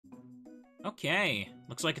Okay,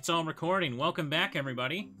 looks like it's all recording. Welcome back,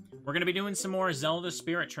 everybody. We're going to be doing some more Zelda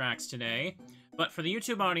Spirit Tracks today. But for the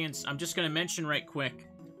YouTube audience, I'm just going to mention right quick,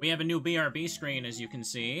 we have a new BRB screen, as you can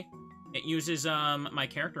see. It uses my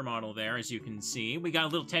character model there, as you can see. We got a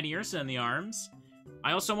little Teddy Ursa in the arms.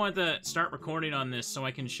 I also wanted to start recording on this so I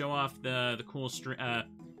can show off the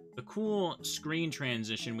cool screen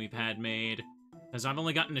transition we've had made. Because I've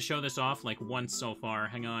only gotten to show this off like once so far.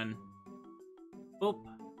 Hang on. Boop.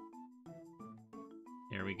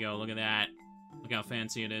 There we go, look at that. Look how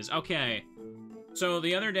fancy it is. Okay, so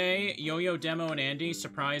the other day, Yo-Yo, Demo, and Andy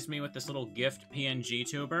surprised me with this little gift PNG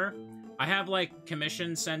tuber. I have, like,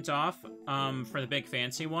 commissions sent off for the big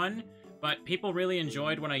fancy one, but people really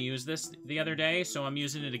enjoyed when I used this the other day, so I'm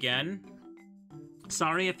using it again.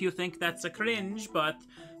 Sorry if you think that's a cringe, but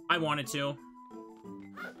I wanted to.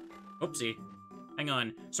 Oopsie. Hang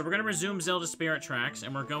on. So we're gonna resume Zelda Spirit Tracks,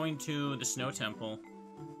 and we're going to the Snow Temple.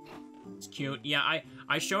 It's cute. Yeah,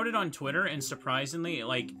 I showed it on Twitter, and surprisingly,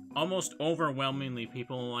 like, almost overwhelmingly,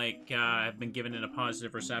 people, like, have been giving it a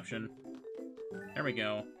positive reception. There we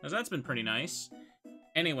go. Now, that's been pretty nice.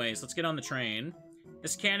 Anyways, let's get on the train.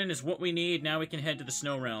 This cannon is what we need. Now we can head to the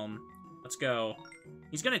Snow Realm. Let's go.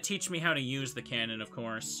 He's gonna teach me how to use the cannon, of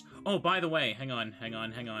course. Oh, by the way, hang on. Hang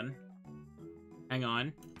on.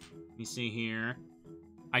 Let me see here.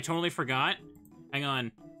 I totally forgot. Hang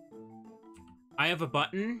on. I have a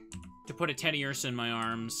button to put a Teddy Ursa in my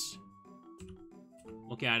arms.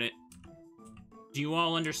 Look at it. Do you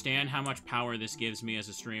all understand how much power this gives me as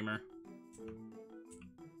a streamer?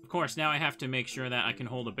 Of course, now I have to make sure that I can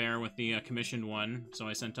hold a bear with the commissioned one, so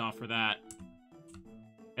I sent off for that.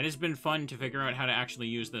 It has been fun to figure out how to actually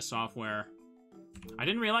use this software. I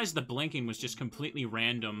didn't realize the blinking was just completely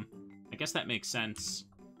random. I guess that makes sense.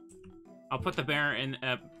 I'll put the bear in...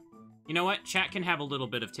 You know what? Chat can have a little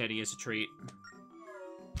bit of Teddy as a treat.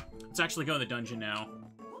 Let's actually go to the dungeon now.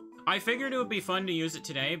 I figured it would be fun to use it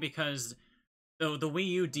today because the Wii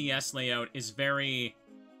U DS layout is very,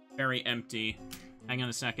 very empty. Hang on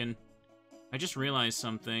a second. I just realized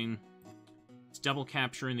something. It's double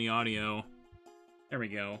capturing the audio. There we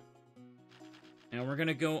go. Now we're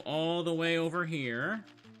gonna go all the way over here.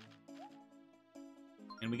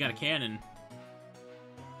 And we got a cannon.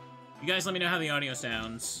 You guys let me know how the audio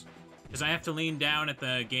sounds. Because I have to lean down at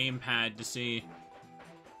the gamepad to see.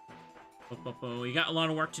 You got a lot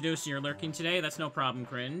of work to do, so you're lurking today? That's no problem,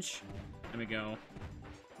 Cringe. There we go.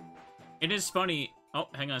 It is funny... Oh,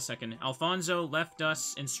 hang on a second. Alfonso left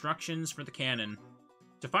us instructions for the cannon.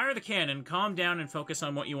 To fire the cannon, calm down and focus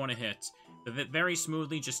on what you want to hit. Very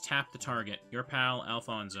smoothly, just tap the target. Your pal,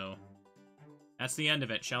 Alfonso. That's the end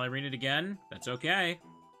of it. Shall I read it again? That's okay.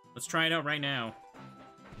 Let's try it out right now.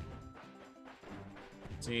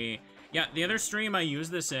 Let's see. Yeah, the other stream I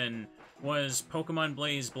used this in was Pokemon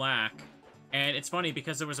Blaze Black. And it's funny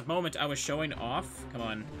because there was a moment I was showing off. Come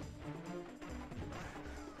on.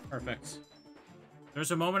 Perfect. There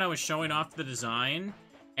was a moment I was showing off the design,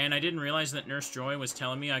 and I didn't realize that Nurse Joy was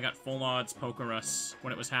telling me I got full odds Pokerus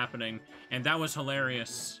when it was happening. And that was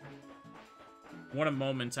hilarious. What a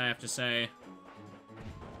moment, I have to say.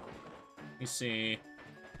 Let me see.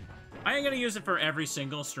 I ain't gonna use it for every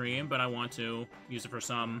single stream, but I want to use it for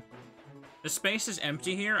some. The space is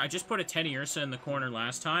empty here. I just put a Teddy Ursa in the corner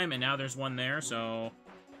last time, and now there's one there, so...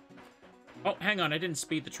 Oh, hang on, I didn't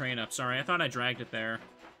speed the train up. Sorry, I thought I dragged it there.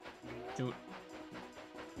 Toot.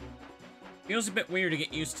 Feels a bit weird to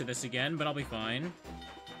get used to this again, but I'll be fine.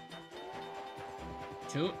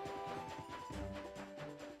 Toot.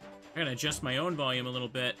 I gotta adjust my own volume a little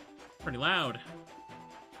bit. Pretty loud.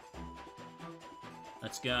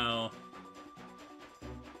 Let's go.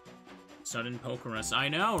 Sudden Pokerus. I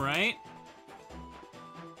know, right?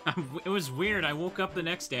 It was weird. I woke up the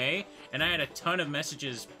next day, and I had a ton of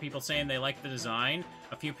messages, people saying they liked the design.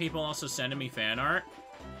 A few people also sending me fan art.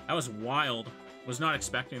 That was wild. Was not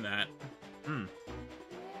expecting that.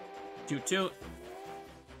 Toot toot.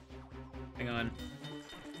 Hang on.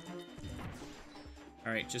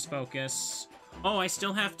 Alright, just focus. Oh, I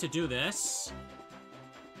still have to do this?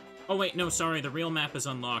 Oh wait, no, sorry, the real map is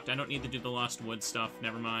unlocked. I don't need to do the Lost Woods stuff.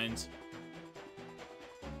 Never mind.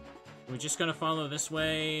 We're just gonna follow this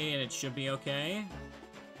way, and it should be okay.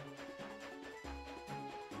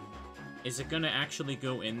 Is it gonna actually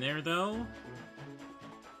go in there, though?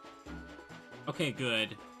 Okay,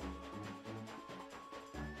 good.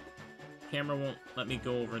 Camera won't let me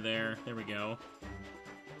go over there. There we go.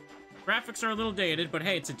 Graphics are a little dated, but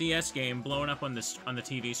hey, it's a DS game blowing up on the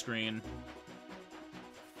TV screen.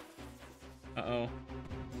 Uh-oh.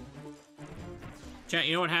 Chat,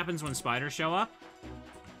 you know what happens when spiders show up?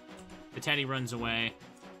 The Teddy runs away.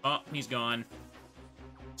 Oh, he's gone.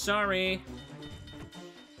 Sorry.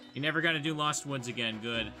 You never got to do Lost Woods again.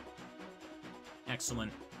 Good.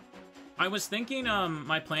 Excellent. I was thinking,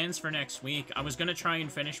 my plans for next week, I was gonna try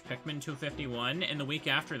and finish Pikmin 251, and the week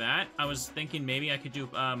after that, I was thinking maybe I could do,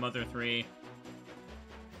 Mother 3.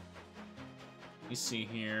 Let me see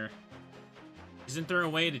here. Isn't there a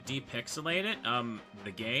way to depixelate it?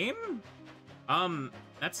 The game?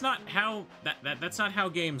 That's not how, that's not how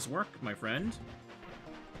games work, my friend.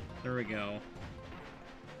 There we go.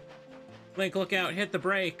 Link, look out, hit the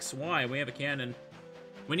brakes. Why? We have a cannon.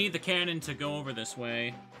 We need the cannon to go over this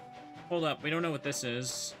way. Hold up, we don't know what this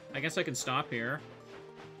is. I guess I can stop here.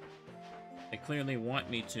 They clearly want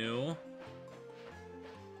me to.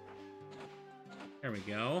 There we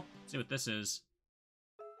go. Let's see what this is.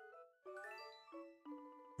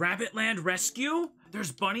 Rabbitland Rescue?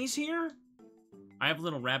 There's bunnies here? I have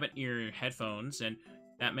little rabbit ear headphones, and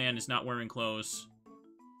that man is not wearing clothes.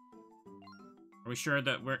 Are we sure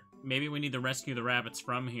that maybe we need to rescue the rabbits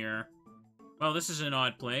from here? Well, this is an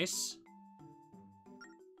odd place.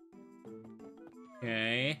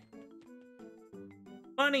 Okay.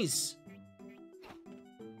 Bunnies!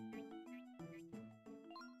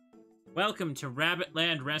 Welcome to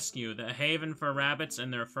Rabbitland Rescue, the haven for rabbits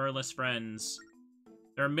and their furless friends.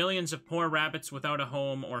 There are millions of poor rabbits without a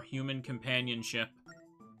home or human companionship.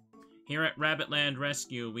 Here at Rabbitland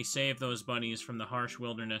Rescue, we save those bunnies from the harsh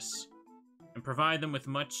wilderness and provide them with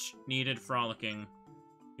much-needed frolicking.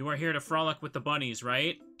 You are here to frolic with the bunnies,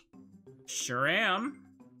 right? Sure am.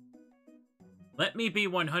 Let me be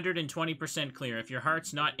 120% clear. If your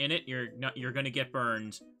heart's not in it, you're gonna get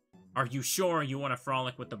burned. Are you sure you want to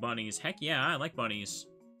frolic with the bunnies? Heck yeah, I like bunnies.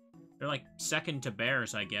 They're like second to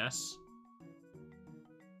bears, I guess.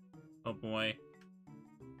 Oh boy.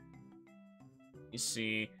 You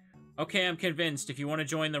see. Okay, I'm convinced. If you want to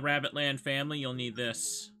join the Rabbitland family, you'll need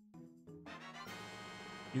this.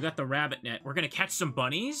 You got the rabbit net. We're gonna catch some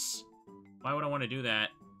bunnies? Why would I want to do that?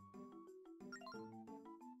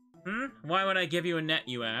 Why would I give you a net,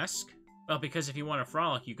 you ask? Well, because if you want to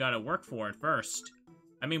frolic, you gotta work for it first.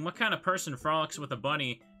 I mean, what kind of person frolics with a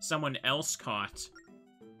bunny someone else caught?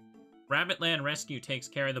 Rabbitland Rescue takes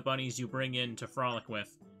care of the bunnies you bring in to frolic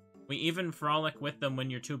with. We even frolic with them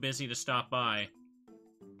when you're too busy to stop by.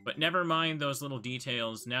 But never mind those little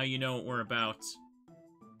details, now you know what we're about.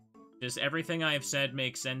 Does everything I have said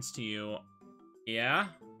make sense to you? Yeah?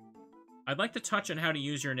 I'd like to touch on how to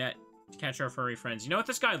use your net to catch our furry friends. You know what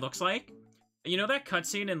this guy looks like? You know that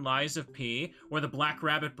cutscene in Lies of P, where the Black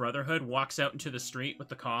Rabbit Brotherhood walks out into the street with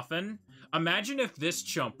the coffin? Imagine if this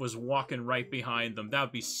chump was walking right behind them. That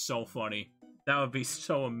would be so funny. That would be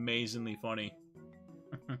so amazingly funny.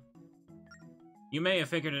 You may have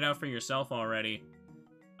figured it out for yourself already.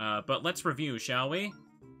 But let's review, shall we?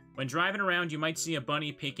 When driving around, you might see a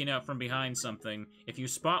bunny peeking out from behind something. If you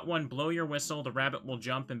spot one, blow your whistle, the rabbit will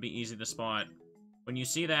jump and be easy to spot. When you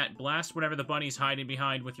see that, blast whatever the bunny's hiding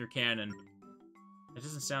behind with your cannon. That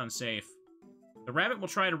doesn't sound safe. The rabbit will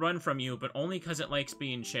try to run from you, but only because it likes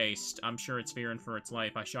being chased. I'm sure it's fearing for its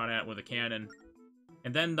life. I shot at it with a cannon.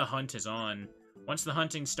 And then the hunt is on. Once the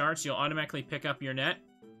hunting starts, you'll automatically pick up your net,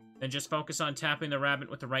 then just focus on tapping the rabbit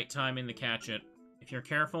with the right timing to catch it. If you're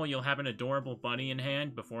careful, you'll have an adorable bunny in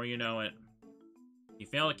hand before you know it. If you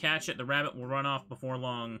fail to catch it, the rabbit will run off before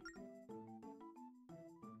long.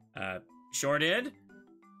 Sure did?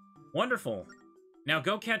 Wonderful. Now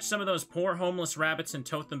go catch some of those poor homeless rabbits and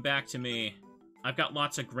tote them back to me. I've got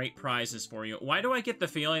lots of great prizes for you. Why do I get the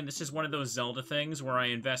feeling this is one of those Zelda things where I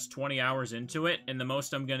invest 20 hours into it, and the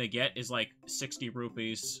most I'm gonna get is like 60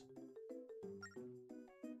 rupees?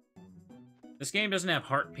 This game doesn't have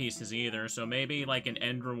heart pieces either, so maybe like an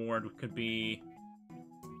end reward could be...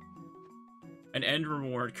 An end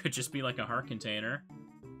reward could just be like a heart container.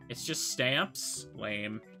 It's just stamps?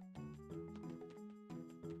 Lame.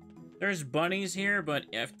 There's bunnies here, but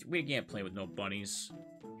we can't play with no bunnies.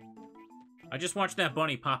 I just watched that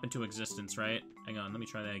bunny pop into existence, right? Hang on, let me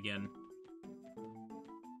try that again.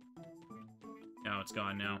 Oh, it's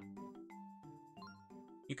gone now.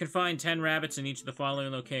 You can find 10 rabbits in each of the following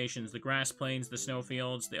locations: the grass plains, the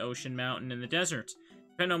snowfields, the ocean, mountain, and the desert.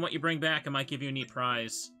 Depending on what you bring back, I might give you a neat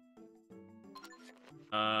prize.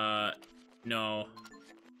 No.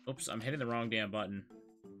 Oops, I'm hitting the wrong damn button.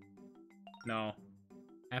 No.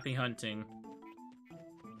 Happy hunting.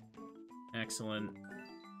 Excellent.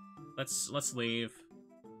 Let's leave.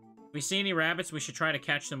 If we see any rabbits, we should try to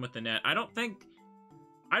catch them with the net. I don't think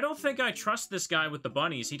I trust this guy with the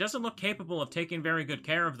bunnies. He doesn't look capable of taking very good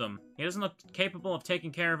care of them. He doesn't look capable of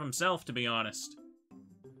taking care of himself, to be honest.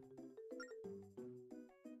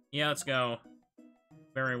 Yeah, let's go.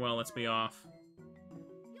 Very well, let's be off.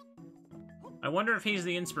 I wonder if he's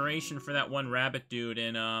the inspiration for that one rabbit dude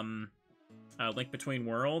in, Link Between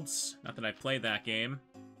Worlds. Not that I played that game.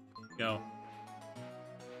 Go.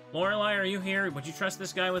 Lorelei, are you here? Would you trust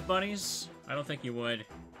this guy with bunnies? I don't think you would.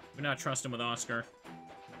 Would not trust him with Oscar.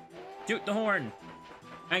 Toot the horn!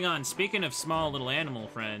 Hang on, speaking of small little animal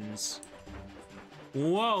friends.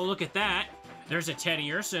 Whoa, look at that! There's a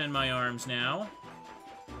Teddy Ursa in my arms now.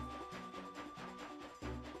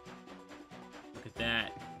 Look at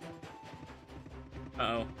that.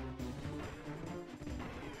 Uh-oh.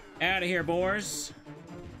 Out of here, boars.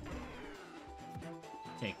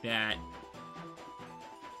 Take that.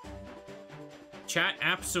 Chat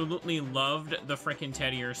absolutely loved the frickin'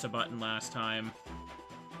 Teddy Ursa button last time.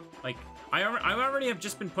 Like, I already have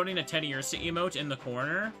just been putting a Teddy Ursa emote in the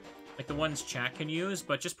corner, like the ones chat can use,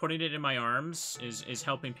 but just putting it in my arms is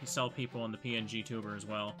helping sell people on the PNG tuber as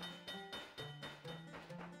well.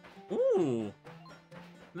 Ooh!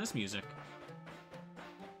 This music.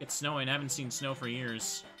 It's snowing. I haven't seen snow for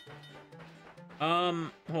years.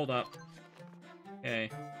 Hold up. Okay.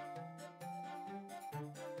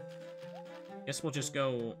 Guess we'll just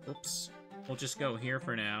go... Oops. We'll just go here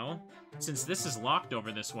for now. Since this is locked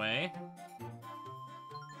over this way.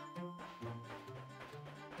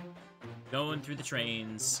 Going through the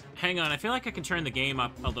trains. Hang on, I feel like I can turn the game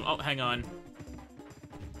up a little... Oh, hang on.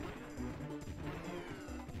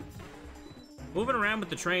 Moving around with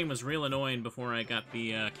the train was real annoying before I got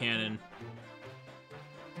the, cannon.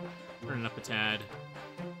 Turn it up a tad.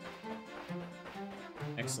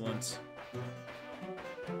 Excellent.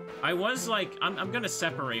 I was, like, I'm gonna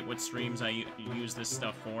separate what streams I use this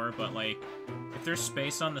stuff for, but, like, if there's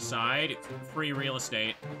space on the side, free real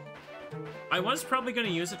estate. I was probably gonna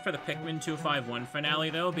use it for the Pikmin 251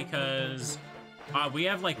 finale, though, because we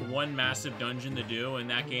have, like, one massive dungeon to do, and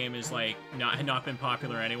that game is, like, not been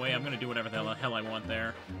popular anyway. I'm gonna do whatever the hell I want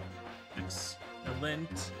there.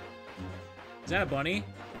 Excellent. Is that a bunny?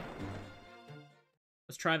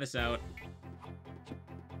 Let's try this out.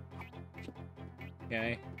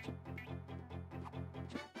 Okay.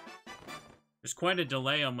 There's quite a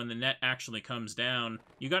delay on when the net actually comes down.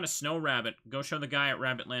 You got a snow rabbit. Go show the guy at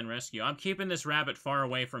Rabbitland Rescue. I'm keeping this rabbit far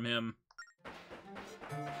away from him.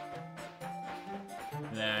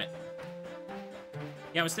 That.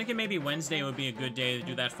 Yeah, I was thinking maybe Wednesday would be a good day to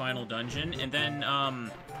do that final dungeon. And then,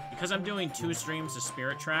 because I'm doing 2 streams of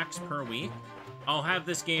Spirit Tracks per week, I'll have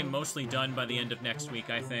this game mostly done by the end of next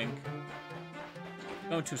week, I think.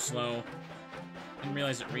 Going too slow. Didn't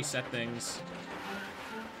realize it reset things.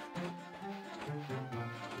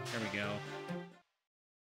 There we go.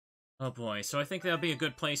 Oh boy, so I think that'll be a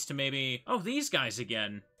good place to maybe... Oh, these guys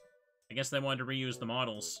again! I guess they wanted to reuse the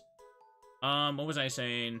models. What was I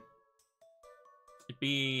saying? It'd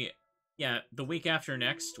be... Yeah, the week after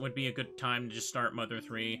next would be a good time to just start Mother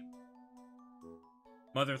 3.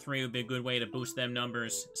 Mother 3 would be a good way to boost them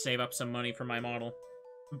numbers, save up some money for my model.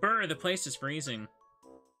 Brr, the place is freezing.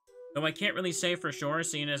 Though I can't really say for sure,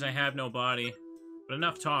 seeing as I have no body. But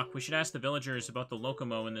enough talk, we should ask the villagers about the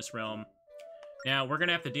Locomo in this realm. Now, we're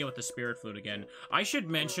gonna have to deal with the Spirit Flute again. I should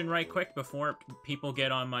mention right quick, before people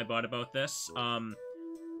get on my butt about this,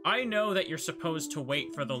 I know that you're supposed to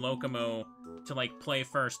wait for the Locomo to, like, play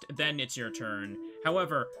first, then it's your turn.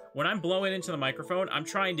 However, when I'm blowing into the microphone, I'm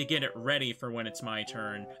trying to get it ready for when it's my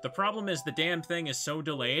turn. The problem is the damn thing is so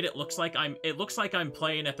delayed, it looks like I'm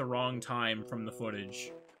playing at the wrong time from the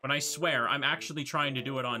footage. But I swear, I'm actually trying to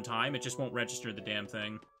do it on time, it just won't register the damn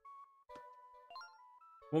thing.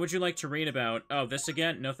 What would you like to read about? Oh, this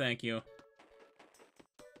again? No thank you.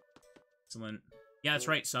 Excellent. Yeah, that's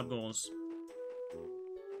right, sub-goals.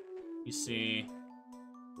 You see...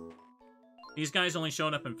 These guys only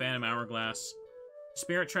showed up in Phantom Hourglass.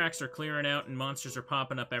 Spirit tracks are clearing out and monsters are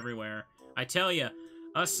popping up everywhere. I tell ya,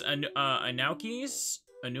 us Anuki?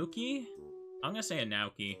 I'm gonna say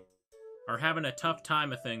Anuki. Are having a tough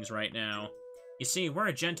time of things right now. You see, we're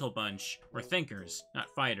a gentle bunch. We're thinkers,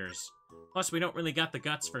 not fighters. Plus, we don't really got the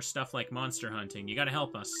guts for stuff like monster hunting. You gotta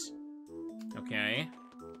help us. Okay.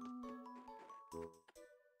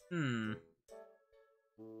 There's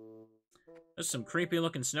some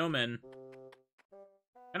creepy-looking snowmen.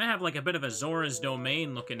 Gonna have, like, a bit of a Zora's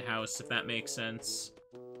Domain looking house, if that makes sense.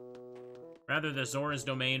 Rather the Zora's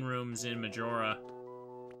Domain rooms in Majora.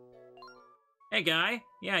 Hey, guy.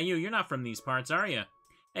 Yeah, you're not from these parts, are you?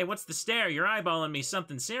 Hey, what's the stare? You're eyeballing me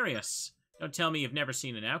something serious. Don't tell me you've never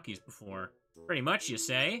seen an Aukis before. Pretty much, you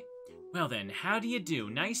say? Well then, how do you do?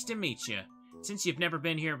 Nice to meet you. Since you've never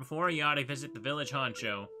been here before, you ought to visit the village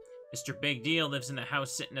honcho. Mr. Big Deal lives in the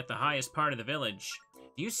house sitting at the highest part of the village.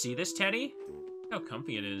 Do you see this, Teddy? Look how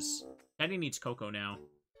comfy it is. Teddy needs cocoa now.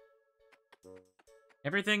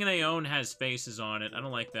 Everything they own has faces on it. I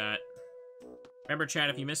don't like that. Remember, chat,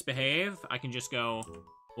 if you misbehave, I can just go,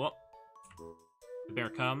 whoop. The bear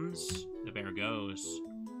comes, the bear goes.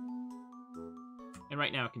 And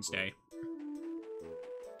right now it can stay.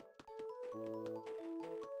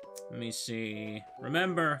 Let me see.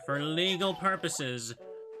 Remember, for legal purposes,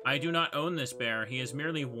 I do not own this bear. He has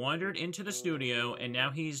merely wandered into the studio, and now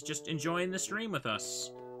he's just enjoying the stream with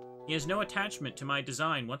us. He has no attachment to my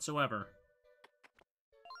design whatsoever.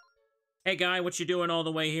 Hey guy, what you doing all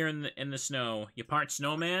the way here in the snow? You part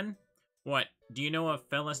snowman? What? Do you know a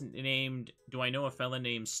fella named... Do I know a fella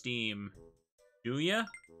named Steam? Do ya?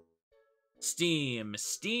 Steam.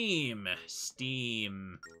 Steam.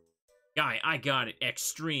 Steam. Guy, I got it.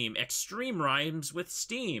 Extreme. Extreme rhymes with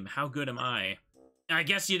Steam. How good am I? I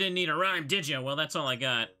guess you didn't need a rhyme, did you? Well, that's all I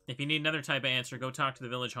got. If you need another type of answer, go talk to the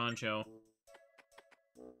village honcho.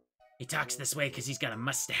 He talks this way because he's got a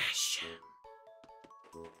mustache.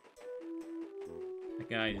 That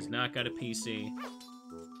guy does not got a PC.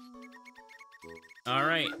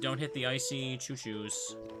 Alright, don't hit the icy choo-choos.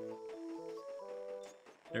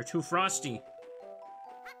 They're too frosty.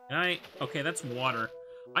 Okay, that's water.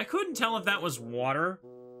 I couldn't tell if that was water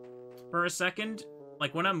for a second.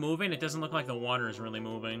 Like, when I'm moving, it doesn't look like the water is really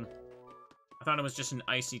moving. I thought it was just an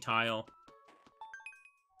icy tile.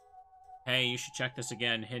 Hey, you should check this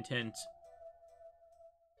again. Hint, hint.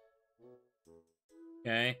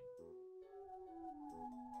 Okay.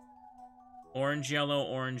 Orange, yellow,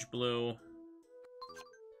 orange, blue.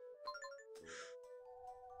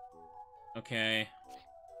 Okay.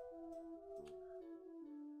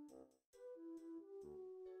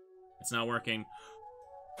 It's not working.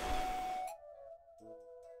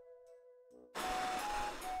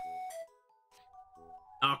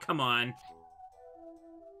 Oh, come on.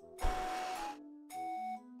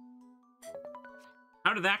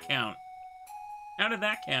 How did that count? How did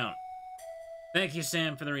that count? Thank you,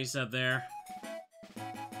 Sam, for the resub there.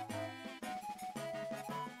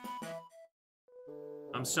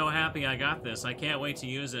 I'm so happy I got this. I can't wait to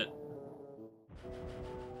use it.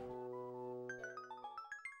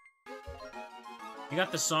 You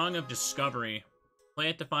got the Song of Discovery. Play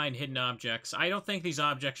it to find hidden objects. I don't think these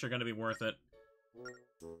objects are going to be worth it.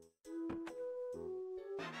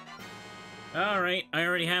 Alright, I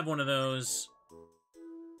already have one of those.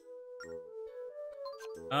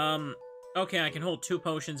 Okay, I can hold 2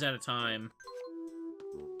 potions at a time.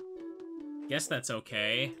 Guess that's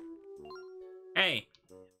okay. Hey,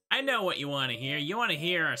 I know what you want to hear. You want to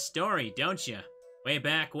hear our story, don't you? Way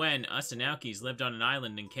back when, us and Aukis lived on an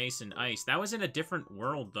island encased in ice. That was in a different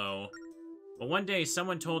world, though. But one day,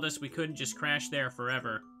 someone told us we couldn't just crash there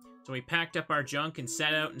forever. So we packed up our junk and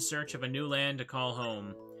set out in search of a new land to call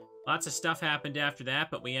home. Lots of stuff happened after that,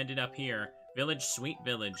 but we ended up here. Village, sweet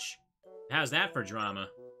village. How's that for drama?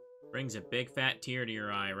 Brings a big fat tear to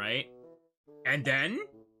your eye, right? And then?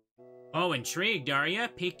 Oh, intrigued, are ya?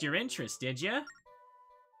 Piqued your interest, did ya?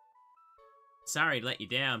 Sorry to let you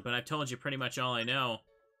down, but I've told you pretty much all I know.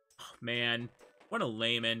 Oh, man. What a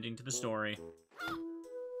lame ending to the story.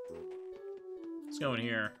 Let's go in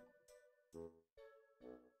here.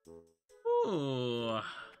 Ooh.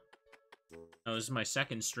 Oh, this is my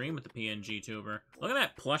second stream with the PNG tuber. Look at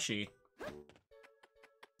that plushie.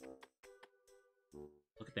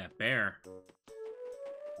 Look at that bear.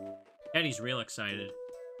 Eddie's real excited.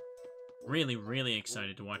 Really, really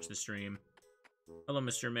excited to watch the stream. Hello,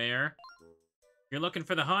 Mr. Mayor. You're looking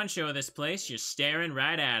for the honcho of this place, you're staring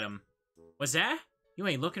right at him. What's that? You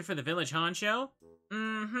ain't looking for the village honcho?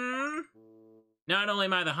 Mm-hmm. Not only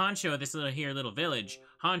am I the honcho of this little village,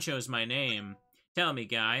 honcho's my name. Tell me,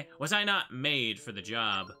 guy, was I not made for the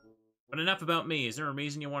job? But enough about me, is there a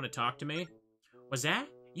reason you want to talk to me? Was that?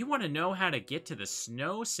 You want to know how to get to the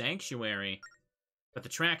snow sanctuary. But the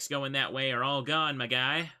tracks going that way are all gone, my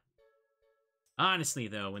guy. Honestly,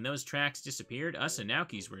 though, when those tracks disappeared, us and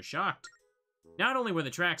Aukis were shocked. Not only were the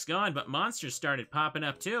tracks gone, but monsters started popping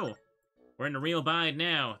up, too. We're in a real bind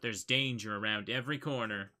now. There's danger around every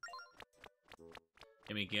corner.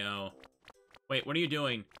 Here we go. Wait, what are you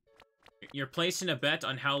doing? You're placing a bet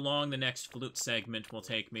on how long the next flute segment will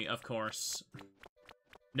take me, of course.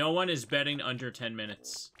 No one is betting under 10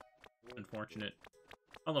 minutes. Unfortunate.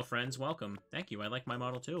 Hello, friends. Welcome. Thank you. I like my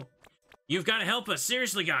model, too. You've got to help us.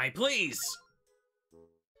 Seriously, guy. Please.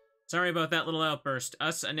 Sorry about that little outburst.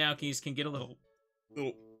 Us and Aukis can get a little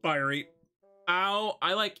fiery. Ow.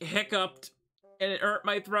 I, like, hiccuped, and it hurt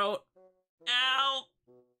my throat. Ow.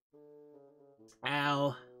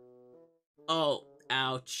 Ow. Oh,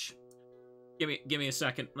 ouch. Give me a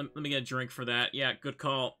second. Let me get a drink for that. Yeah, good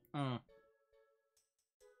call.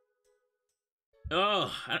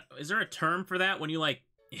 Oh, is there a term for that when you, like,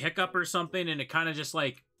 hiccup or something and it kind of just,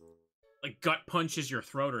 like gut punches your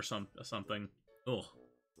throat or something? Ugh.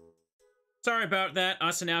 Sorry about that.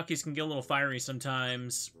 Us and Alkies can get a little fiery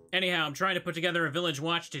sometimes. Anyhow, I'm trying to put together a village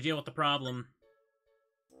watch to deal with the problem.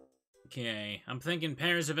 Okay, I'm thinking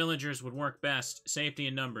pairs of villagers would work best. Safety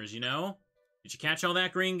in numbers, you know? Did you catch all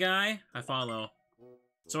that, green guy? I follow.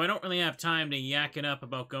 So I don't really have time to yak it up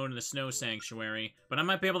about going to the snow sanctuary, but I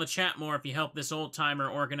might be able to chat more if you help this old-timer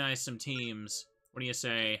organize some teams. What do you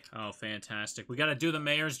say? Oh, fantastic. We gotta do the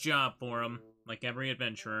mayor's job for him, like every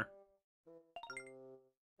adventurer.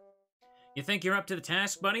 You think you're up to the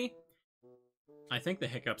task, buddy? I think the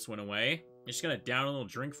hiccups went away. You just gotta down a little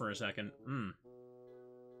drink for a second.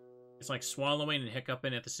 It's like swallowing and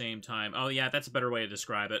hiccuping at the same time. Oh yeah, that's a better way to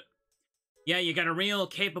describe it. Yeah, you got a real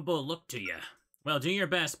capable look to you. Well, do your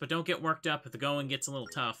best, but don't get worked up if the going gets a little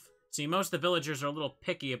tough. See, most of the villagers are a little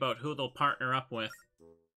picky about who they'll partner up with.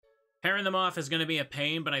 Pairing them off is going to be a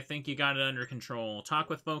pain, but I think you got it under control. Talk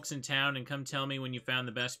with folks in town and come tell me when you found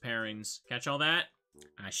the best pairings. Catch all that?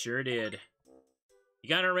 I sure did. You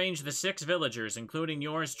gotta arrange the 6 villagers, including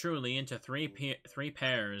yours truly, into three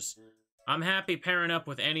pairs. I'm happy pairing up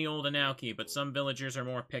with any old Anauki, but some villagers are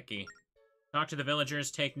more picky. Talk to the villagers,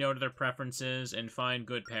 take note of their preferences, and find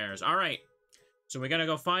good pairs. Alright. So we gotta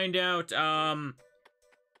go find out,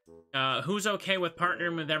 who's okay with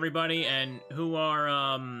partnering with everybody, and who are,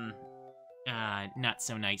 not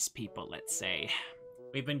so nice people, let's say.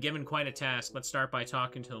 We've been given quite a task. Let's start by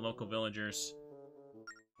talking to the local villagers.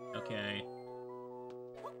 Okay.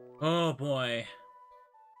 Oh, boy.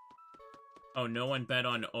 Oh, no one bet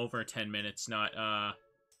on over 10 minutes, not,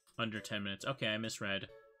 under 10 minutes. Okay, I misread.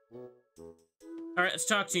 Alright, let's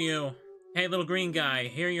talk to you. Hey, little green guy,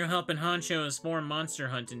 here you're helping Honchos form monster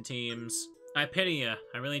hunting teams. I pity ya,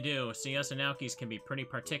 I really do. See, us Anaukis can be pretty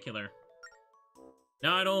particular.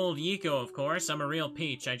 Not old Yiko, of course. I'm a real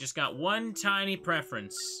peach. I just got one tiny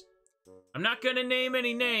preference. I'm not gonna name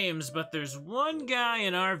any names, but there's one guy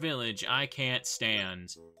in our village I can't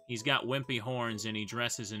stand. He's got wimpy horns and he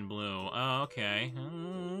dresses in blue. Oh, okay.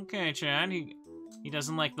 Okay, Chad. He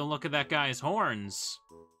doesn't like the look of that guy's horns.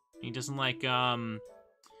 He doesn't like,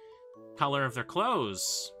 color of their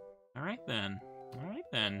clothes. Alright then. Alright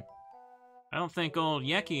then. I don't think old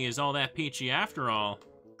Yeki is all that peachy after all.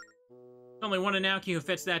 There's only one Anauki who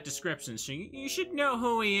fits that description, so you should know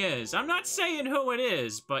who he is. I'm not saying who it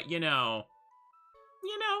is, but you know,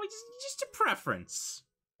 it's just a preference.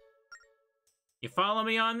 You follow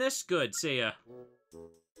me on this? Good, see ya.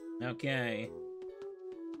 Okay.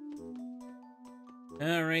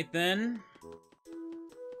 Alright then.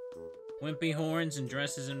 Wimpy horns and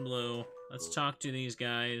dresses in blue. Let's talk to these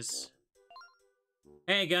guys.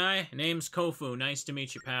 Hey guy, name's Kofu. Nice to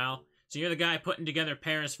meet you, pal. So you're the guy putting together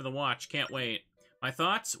pairs for the watch. Can't wait. My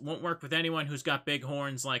thoughts? Won't work with anyone who's got big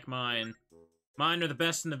horns like mine. Mine are the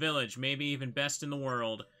best in the village, maybe even best in the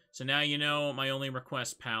world. So now you know my only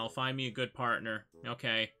request, pal. Find me a good partner.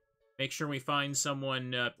 Okay. Make sure we find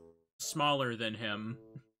someone, smaller than him.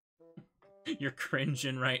 You're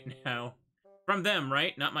cringing right now. From them,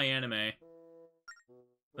 right? Not my anime.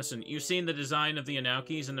 Listen, you've seen the design of the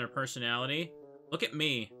Anaukis and their personality? Look at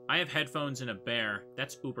me. I have headphones and a bear.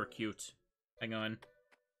 That's uber cute. Hang on.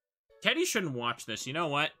 Teddy shouldn't watch this. You know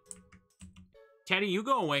what? Teddy, you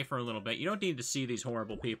go away for a little bit. You don't need to see these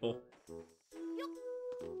horrible people.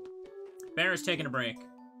 Bear is taking a break.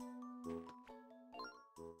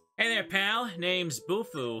 Hey there, pal. Name's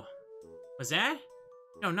Bufu. Was that?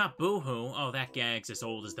 No, not Boohoo. Oh, that gag's as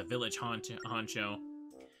old as the village honcho.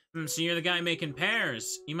 So you're the guy making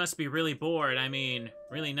pairs. You must be really bored. I mean,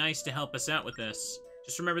 really nice to help us out with this.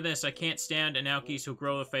 Just remember this, I can't stand Anaukis who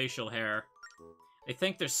grow the facial hair. They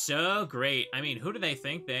think they're so great. I mean, who do they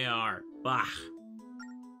think they are? Bah.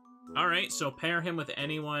 Alright, so pair him with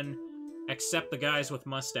anyone except the guys with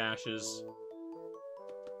mustaches.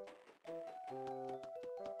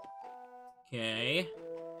 Okay.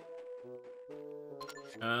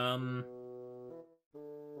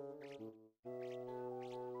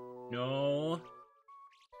 No.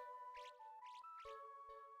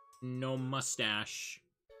 No mustache.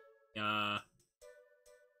 I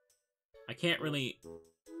can't really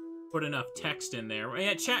put enough text in there.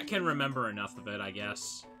 Yeah, chat can remember enough of it, I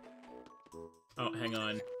guess. Oh, hang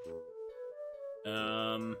on.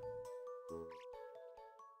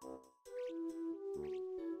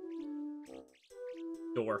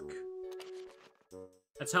 Dork.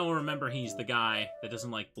 That's how I'll remember he's the guy that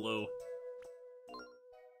doesn't like blue.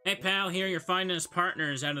 Hey pal, here you're finding us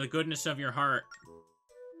partners out of the goodness of your heart.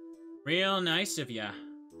 Real nice of ya.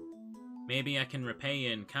 Maybe I can repay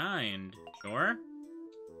you in kind. Sure?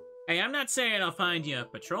 Hey, I'm not saying I'll find you a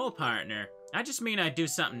patrol partner. I just mean I'd do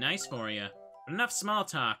something nice for you. But enough small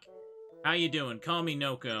talk. How you doing? Call me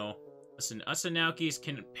Noko. Listen, us Inaukis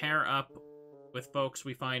can pair up with folks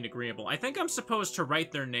we find agreeable. I think I'm supposed to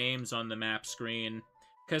write their names on the map screen.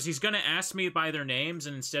 Because he's gonna ask me by their names,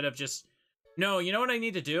 and instead of just... No, you know what I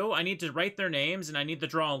need to do? I need to write their names, and I need to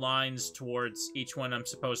draw lines towards each one I'm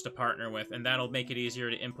supposed to partner with, and that'll make it easier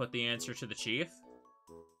to input the answer to the chief.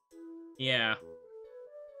 Yeah.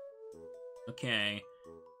 Okay.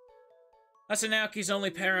 Us Inaukis only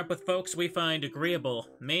pair up with folks we find agreeable.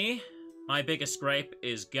 Me? My biggest gripe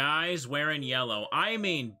is guys wearing yellow. I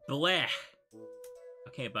mean, bleh.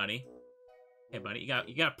 Okay, buddy. Hey, buddy, you got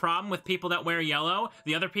a problem with people that wear yellow?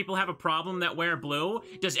 The other people have a problem that wear blue?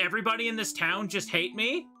 Does everybody in this town just hate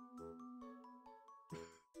me?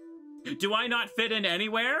 Do I not fit in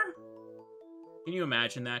anywhere? Can you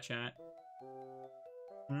imagine that, chat?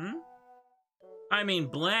 Hmm? I mean,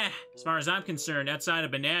 bleh. As far as I'm concerned, outside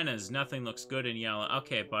of bananas, nothing looks good in yellow.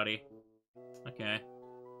 Okay, buddy. Okay.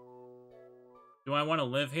 Do I want to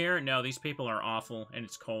live here? No, these people are awful, and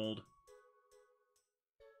it's cold.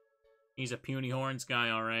 He's a puny horns guy,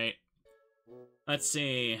 alright. Let's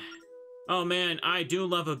see. Oh man, I do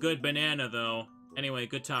love a good banana, though. Anyway,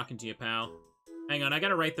 good talking to you, pal. Hang on, I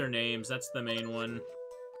gotta write their names. That's the main one.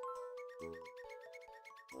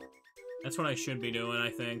 That's what I should be doing, I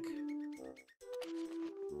think.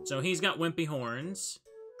 So he's got wimpy horns.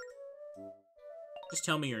 Just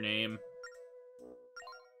tell me your name.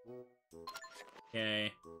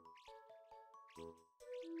 Okay.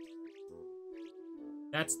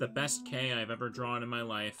 That's the best K I've ever drawn in my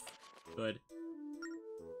life. Good.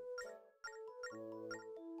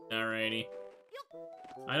 Alrighty.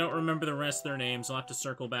 I don't remember the rest of their names. I'll have to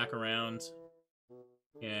circle back around.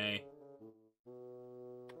 Okay.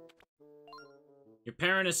 You're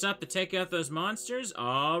pairing us up to take out those monsters?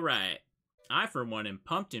 Alright. I, for one, am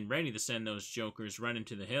pumped and ready to send those jokers running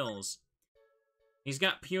to the hills. He's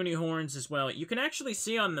got puny horns as well. You can actually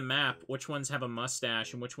see on the map which ones have a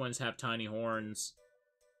mustache and which ones have tiny horns.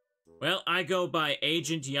 Well, I go by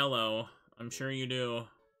Agent Yellow. I'm sure you do.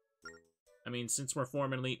 I mean, since we're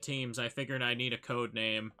forming elite teams, I figured I need a code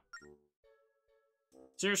name.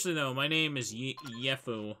 Seriously though, my name is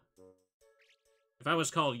Yefu. If I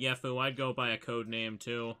was called Yefu, I'd go by a code name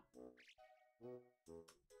too.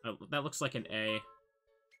 Oh, that looks like an A.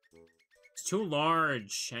 It's too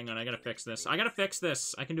large. Hang on, I gotta fix this. I gotta fix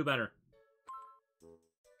this. I can do better.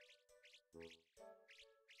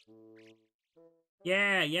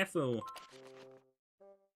 Yeah, Yefu.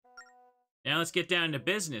 Now let's get down to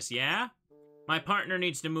business, yeah? My partner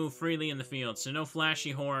needs to move freely in the field, so no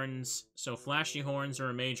flashy horns. So flashy horns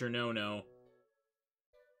are a major no-no.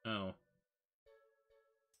 Oh.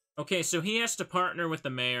 Okay, so he has to partner with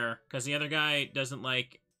the mayor, because the other guy doesn't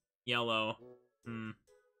like yellow.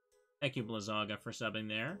 Thank you, Blizzaga, for subbing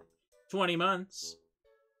there. 20 months.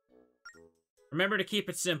 Remember to keep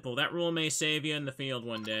it simple. That rule may save you in the field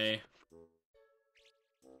one day.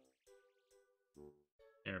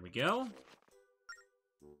 There we go.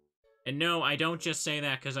 And no, I don't just say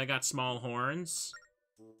that because I got small horns.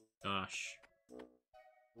 Gosh.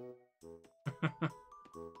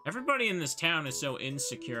 Everybody in this town is so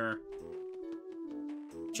insecure.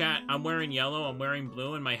 Chat, I'm wearing yellow, I'm wearing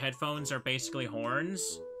blue, and my headphones are basically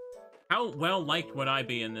horns. How well-liked would I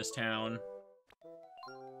be in this town?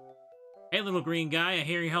 Hey, little green guy, I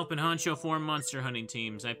hear you're helping Honcho form monster hunting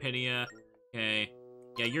teams. I pity ya. Okay.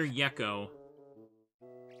 Yeah, you're Yeko.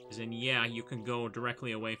 As in, yeah, you can go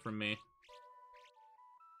directly away from me.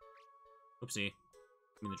 Oopsie.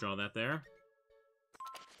 I'm gonna draw that there.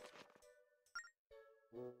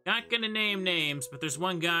 Not gonna name names, but there's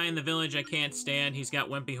one guy in the village I can't stand. He's got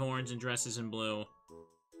wimpy horns and dresses in blue.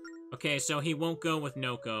 Okay, so he won't go with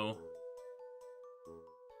Noko.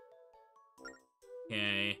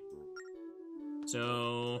 Okay.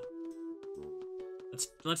 So...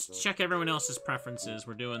 Let's check everyone else's preferences.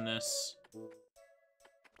 We're doing this.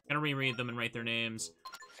 Gotta reread them and write their names.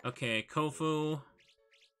 Okay, Kofu.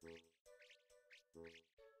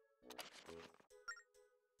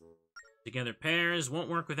 Together pairs. Won't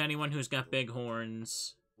work with anyone who's got big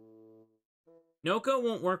horns. Noko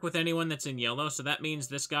won't work with anyone that's in yellow, so that means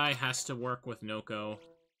this guy has to work with Noko.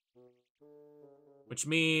 Which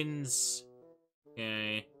means...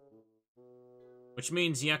 Okay. Which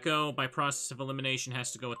means Yeko, by process of elimination,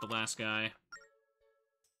 has to go with the last guy.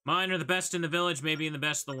 Mine are the best in the village, maybe in the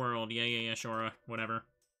best of the world. Yeah, sure, whatever.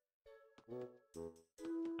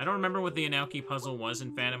 I don't remember what the Inauki puzzle was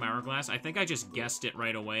in Phantom Hourglass. I think I just guessed it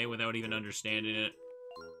right away without even understanding it.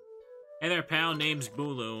 Hey there, pal. Name's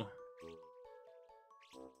Bulu.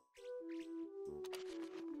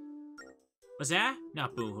 Was that?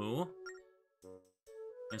 Not boohoo.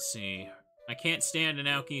 Let's see. I can't stand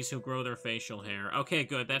Anaukis who grow their facial hair. Okay,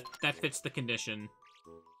 good. That fits the condition.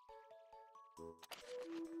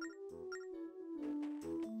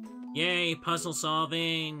 Yay, puzzle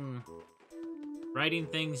solving! Writing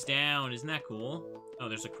things down. Isn't that cool? Oh,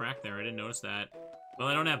 there's a crack there. I didn't notice that. Well,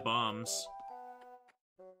 I don't have bombs.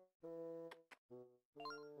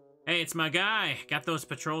 Hey, it's my guy. Got those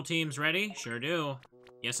patrol teams ready? Sure do.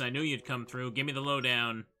 Yes, I knew you'd come through. Give me the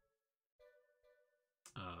lowdown.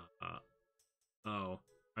 Oh.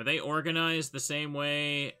 Are they organized the same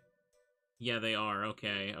way? Yeah, they are.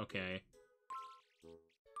 Okay, okay.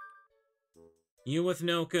 You with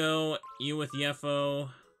Noko, you with Yefo,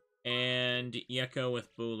 and Yeko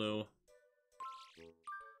with Bulu.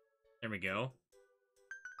 There we go.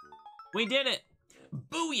 We did it!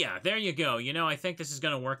 Booyah! There you go. You know, I think this is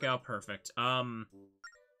gonna work out perfect.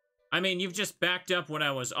 I mean, you've just backed up what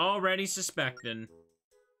I was already suspecting.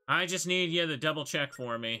 I just need you to double check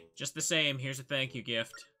for me. Just the same, here's a thank you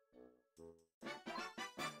gift.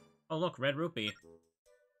 Oh look, red rupee.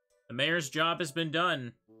 The mayor's job has been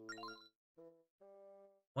done.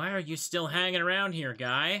 Why are you still hanging around here,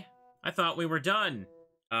 guy? I thought we were done.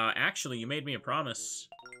 Actually, you made me a promise.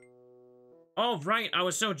 Oh, right, I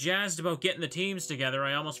was so jazzed about getting the teams together,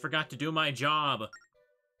 I almost forgot to do my job.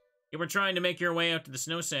 You were trying to make your way out to the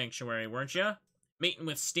Snow Sanctuary, weren't you? Meeting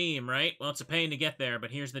with Steam, right? Well, it's a pain to get there,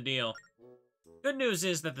 but here's the deal. Good news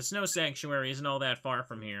is that the Snow Sanctuary isn't all that far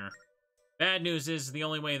from here. Bad news is the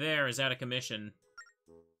only way there is out of commission.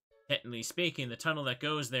 Technically speaking, the tunnel that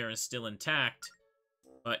goes there is still intact,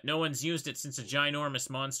 but no one's used it since a ginormous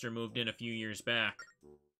monster moved in a few years back.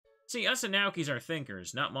 See, us Anaukis are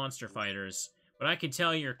thinkers, not monster fighters, but I can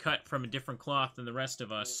tell you're cut from a different cloth than the rest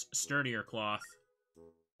of us, sturdier cloth.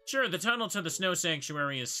 Sure, the tunnel to the Snow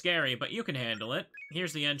Sanctuary is scary, but you can handle it.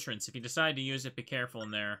 Here's the entrance. If you decide to use it, be careful in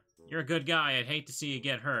there. You're a good guy. I'd hate to see you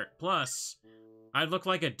get hurt. Plus, I'd look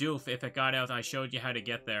like a doof if it got out I showed you how to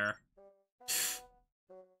get there.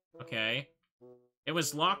 Okay. It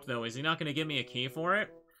was locked, though. Is he not going to give me a key for it?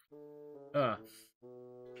 Ugh.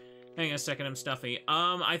 Hang on a second, I'm stuffy.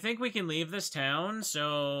 I think we can leave this town,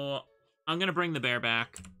 so I'm going to bring the bear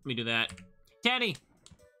back. Let me do that. Teddy! Here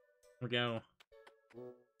we go.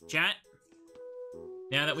 Chat,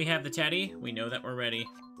 now that we have the teddy, we know that we're ready.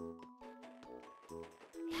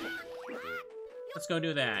 Let's go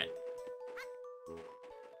do that.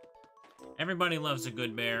 Everybody loves a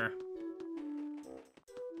good bear.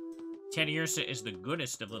 Teddy Ursa is the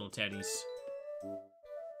goodest of little teddies.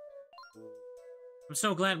 I'm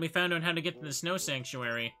so glad we found out how to get to the Snow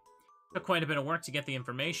Sanctuary. Took quite a bit of work to get the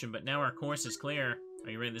information, but now our course is clear.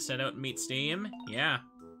 Are you ready to set out and meet Steam? Yeah.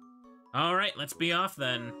 Alright, let's be off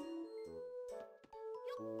then.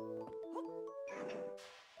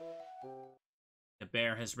 The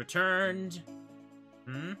bear has returned.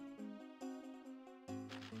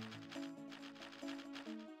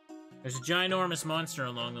 There's a ginormous monster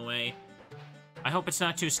along the way. I hope it's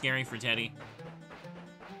not too scary for Teddy.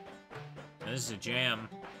 Now, this is a jam.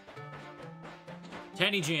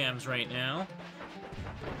 Teddy jams right now.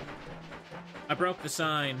 I broke the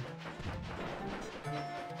sign.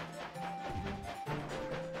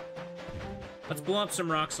 Let's blow up some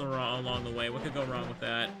rocks along the way. What could go wrong with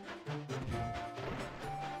that?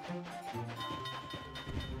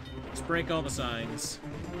 Let's break all the signs.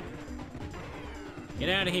 Get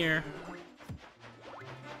out of here.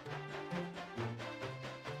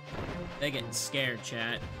 They're getting scared,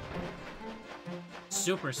 chat.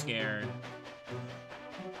 Super scared.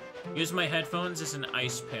 Use my headphones as an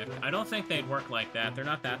ice pick. I don't think they'd work like that. They're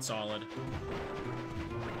not that solid.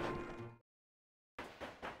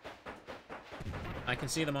 I can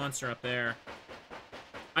see the monster up there.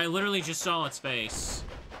 I literally just saw its face.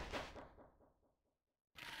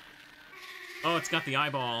 Oh, it's got the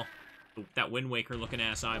eyeball. That Wind Waker looking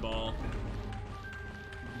ass eyeball.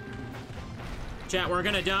 Chat, we're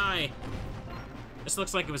gonna die. This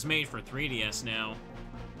looks like it was made for 3DS now.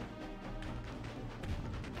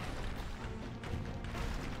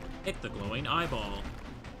 Hit the glowing eyeball.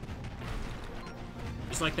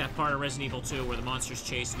 Just like that part of Resident Evil 2 where the monster's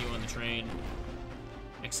chasing you on the train.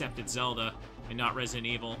 Except it's Zelda, and not Resident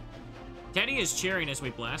Evil. Teddy is cheering as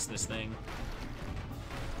we blast this thing.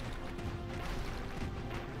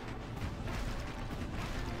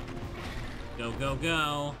 Go, go,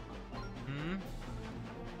 go.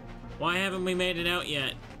 Why haven't we made it out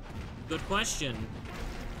yet? Good question.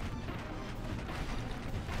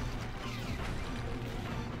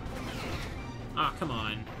 Ah, come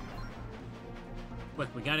on. Quick,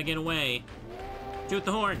 we gotta get away. Shoot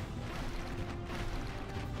the horn.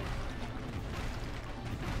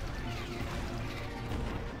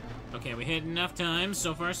 Okay, we hit enough times.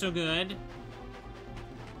 So far, so good.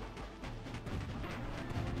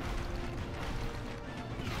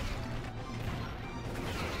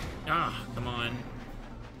 Ah, come on.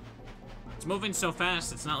 It's moving so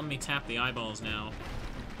fast, it's not letting me tap the eyeballs now.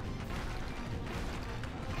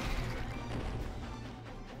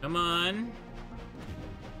 Come on.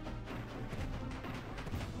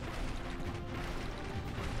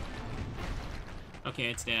 Okay,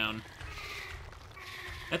 it's down.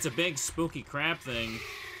 That's a big spooky crab thing.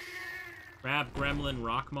 Crab, gremlin,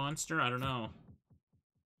 rock monster? I don't know.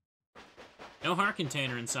 No heart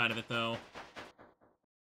container inside of it, though.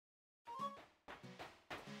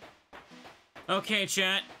 Okay,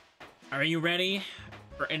 chat. Are you ready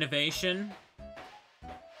for innovation?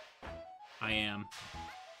 I am.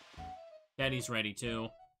 Daddy's ready, too.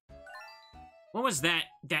 What was that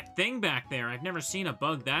thing back there? I've never seen a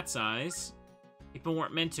bug that size. People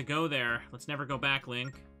weren't meant to go there. Let's never go back,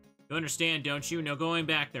 Link. You understand, don't you? No going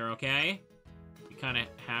back there, okay? You kind of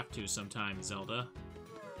have to sometimes, Zelda.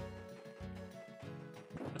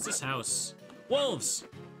 What's this house? Wolves!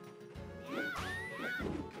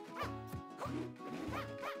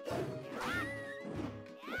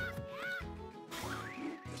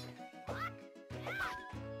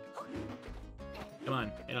 Come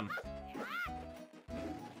on, hit him.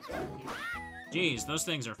 Jeez, those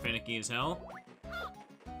things are finicky as hell.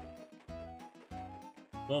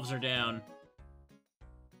 Wolves are down.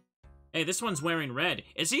 Hey, this one's wearing red.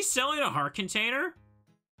 Is he selling a heart container?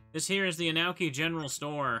 This here is the Anauki General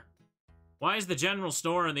Store. Why is the General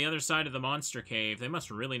Store on the other side of the monster cave? They must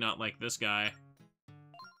really not like this guy.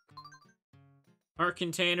 Heart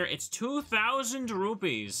container, it's 2,000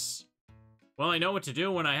 rupees. Well, I know what to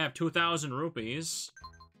do when I have 2,000 rupees.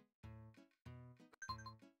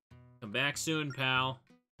 Come back soon, pal.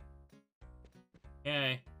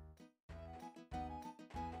 Okay.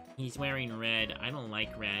 He's wearing red. I don't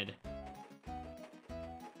like red.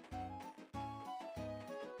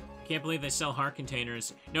 Can't believe they sell heart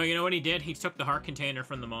containers. No, you know what he did? He took the heart container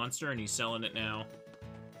from the monster and he's selling it now.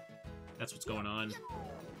 That's what's going on.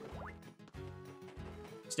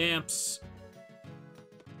 Stamps.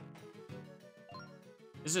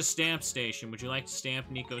 This is a stamp station. Would you like to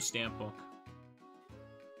stamp Nico's stamp book?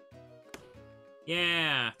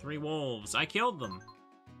 Yeah, 3 wolves. I killed them.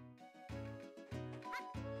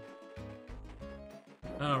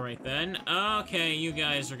 Alright then. Okay, you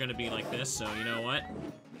guys are gonna be like this, so you know what?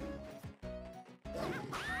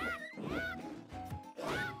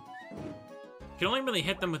 You can only really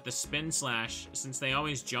hit them with the spin slash, since they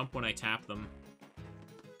always jump when I tap them.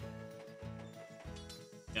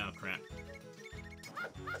 Oh, crap.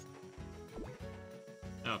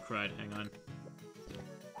 Oh, crud. Hang on.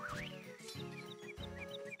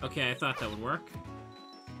 Okay, I thought that would work.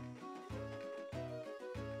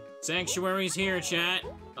 Sanctuary's here, chat.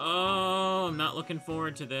 Oh, I'm not looking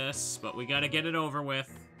forward to this, but we gotta get it over with.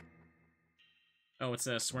 Oh, what's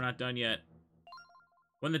this? We're not done yet.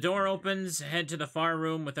 When the door opens, head to the far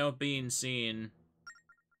room without being seen.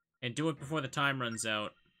 And do it before the time runs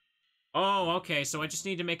out. Oh, okay, so I just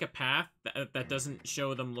need to make a path that doesn't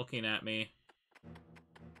show them looking at me.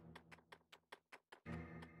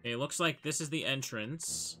 Okay, looks like this is the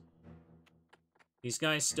entrance. These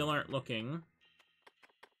guys still aren't looking.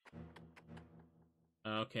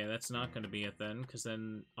 Okay, that's not gonna be it then, because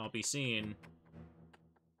then I'll be seen.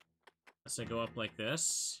 Unless I go up like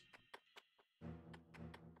this.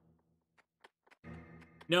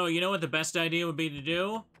 No, you know what the best idea would be to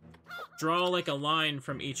do? Draw, like, a line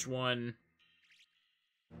from each one.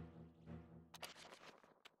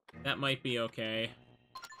 That might be okay.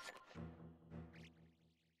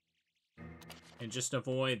 And just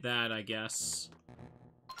avoid that, I guess.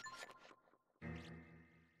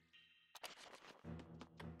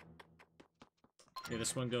 Okay,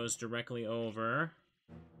 this one goes directly over.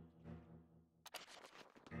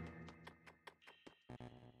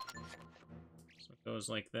 So it goes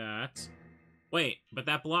like that. Wait, but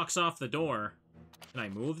that blocks off the door. Can I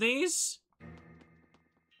move these?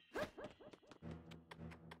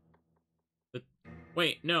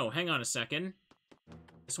 Wait, no, hang on a second.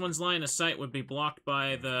 This one's line of sight would be blocked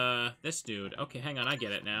by this dude. Okay, hang on, I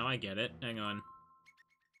get it now, I get it. Hang on.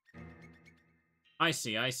 I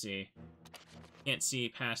see, I see. Can't see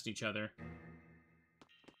past each other.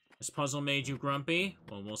 This puzzle made you grumpy?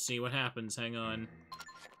 Well, we'll see what happens, hang on.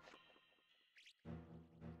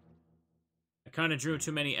 I kind of drew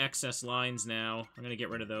too many excess lines now. I'm gonna get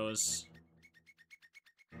rid of those.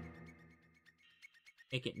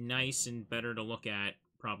 Make it nice and better to look at,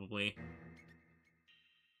 probably.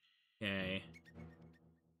 Okay.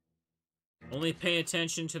 Only pay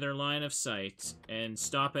attention to their line of sight, and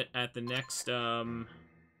stop it at the next,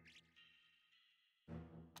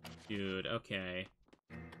 Dude, okay.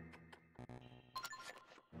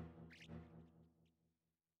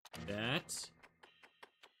 That.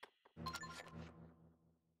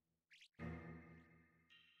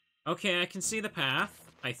 Okay, I can see the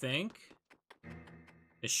path, I think.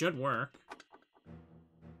 It should work.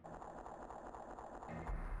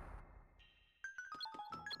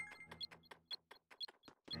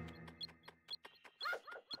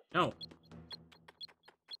 No.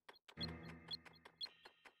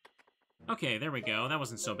 Okay, there we go. That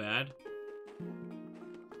wasn't so bad.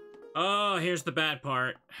 Oh, here's the bad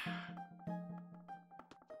part.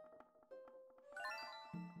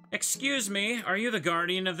 Excuse me, are you the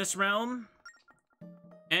guardian of this realm?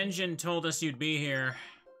 Engine told us you'd be here.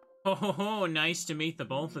 Ho ho ho, nice to meet the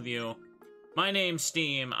both of you. My name's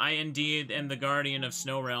Steam. I indeed am the guardian of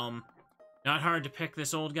Snow Realm. Not hard to pick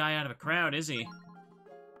this old guy out of a crowd, is he?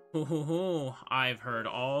 Ho ho ho, I've heard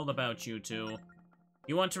all about you two.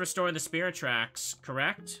 You want to restore the spirit tracks,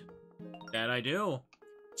 correct? That I do.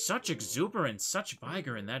 Such exuberance, such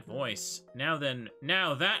vigor in that voice. Now then,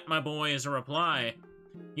 now that, my boy, is a reply.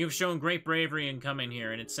 You've shown great bravery in coming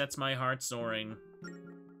here, and it sets my heart soaring.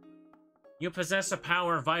 You possess a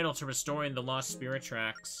power vital to restoring the lost spirit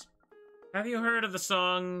tracks. Have you heard of the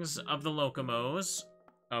songs of the Locomos?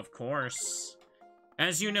 Of course.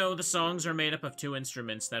 As you know, the songs are made up of 2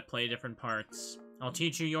 instruments that play different parts. I'll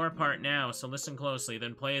teach you your part now, so listen closely,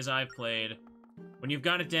 then play as I've played. When you've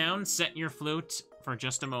got it down, set your flute for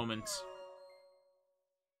just a moment.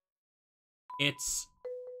 It's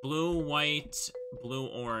blue, white, blue,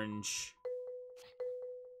 orange.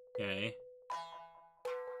 Okay.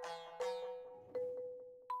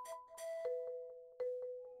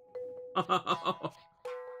 Oh.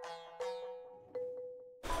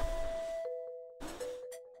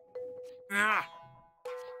 Ah.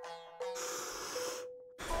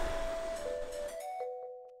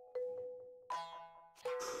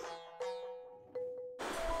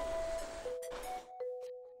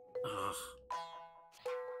 Ugh.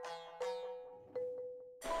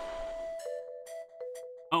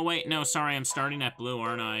 Oh wait, no, sorry, I'm starting at blue,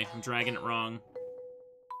 aren't I? I'm dragging it wrong.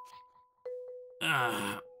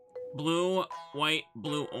 Ugh. Blue, white,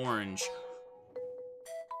 blue, orange.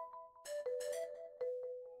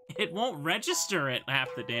 It won't register it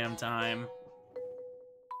half the damn time.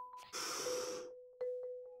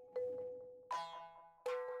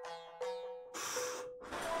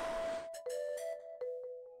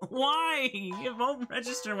 Why? It won't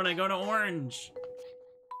register when I go to orange.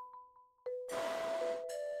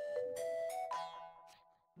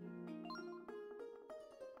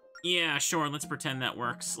 Yeah, sure, let's pretend that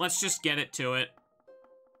works. Let's just get it to it.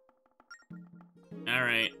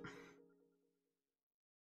 Alright.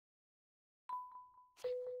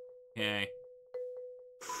 Okay.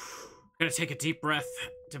 Gotta take a deep breath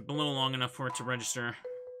to blow long enough for it to register.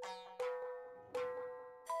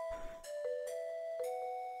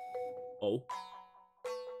 Oh.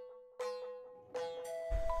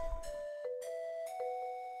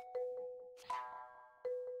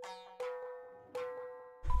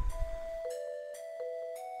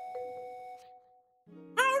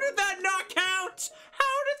 How did that not count?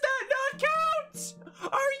 How did that not count?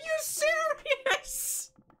 Are you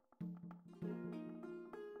serious?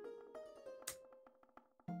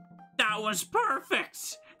 That was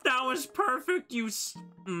perfect. That was perfect, you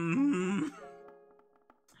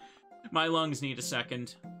My lungs need a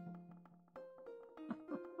second.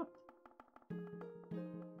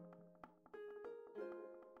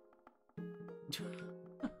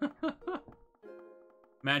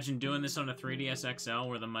 Imagine doing this on a 3DS XL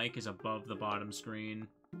where the mic is above the bottom screen.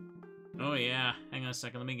 Oh yeah, hang on a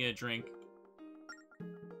second, let me get a drink.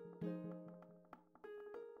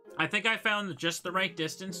 I think I found just the right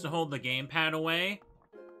distance to hold the gamepad away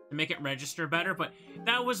to make it register better, but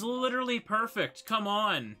that was literally perfect. Come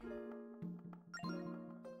on.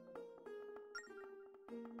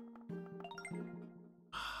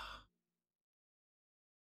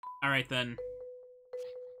 Alright then.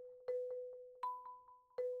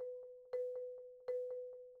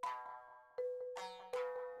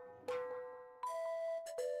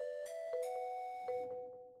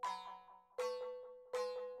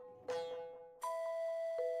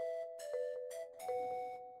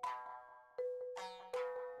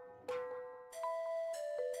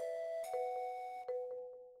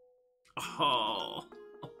 Oh.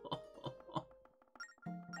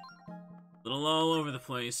 Little all over the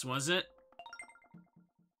place, was it?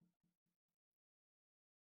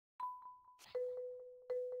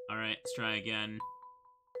 Alright, let's try again.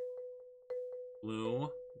 Blue,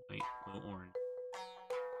 white, blue, orange.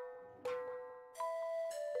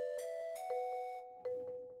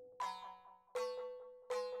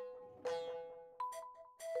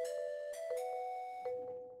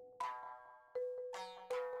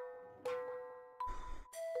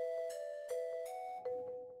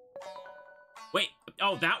 Wait,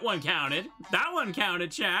 oh, that one counted. That one counted,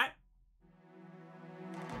 chat.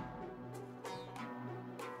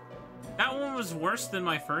 That one was worse than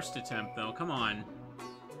my first attempt, though. Come on.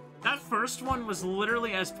 That first one was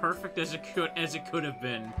literally as perfect as it could have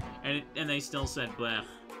been, and they still said bleh.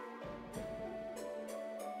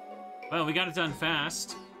 Well, we got it done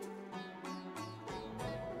fast.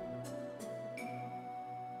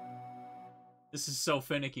 This is so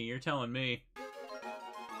finicky. You're telling me.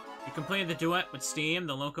 You completed the duet with Steam,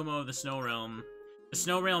 the Locomo of the Snow Realm. The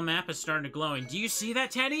Snow Realm map has started glowing. Do you see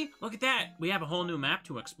that, Teddy? Look at that! We have a whole new map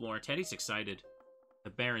to explore. Teddy's excited.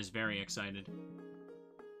 The bear is very excited.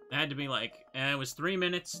 It had to be like... it was 3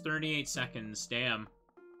 minutes, 38 seconds. Damn.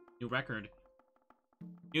 New record.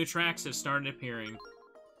 New tracks have started appearing.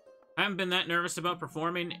 I haven't been that nervous about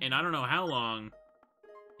performing in I don't know how long.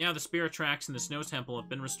 Yeah, the spirit tracks in the Snow Temple have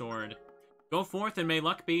been restored. Go forth and may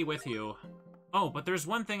luck be with you. Oh, but there's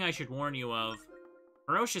one thing I should warn you of.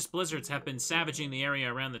 Ferocious blizzards have been savaging the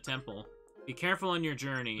area around the temple. Be careful on your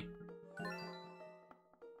journey.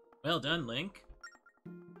 Well done, Link.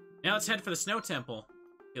 Now let's head for the Snow Temple.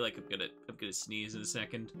 I feel like I'm gonna sneeze in a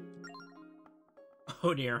second.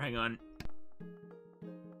 Oh dear, hang on.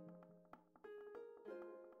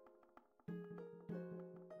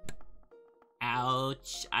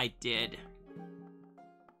 Ouch, I did.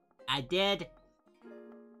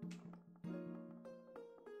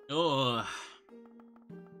 Ugh.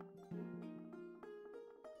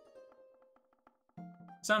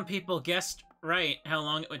 Some people guessed right how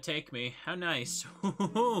long it would take me. How nice.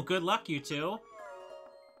 Good luck, you two.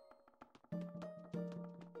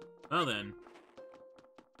 Well then.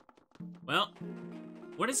 Well,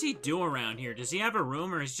 what does he do around here? Does he have a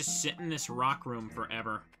room, or is he just sit in this rock room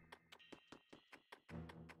forever?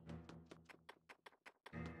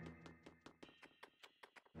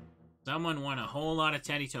 Someone won a whole lot of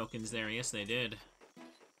Teddy tokens there. Yes, they did.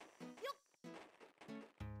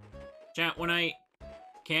 Chat, when I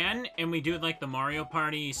can, and we do like the Mario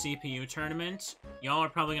Party CPU tournament, y'all are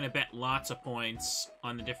probably gonna bet lots of points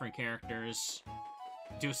on the different characters.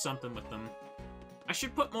 Do something with them. I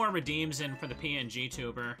should put more redeems in for the PNG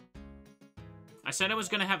tuber. I said I was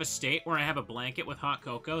gonna have a state where I have a blanket with hot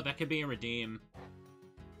cocoa. That could be a redeem.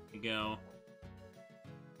 There you go.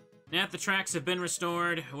 Now that the tracks have been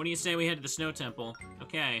restored, what do you say we head to the Snow Temple?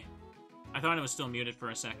 Okay. I thought it was still muted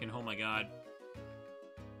for a second. Oh my god.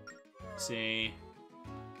 Let's see.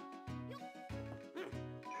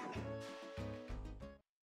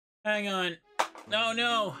 Hang on. Oh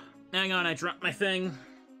no! Hang on, I dropped my thing.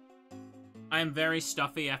 I am very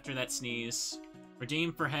stuffy after that sneeze.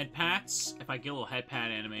 Redeem for head pats. If I get a little head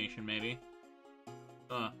pat animation, maybe.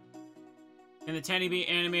 Can the Teddy be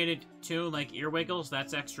animated too, like ear wiggles?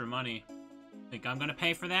 That's extra money. Think I'm gonna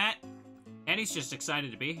pay for that? Teddy's just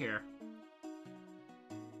excited to be here.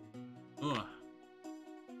 Ugh.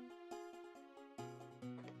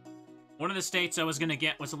 One of the states I was gonna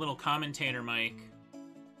get was a little commentator mic.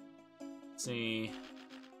 Let's see.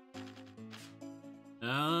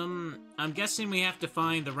 I'm guessing we have to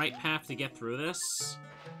find the right path to get through this. Is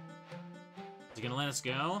he gonna let us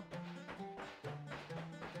go?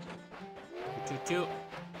 Toot toot.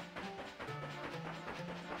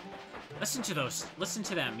 Listen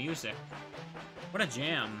to that music. What a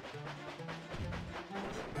jam.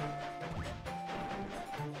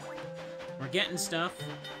 We're getting stuff.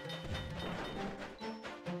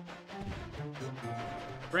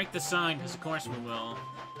 Break the sign, because of course we will.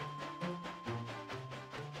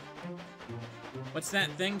 What's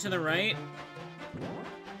that thing to the right?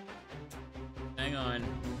 Hang on.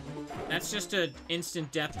 That's just an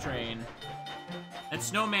instant death train. That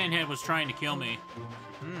snowman head was trying to kill me.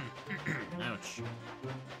 Ouch.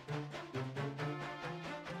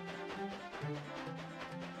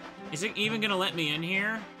 Is it even gonna let me in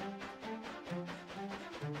here?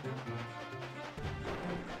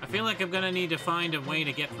 I feel like I'm gonna need to find a way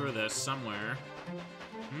to get through this somewhere.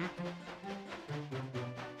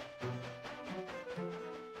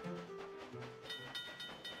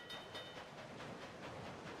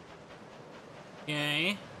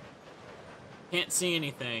 Okay. Can't see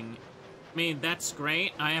anything. I mean, that's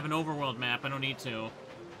great. I have an overworld map. I don't need to.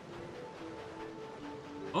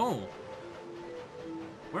 Oh.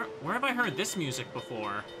 Where have I heard this music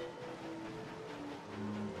before?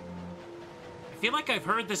 I feel like I've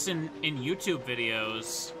heard this in YouTube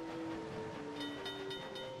videos.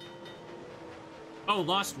 Oh,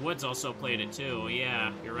 Lost Woods also played it too.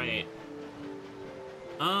 Yeah, you're right.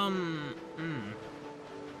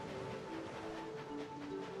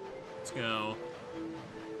 Let's go.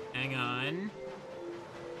 Hang on.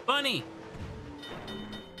 Bunny!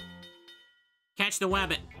 Catch the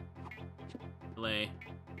wabbit. Delay.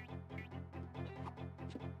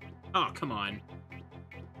 Oh, come on.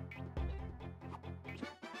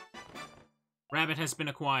 Rabbit has been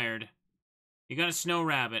acquired. You got a snow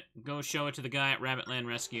rabbit. Go show it to the guy at Rabbitland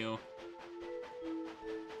Rescue.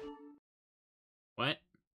 What?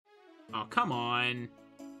 Oh, come on.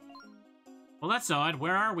 Well, that's odd.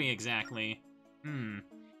 Where are we exactly?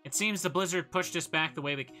 It seems the blizzard pushed us back the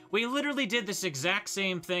way we literally did this exact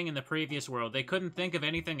same thing in the previous world. They couldn't think of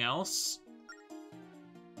anything else?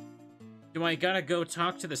 Do I gotta go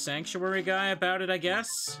talk to the sanctuary guy about it, I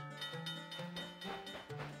guess?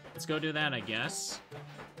 Let's go do that, I guess.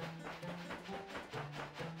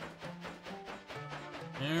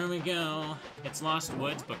 There we go. It's Lost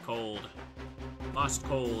Woods, but cold. Lost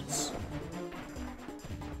Colds.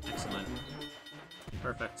 Excellent.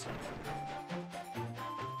 Perfect.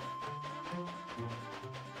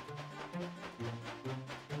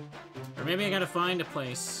 Or maybe I gotta find a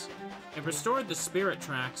place. It restored the spirit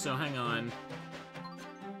track, so hang on.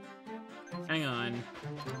 Hang on.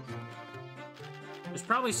 There's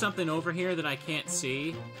probably something over here that I can't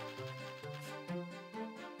see.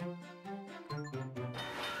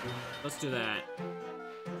 Let's do that.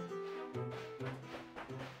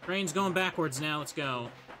 Train's going backwards now, let's go.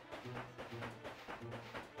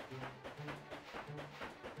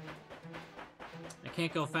 I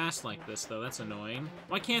can't go fast like this, though, that's annoying.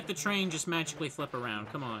 Why can't the train just magically flip around?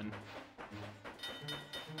 Come on.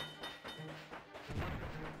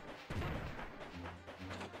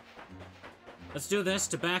 Let's do this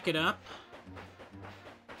to back it up.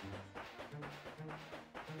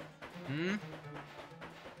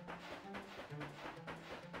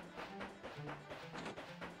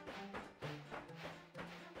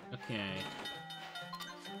 Okay.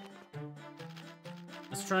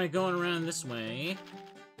 Let's try going around this way.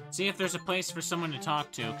 See if there's a place for someone to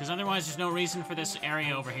talk to, because otherwise there's no reason for this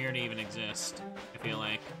area over here to even exist, I feel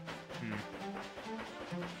like.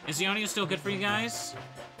 Is the audio still good for you guys?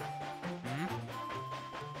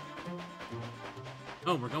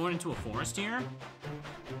 Oh, we're going into a forest here?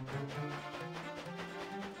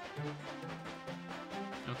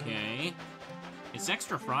 Okay. It's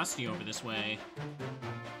extra frosty over this way.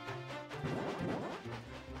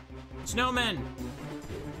 Snowmen!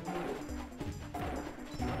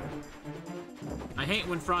 I hate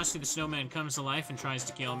when Frosty the Snowman comes to life and tries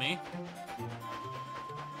to kill me.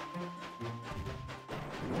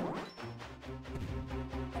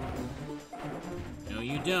 No,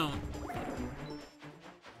 you don't.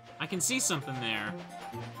 I can see something there.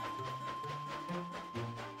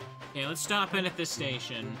 Okay, let's stop in at this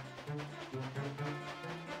station.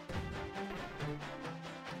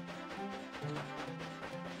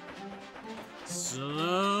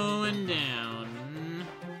 Slowing down.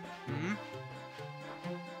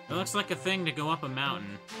 It looks like a thing to go up a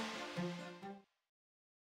mountain.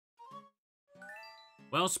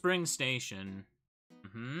 Wellspring Station.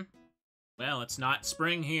 Well, it's not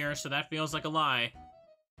spring here, so that feels like a lie.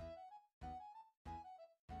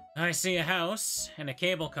 I see a house and a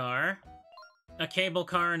cable car. A cable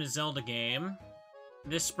car in a Zelda game.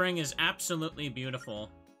 This spring is absolutely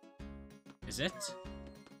beautiful. Is it?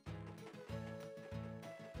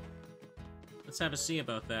 Let's have a see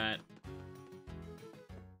about that.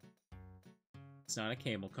 It's not a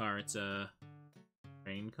cable car, it's a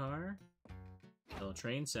train car? Still a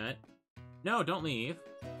train set. No, don't leave.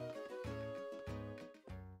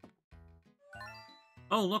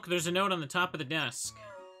 Oh, look, there's a note on the top of the desk.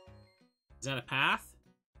 Is that a path?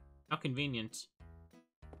 How convenient.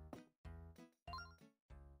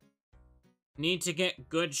 Need to get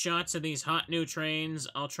good shots of these hot new trains.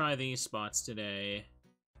 I'll try these spots today.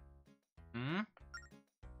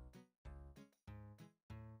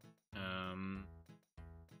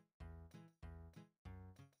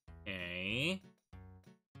 Okay.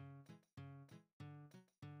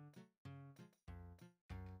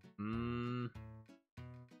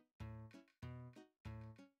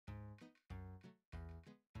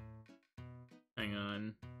 Hang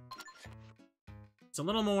on. It's a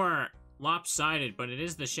little more lopsided, but it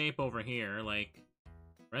is the shape over here. Like,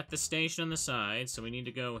 we're at the station on the side, so we need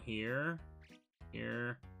to go here,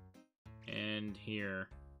 here, and here.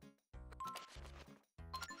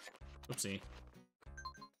 Oopsie.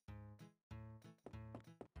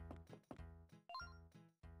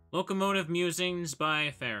 Locomotive Musings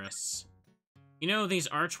by Ferris. You know these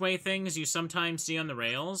archway things you sometimes see on the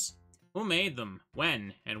rails? Who made them?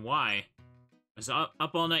 When? And why? I was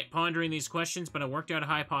up all night pondering these questions, but I worked out a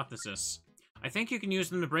hypothesis. I think you can use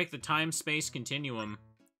them to break the time-space continuum.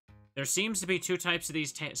 There seems to be two types of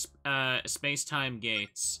these space-time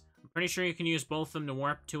gates. I'm pretty sure you can use both of them to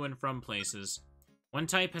warp to and from places. One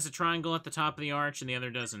type has a triangle at the top of the arch, and the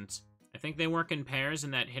other doesn't. I think they work in pairs,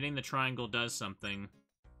 and that hitting the triangle does something.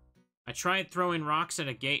 I tried throwing rocks at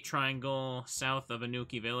a gate triangle south of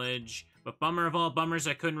Anuki Village, but bummer of all bummers,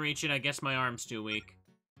 I couldn't reach it. I guess my arm's too weak.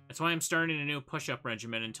 That's why I'm starting a new push-up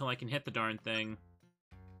regimen until I can hit the darn thing.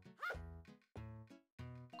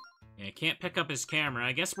 Yeah, I can't pick up his camera.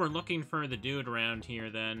 I guess we're looking for the dude around here,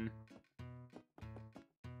 then.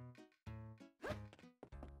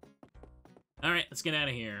 Alright, let's get out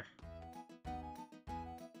of here.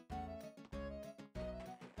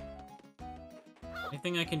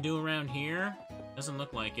 Anything I can do around here? Doesn't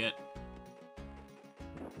look like it.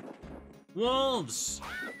 Wolves!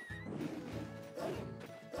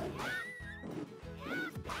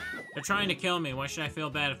 They're trying to kill me. Why should I feel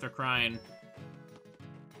bad if they're crying?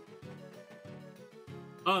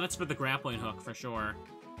 Oh, that's for the grappling hook, for sure.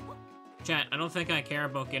 Chat, I don't think I care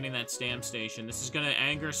about getting that stamp station. This is gonna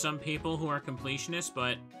anger some people who are completionists,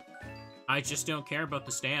 but I just don't care about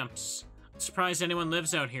the stamps. I'm surprised anyone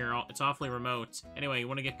lives out here. It's awfully remote. Anyway, you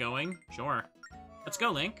want to get going? Sure. Let's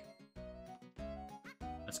go, Link.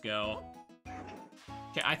 Let's go.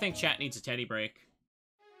 I think chat needs a teddy break.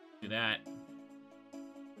 Do that.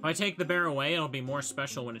 If I take the bear away, it'll be more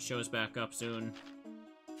special when it shows back up soon.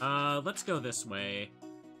 Let's go this way.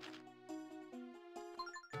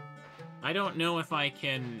 I don't know if I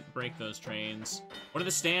can break those trains. What do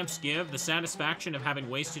the stamps give? The satisfaction of having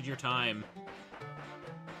wasted your time.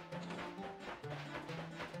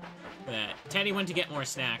 Look at that. Teddy went to get more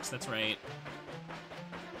snacks, that's right.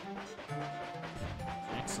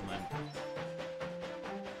 Excellent.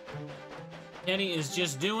 Teddy is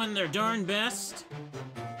just doing their darn best,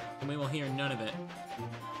 and we will hear none of it.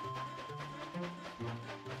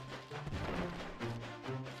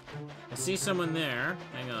 I see someone there.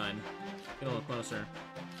 Hang on. Get a little closer.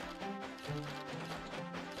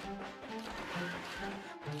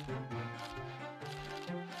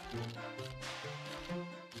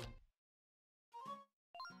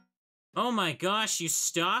 Oh my gosh, you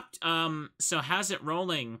stopped? So how's it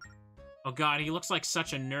rolling? Oh god, he looks like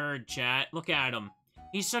such a nerd, chat. Look at him.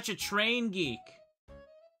 He's such a train geek.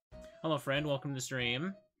 Hello, friend. Welcome to the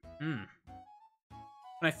stream. When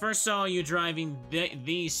I first saw you driving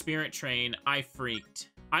the Spirit Train, I freaked.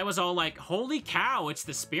 I was all like, holy cow, it's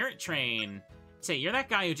the Spirit Train. Say, you're that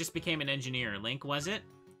guy who just became an engineer. Link, was it?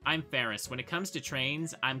 I'm Ferris. When it comes to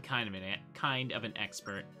trains, I'm kind of an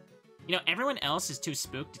expert. You know, everyone else is too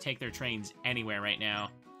spooked to take their trains anywhere right now.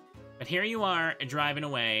 But here you are, driving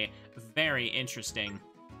away. Very interesting.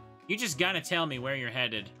 You just gotta tell me where you're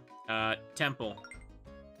headed. Temple.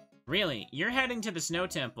 Really? You're heading to the Snow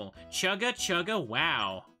Temple. Chugga chugga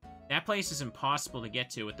wow. That place is impossible to get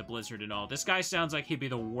to with the blizzard and all. This guy sounds like he'd be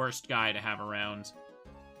the worst guy to have around.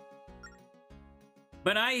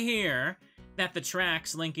 But I hear that the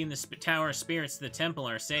tracks linking the Tower of Spirits to the temple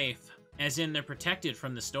are safe. As in, they're protected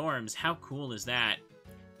from the storms. How cool is that?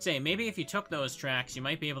 Say, maybe if you took those tracks, you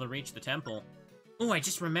might be able to reach the temple. Oh, I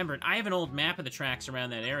just remembered. I have an old map of the tracks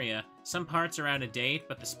around that area. Some parts are out of date,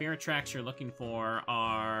 but the spirit tracks you're looking for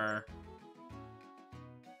are...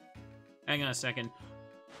 Hang on a second.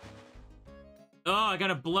 Oh, I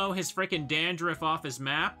gotta blow his freaking dandruff off his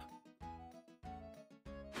map?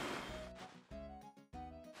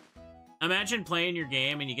 Imagine playing your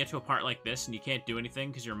game and you get to a part like this and you can't do anything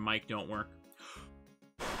because your mic don't work.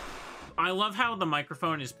 I love how the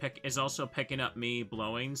microphone is also picking up me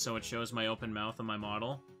blowing, so it shows my open mouth on my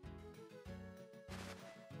model.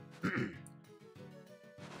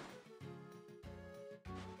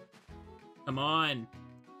 Come on.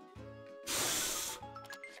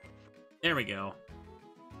 There we go.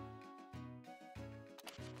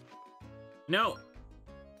 No.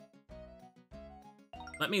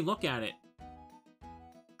 Let me look at it.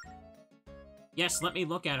 Yes, let me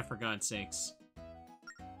look at it, for God's sakes.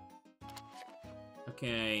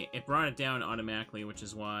 Okay, it brought it down automatically, which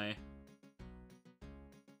is why.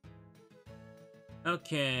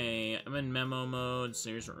 Okay, I'm in memo mode,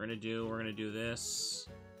 so here's what we're gonna do. We're gonna do this.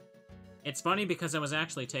 It's funny because I was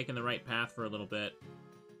actually taking the right path for a little bit.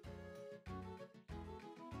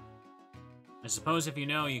 I suppose if you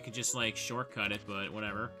know, you could just, like, shortcut it, but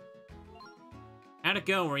whatever. How'd it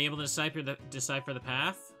go? Were you able to decipher the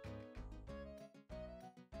path?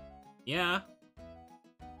 Yeah.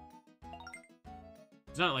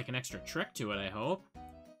 There's not, like, an extra trick to it, I hope.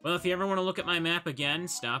 Well, if you ever want to look at my map again,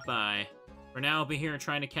 stop by. For now, I'll be here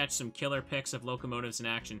trying to catch some killer pics of locomotives in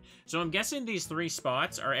action. So I'm guessing these 3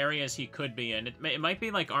 spots are areas he could be in. It might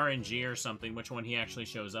be like RNG or something, which one he actually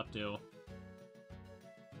shows up to.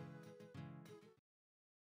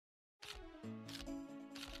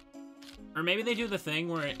 Or maybe they do the thing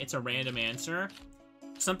where it's a random answer.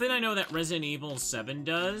 Something I know that Resident Evil 7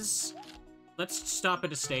 does. Let's stop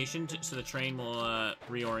at a station so the train will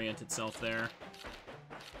reorient itself there.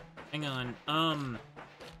 Hang on.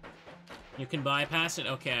 You can bypass it?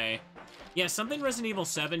 Okay. Yeah, something Resident Evil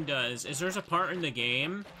 7 does is there's a part in the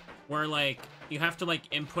game where, like, you have to, like,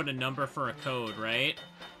 input a number for a code, right?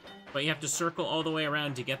 But you have to circle all the way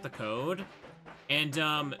around to get the code. And,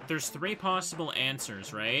 there's 3 possible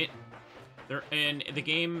answers, right? And the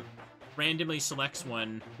game randomly selects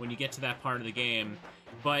one when you get to that part of the game.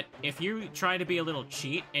 But if you try to be a little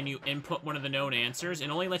cheat and you input one of the known answers, it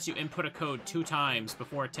only lets you input a code 2 times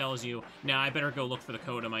before it tells you, nah, I better go look for the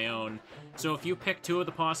code on my own. So if you pick 2 of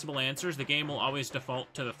the possible answers, the game will always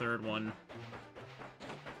default to the 3rd one.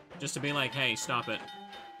 Just to be like, hey, stop it.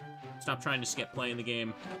 Stop trying to skip playing the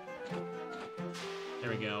game.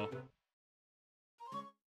 There we go.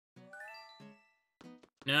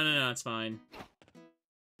 No, it's fine.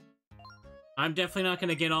 I'm definitely not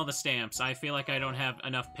gonna get all the stamps. I feel like I don't have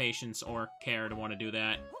enough patience or care to want to do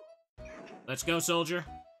that. Let's go, soldier.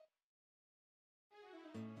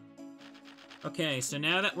 Okay, so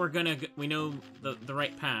now that we know the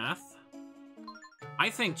right path,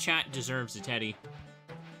 I think chat deserves a teddy.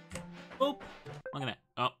 Boop! Look at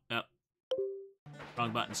that. Oh.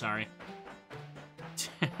 Wrong button, sorry.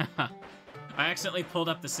 I accidentally pulled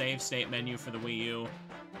up the save state menu for the Wii U.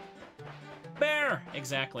 Bear!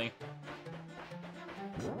 Exactly.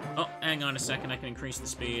 Oh, hang on a second, I can increase the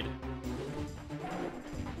speed.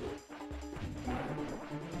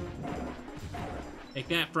 Take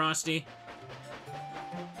that, Frosty.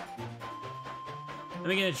 Let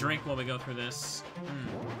me get a drink while we go through this.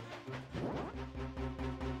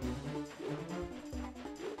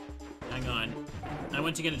 Hang on. I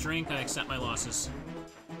went to get a drink, I accept my losses.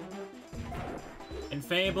 In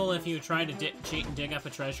Fable, if you try to cheat and dig up a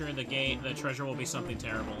treasure, the treasure will be something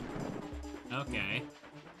terrible. Okay.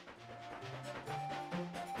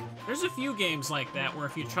 There's a few games like that where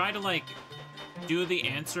if you try to, like, do the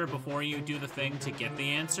answer before you do the thing to get the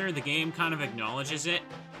answer, the game kind of acknowledges it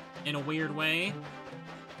in a weird way.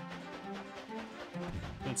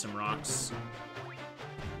 Need some rocks.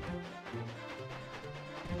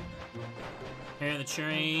 Repair the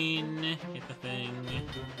train. Hit the thing.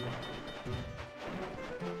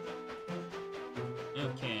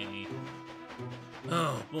 Okay.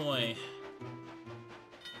 Oh, boy.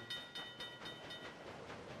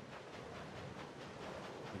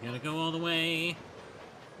 We gotta go all the way.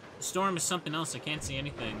 The storm is something else. I can't see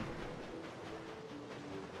anything.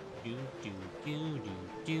 Do, do, do, do,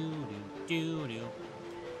 do, do, do, do.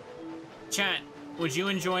 Chat, would you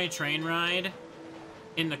enjoy a train ride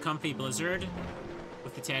in the comfy blizzard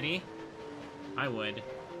with the teddy? I would.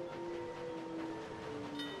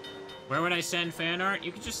 Where would I send fan art?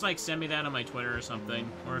 You could just, like, send me that on my Twitter or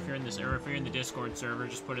something. Or if you're in the Discord server,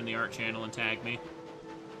 just put in the art channel and tag me.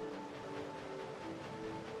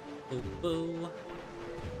 Boo boo.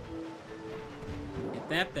 Get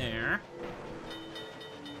that there.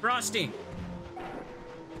 Frosty!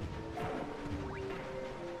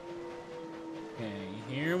 Okay,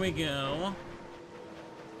 here we go.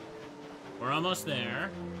 We're almost there.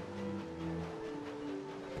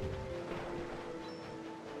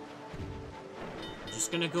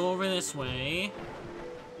 Just gonna go over this way.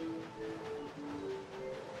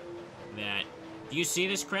 That. Do you see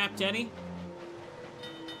this crap, Teddy?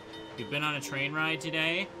 You've been on a train ride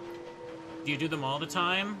today? Do you do them all the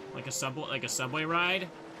time? Like a subway ride?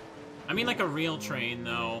 I mean like a real train,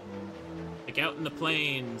 though. Like out in the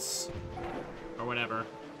plains. Or whatever.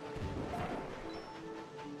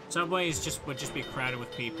 Subways would just be crowded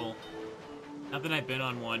with people. Not that I've been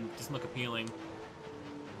on one. It doesn't look appealing.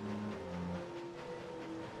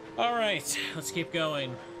 Alright, let's keep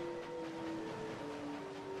going.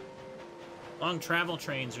 Long travel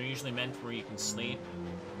trains are usually meant where you can sleep.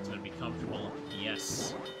 It's gonna be comfortable.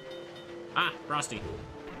 Yes. Ah, Frosty.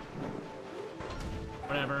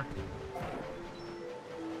 Whatever.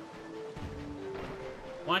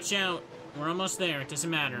 Watch out. We're almost there. It doesn't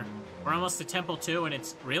matter. We're almost to Temple 2, and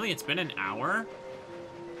it's been an hour?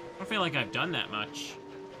 I don't feel like I've done that much.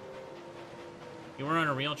 You were on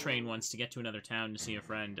a real train once to get to another town to see a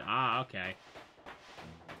friend. Ah, okay.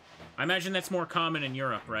 I imagine that's more common in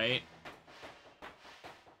Europe, right?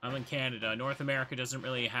 I'm in Canada. North America doesn't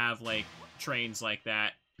really have, like, trains like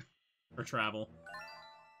that. For travel.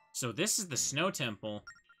 So this is the Snow Temple.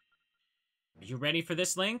 Are you ready for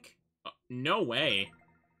this, Link? Oh, no way.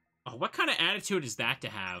 Oh, what kind of attitude is that to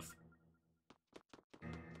have?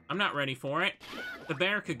 I'm not ready for it. The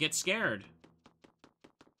bear could get scared.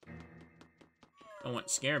 Don't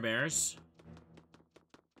want scare bears.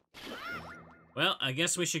 Well, I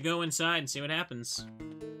guess we should go inside and see what happens.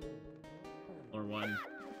 Or one.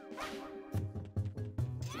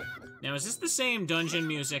 Now, is this the same dungeon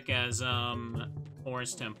music as,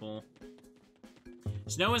 Forest Temple?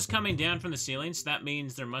 Snow is coming down from the ceiling, so that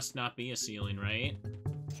means there must not be a ceiling, right?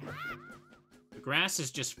 The grass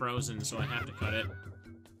is just frozen, so I have to cut it.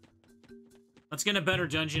 Let's get a better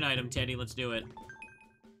dungeon item, Teddy. Let's do it.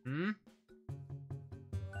 Hmm?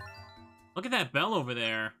 Look at that bell over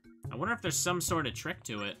there. I wonder if there's some sort of trick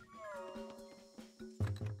to it.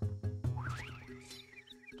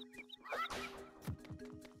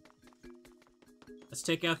 Let's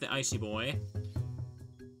take out the icy boy.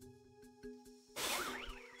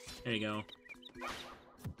 There you go.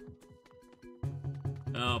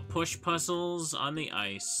 Oh, push puzzles on the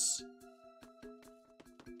ice.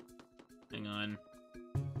 Hang on.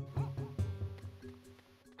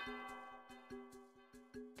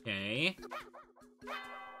 Okay.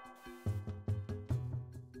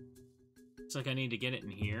 Looks like I need to get it in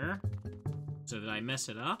here, so that I mess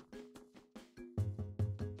it up.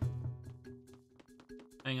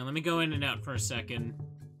 Hang on, let me go in and out for a second.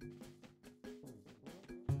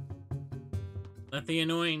 Let the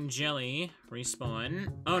annoying jelly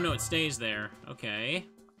respawn. Oh, no, it stays there. Okay.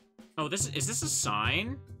 Oh, is this a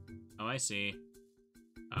sign? Oh, I see.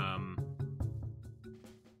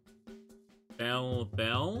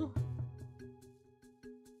 Bell?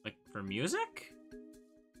 Like, for music?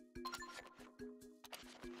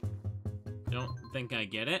 Don't think I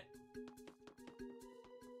get it.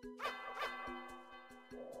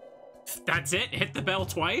 That's it? Hit the bell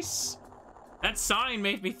twice? That sign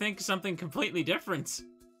made me think something completely different.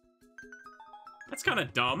 That's kind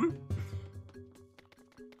of dumb.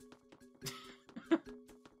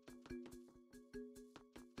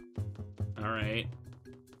 Alright.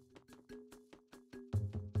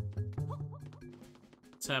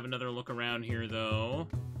 Let's have another look around here, though.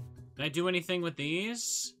 Can I do anything with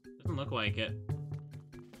these? Doesn't look like it.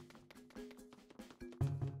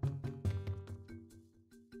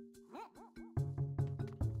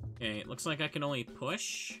 Okay, it looks like I can only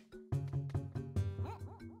push.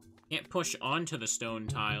 Can't push onto the stone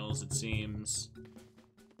tiles, it seems.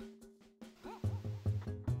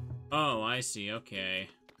 Oh, I see, okay.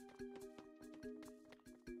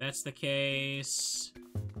 That's the case.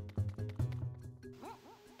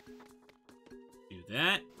 Do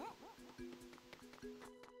that.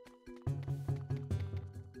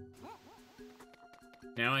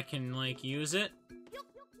 Now I can, like, use it.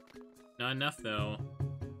 Not enough, though.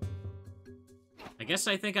 I guess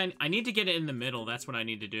I think I need to get it in the middle. That's what I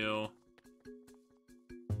need to do.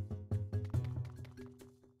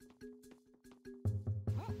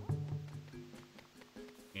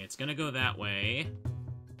 Okay, it's gonna go that way.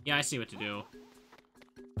 Yeah, I see what to do.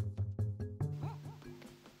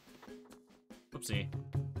 Whoopsie.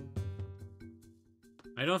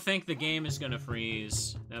 I don't think the game is gonna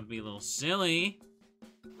freeze. That'd be a little silly.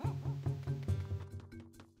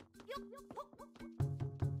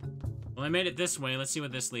 Well, I made it this way. Let's see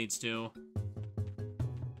what this leads to.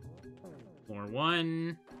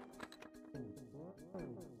 4-1.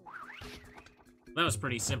 That was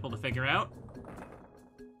pretty simple to figure out.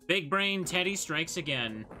 Big Brain Teddy strikes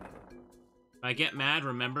again. If I get mad,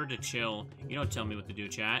 remember to chill. You don't tell me what to do,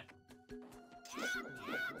 chat.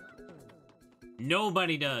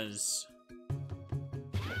 Nobody does.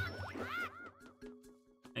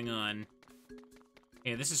 Hang on.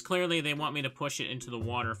 Okay, this is clearly they want me to push it into the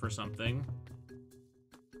water for something.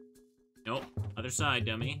 Nope. Other side,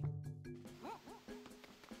 dummy.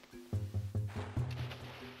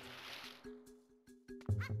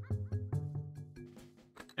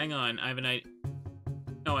 Hang on, I have an idea.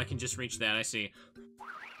 Oh, I can just reach that, I see.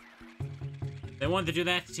 They wanted to do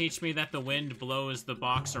that to teach me that the wind blows the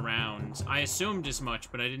box around. I assumed as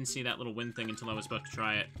much, but I didn't see that little wind thing until I was about to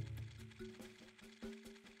try it.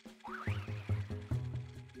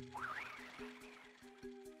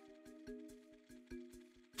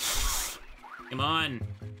 Come on.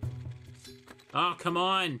 Oh, come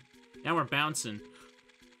on. Now we're bouncing.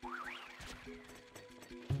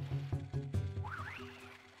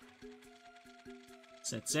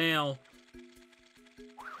 Set sail.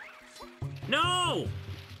 No!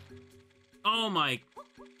 Oh my...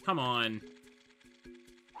 Come on.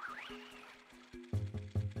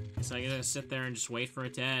 Guess I gotta sit there and just wait for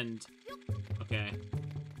it to end. Okay.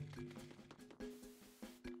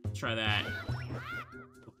 Let's try that.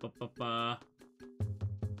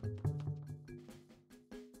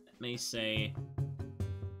 me say.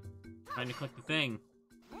 Trying to click the thing.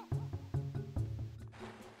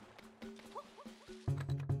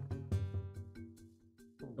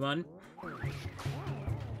 Come on.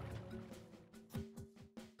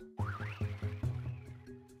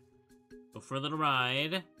 Go for a little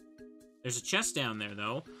ride. There's a chest down there,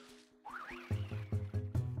 though.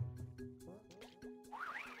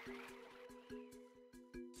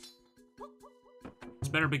 This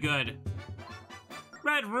better be good.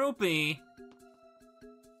 Red rupee!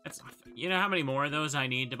 That's... You know how many more of those I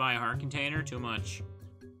need to buy a heart container? Too much.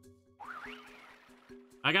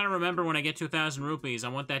 I gotta remember when I get to 1,000 rupees, I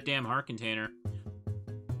want that damn heart container.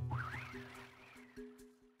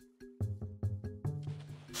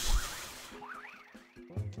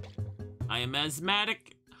 I am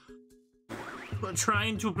asthmatic. I'm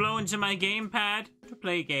trying to blow into my gamepad to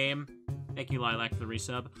play game. Thank you, Lilac, for the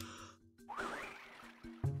resub.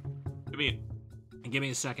 Give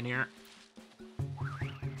me a second here.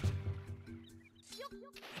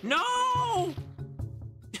 No!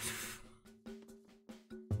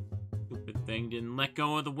 Stupid thing didn't let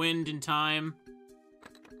go of the wind in time.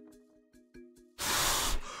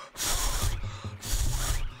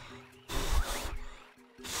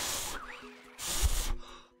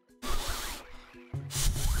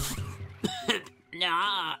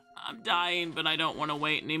 Nah, I'm dying, but I don't want to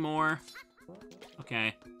wait anymore.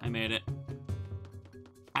 Okay, I made it.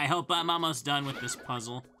 I hope I'm almost done with this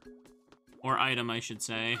puzzle. Or item, I should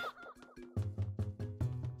say.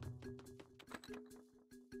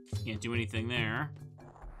 Can't do anything there.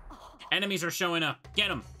 Enemies are showing up. Get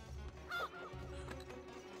them!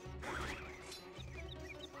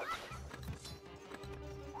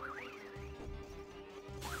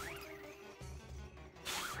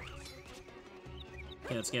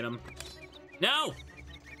 Okay, let's get them. No!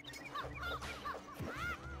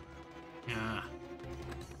 Ah.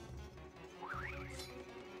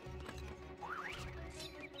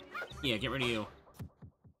 Yeah, get rid of you.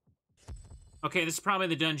 Okay, this is probably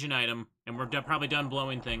the dungeon item, and we're probably done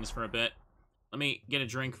blowing things for a bit. Let me get a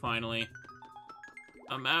drink, finally.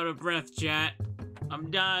 I'm out of breath, chat.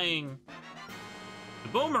 I'm dying. The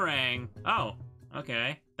boomerang! Oh,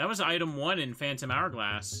 okay. That was item 1 in Phantom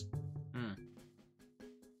Hourglass.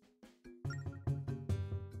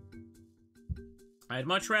 I'd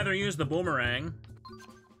much rather use the boomerang.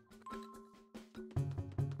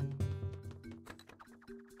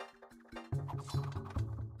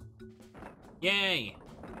 Yay!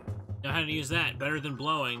 Know how to use that. Better than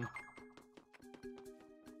blowing.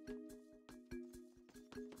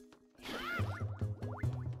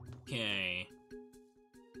 Okay.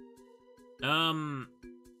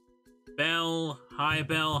 Bell, high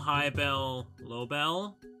bell, low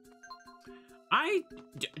bell. I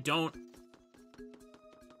don't...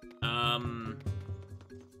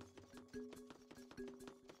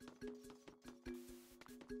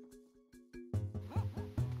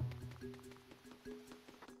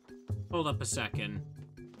 Hold up a second.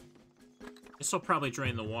 This'll probably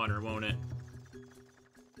drain the water, won't it?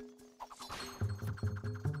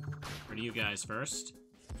 Or do you guys first?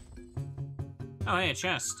 Oh, hey, a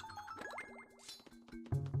chest.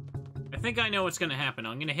 I think I know what's gonna happen.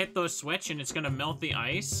 I'm gonna hit those switch and it's gonna melt the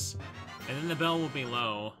ice, and then the bell will be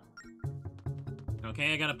low.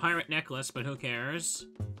 Okay, I got a pirate necklace, but who cares?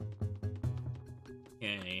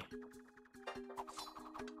 Okay.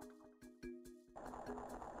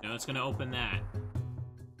 No, it's gonna open that.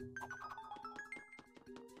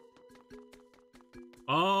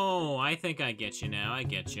 Oh, I think I get you now. I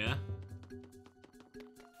get you.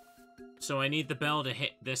 So I need the bell to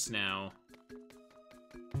hit this now.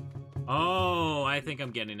 Oh, I think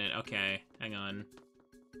I'm getting it. Okay, hang on.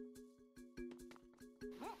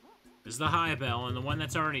 This is the high bell, and the one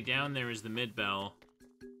that's already down there is the mid bell.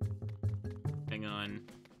 Hang on.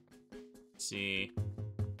 Let's see.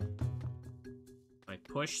 If I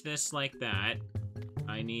push this like that,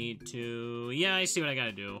 I need to... Yeah, I see what I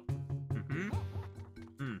gotta do.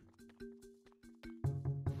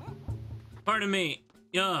 Pardon me.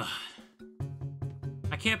 Ugh.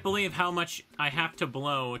 I can't believe how much I have to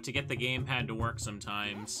blow to get the gamepad to work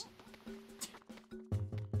sometimes.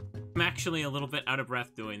 I'm actually a little bit out of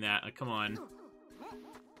breath doing that. Like, come on.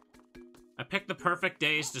 I picked the perfect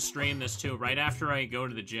days to stream this, too, right after I go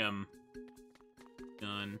to the gym.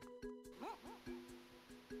 Done.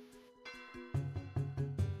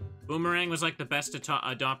 Boomerang was like the best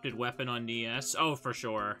adopted weapon on DS. Oh, for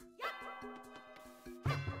sure.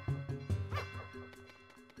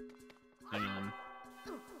 Hang on.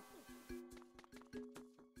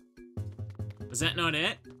 Was that not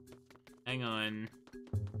it? Hang on.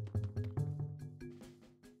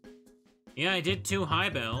 Yeah, I did 2 high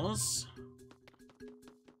bells.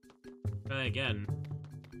 Try that again.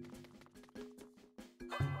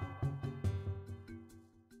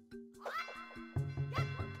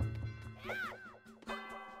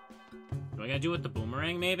 Do I gotta do it with the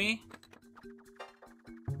boomerang, maybe?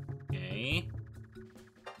 Okay.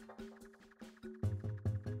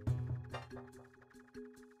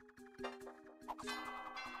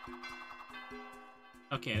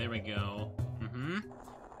 Okay, there we go. Mm-hmm.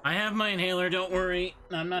 I have my inhaler, don't worry.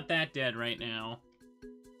 I'm not that dead right now.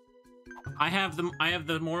 I have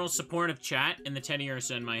the moral support of chat and the teddy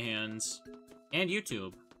ursa in my hands. And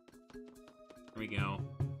YouTube. There we go.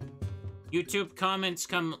 YouTube comments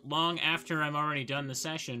come long after I'm already done the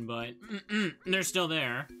session, but they're still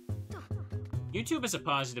there. YouTube is a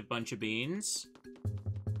positive bunch of beans.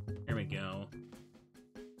 Here we go.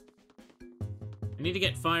 I need to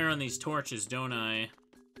get fire on these torches, don't I?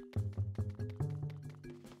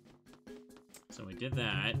 So we did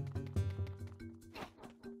that.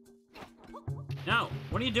 No!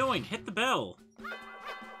 What are you doing? Hit the bell!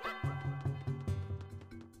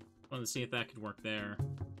 Wanted to see if that could work there.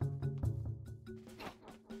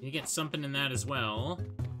 You get something in that as well.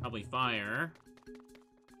 Probably fire.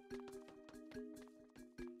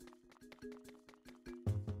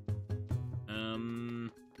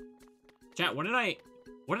 Chat, what did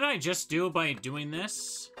I just do by doing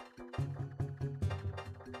this?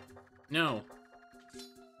 No.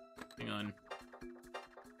 Hang on.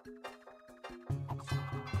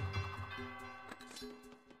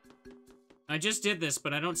 I just did this,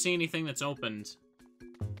 but I don't see anything that's opened.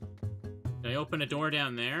 Did I open a door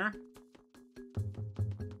down there?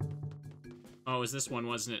 Oh, it was this one,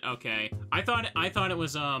 wasn't it? Okay. I thought it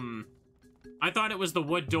was the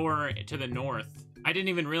wood door to the north. I didn't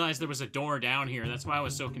even realize there was a door down here. That's why I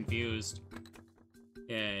was so confused.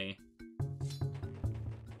 Okay.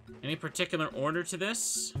 Any particular order to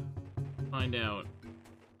this? Find out.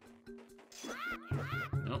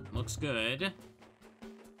 Nope, looks good.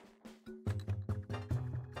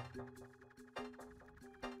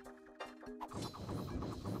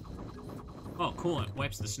 Oh, cool, it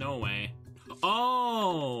wipes the snow away.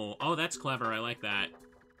 Oh! Oh, that's clever, I like that.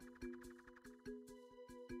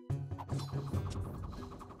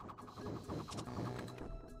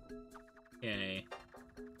 Okay.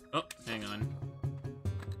 Oh, hang on.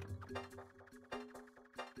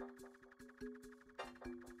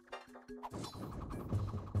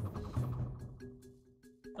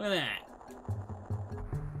 Look at that.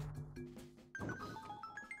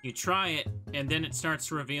 You try it, and then it starts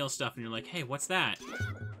to reveal stuff, and you're like, hey, what's that?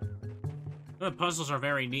 The puzzles are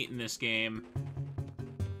very neat in this game.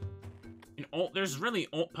 And there's really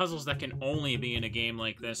puzzles that can only be in a game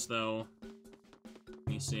like this, though. Let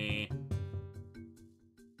me see.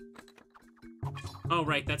 Oh,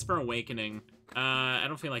 right, that's for Awakening. I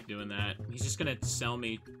don't feel like doing that. He's just gonna sell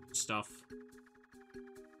me stuff.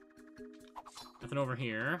 Nothing over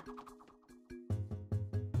here.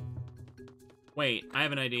 Wait, I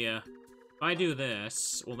have an idea. If I do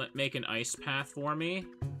this, will that make an ice path for me?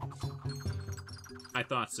 I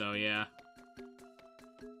thought so, yeah.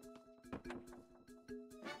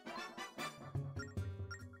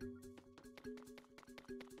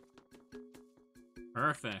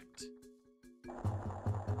 Perfect.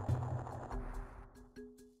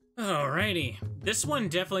 Alrighty. This one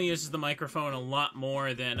definitely uses the microphone a lot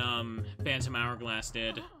more than, Phantom Hourglass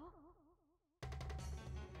did.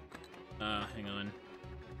 Hang on.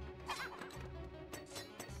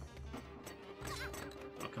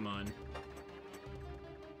 Oh, come on.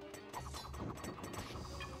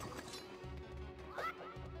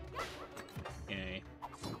 Okay.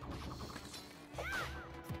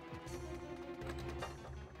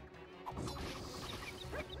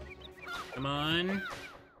 Come on.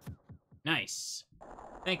 Nice.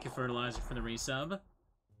 Thank you, Fertilizer, for the resub.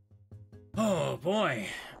 Oh, boy.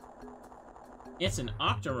 It's an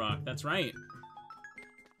Octorok, that's right.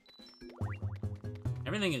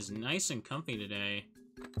 Everything is nice and comfy today.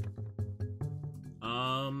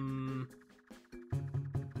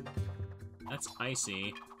 That's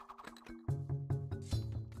icy.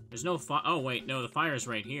 There's no oh wait, no, the fire's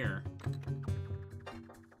right here.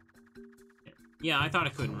 Yeah, I thought I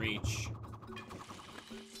couldn't reach.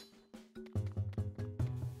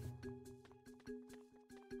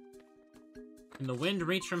 Can the wind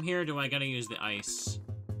reach from here, or do I gotta use the ice?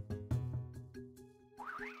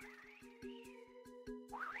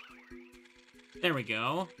 There we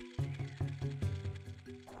go.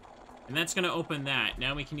 And that's gonna open that.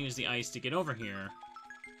 Now we can use the ice to get over here.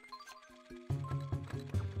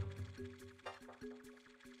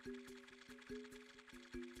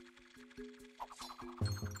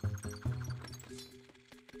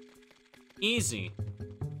 Easy.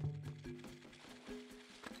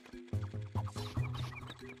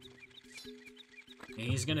 Okay,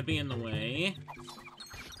 he's gonna be in the way.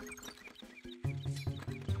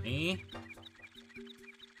 Me.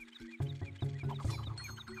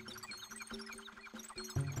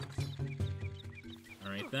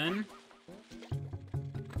 Alright then.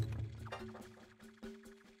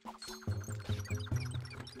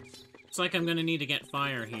 Looks like I'm gonna need to get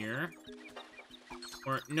fire here.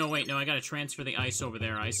 Or, no, wait, no, I gotta transfer the ice over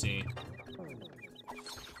there, I see.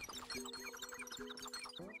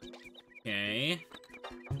 Okay.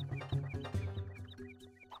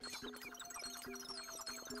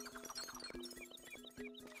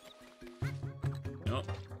 Nope.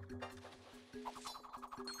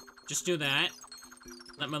 Just do that.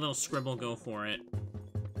 Let my little scribble go for it.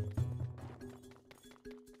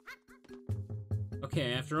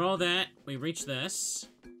 Okay, after all that, we reach this.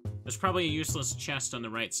 There's probably a useless chest on the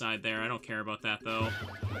right side there. I don't care about that, though.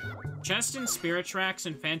 Chest and Spirit Tracks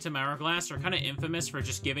and Phantom Hourglass are kind of infamous for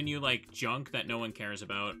just giving you, like, junk that no one cares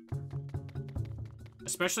about.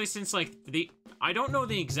 Especially since, like, I don't know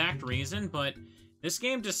the exact reason, but this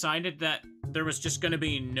game decided that there was just gonna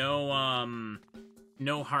be no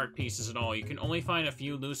heart pieces at all. You can only find a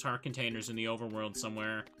few loose heart containers in the overworld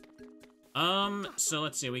somewhere. So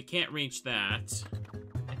let's see, we can't reach that.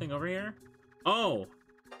 Anything over here? Oh!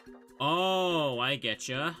 Oh, I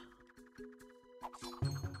getcha.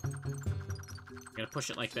 Gotta push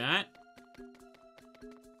it like that.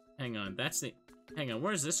 Hang on, that's the... Hang on,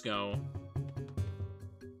 where does this go?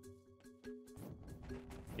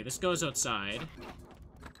 Okay, this goes outside.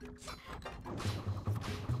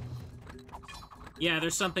 Yeah,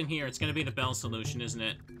 there's something here. It's gonna be the bell solution, isn't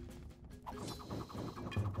it?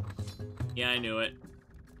 Yeah, I knew it.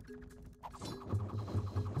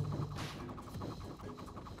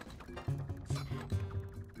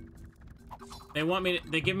 They want me to,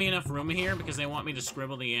 they give me enough room here because they want me to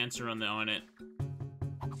scribble the answer on it.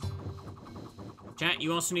 Chat,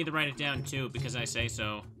 you also need to write it down too, because I say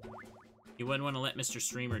so. You wouldn't want to let Mr.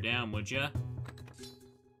 Streamer down, would ya?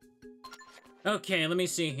 Okay, let me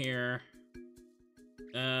see here.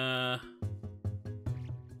 I'll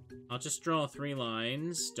just draw 3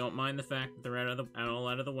 lines. Don't mind the fact that they're all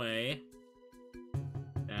out of the way.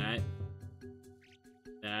 That.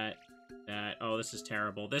 Oh, this is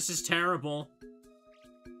terrible. This is terrible.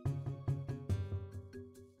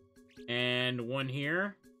 And 1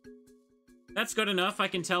 here. That's good enough. I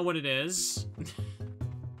can tell what it is.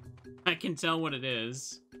 I can tell what it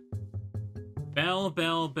is. Bell,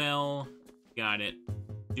 bell, bell. Got it.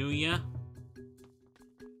 Do ya?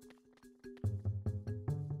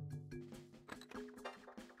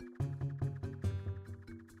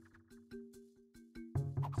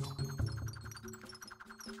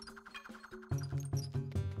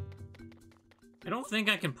 I don't think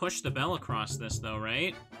I can push the bell across this, though,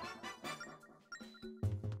 right?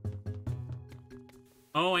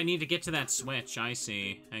 Oh, I need to get to that switch. I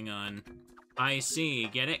see. Hang on. I see.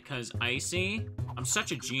 Get it? 'Cause I see? I'm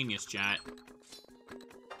such a genius, chat.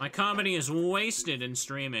 My comedy is wasted in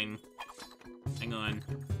streaming. Hang on.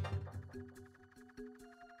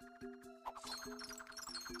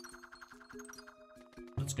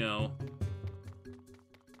 Let's go.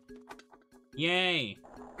 Yay!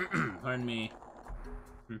 Pardon me.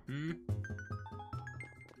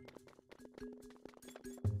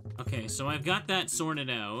 Okay, so I've got that sorted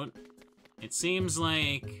out. It seems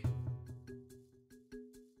like...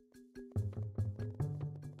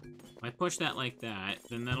 if I push that like that,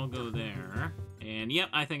 then that'll go there. And yep,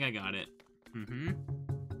 I think I got it.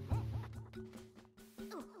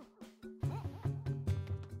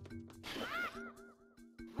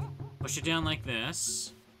 Push it down like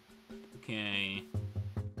this. Okay.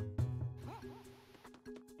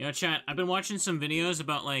 Yo, chat, I've been watching some videos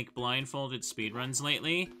about, like, blindfolded speedruns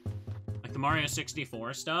lately. Like, the Mario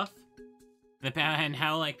 64 stuff. And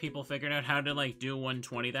how, like, people figured out how to, like, do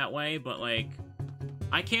 120 that way, but, like...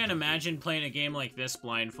 I can't imagine playing a game like this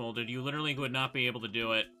blindfolded. You literally would not be able to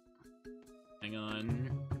do it. Hang on.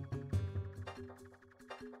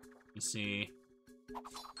 Let me see.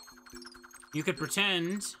 You could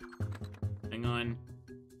pretend... Hang on.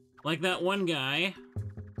 Like that one guy...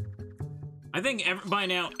 I think by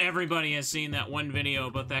now everybody has seen that one video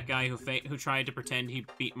about that guy who tried to pretend he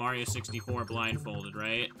beat Mario 64 blindfolded,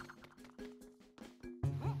 right?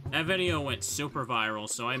 That video went super viral,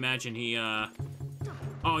 so I imagine he,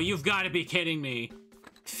 Oh, you've got to be kidding me!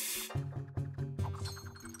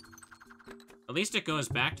 At least it goes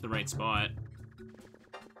back to the right spot.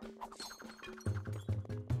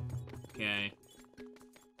 Okay.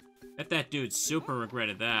 Bet that dude super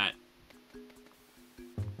regretted that.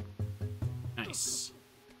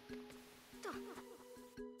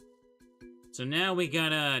 So now we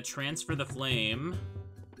gotta transfer the flame.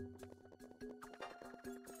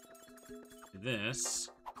 This.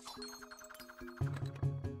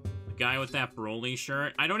 The guy with that Broly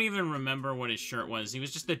shirt. I don't even remember what his shirt was. He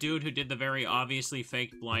was just the dude who did the very obviously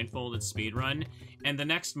fake blindfolded speedrun. And the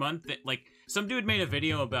next month, like, some dude made a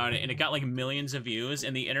video about it, and it got, like, millions of views,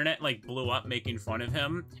 and the internet, like, blew up making fun of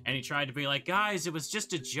him. And he tried to be like, guys, it was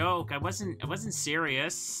just a joke. I wasn't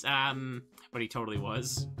serious. But he totally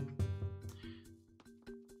was.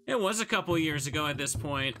 It was a couple years ago at this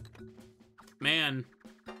point. Man.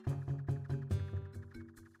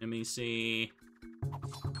 Let me see.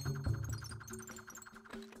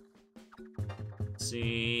 Let's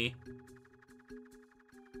see.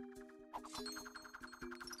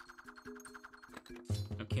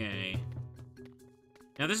 Okay.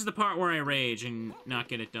 Now this is the part where I rage and not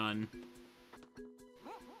get it done.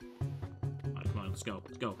 Come on, let's go.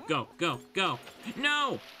 Let's go. Go, go, go.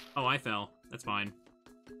 No! Oh, I fell. That's fine.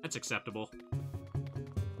 That's acceptable.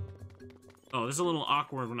 Oh, this is a little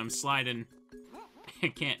awkward when I'm sliding. I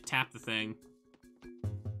can't tap the thing.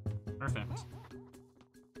 Perfect.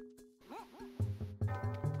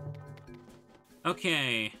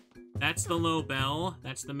 Okay. That's the low bell.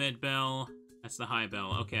 That's the mid bell. That's the high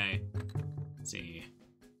bell. Okay. Let's see.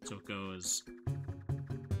 So it goes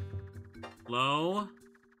low,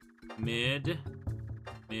 mid,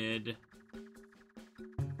 mid,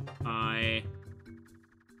 high,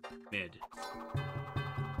 mid.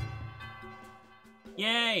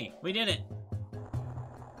 Yay! We did it!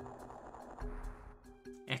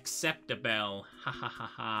 Acceptable. Ha ha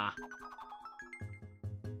ha ha.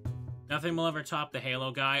 Nothing will ever top the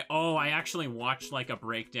Halo guy. Oh, I actually watched, like, a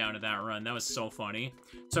breakdown of that run. That was so funny.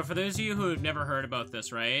 So for those of you who have never heard about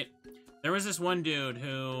this, right? There was this one dude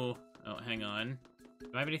who... Oh, hang on. Do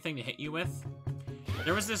I have anything to hit you with?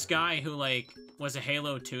 There was this guy who, like, was a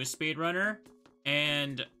Halo 2 speedrunner,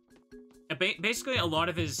 and basically a lot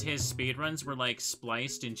of his speedruns were, like,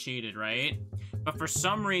 spliced and cheated, right? But for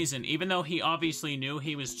some reason, even though he obviously knew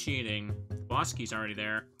he was cheating, boss key's already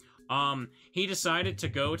there, he decided to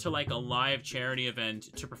go to, like, a live charity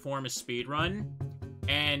event to perform a speedrun,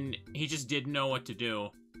 and he just didn't know what to do.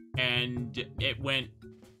 And it went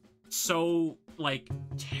so, like,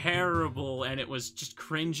 terrible, and it was just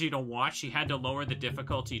cringy to watch. He had to lower the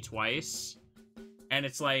difficulty twice. And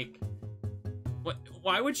it's like,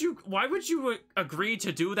 why would you agree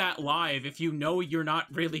to do that live if you know you're not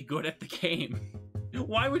really good at the game?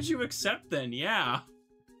 Why would you accept then? Yeah.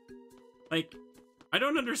 Like, I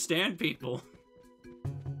don't understand people.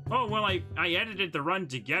 Oh, well, I edited the run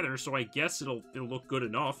together, so I guess it'll look good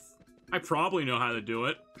enough. I probably know how to do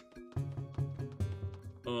it.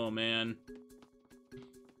 Oh, man.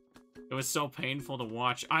 It was so painful to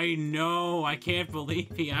watch. I know! I can't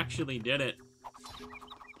believe he actually did it.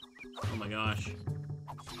 Oh my gosh.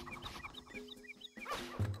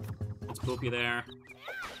 Let's poop you there.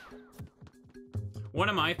 One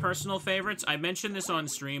of my personal favorites, I mentioned this on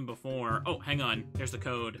stream before. Oh, hang on. There's the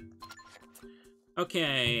code.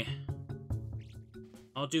 Okay.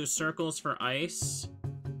 I'll do circles for ice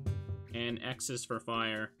and X's for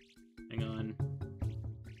fire. Hang on.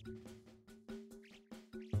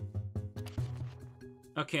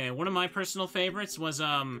 Okay, one of my personal favorites was,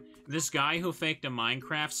 this guy who faked a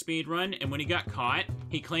Minecraft speedrun, and when he got caught,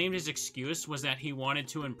 he claimed his excuse was that he wanted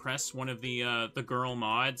to impress one of the girl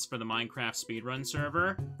mods for the Minecraft speedrun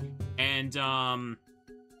server. And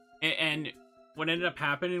what ended up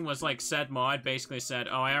happening was, like, said mod basically said,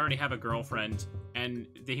 oh, I already have a girlfriend, and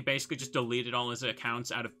he basically just deleted all his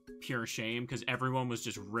accounts out of pure shame, because everyone was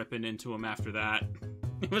just ripping into him after that.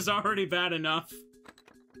 It was already bad enough.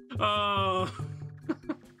 Oh...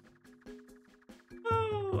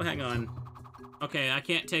 Oh, hang on. Okay, I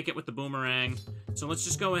can't take it with the boomerang. So let's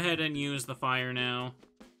just go ahead and use the fire now.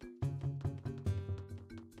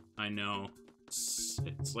 I know.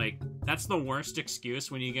 It's like, that's the worst excuse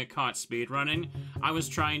when you get caught speedrunning. I was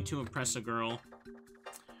trying to impress a girl.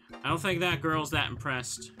 I don't think that girl's that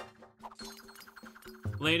impressed.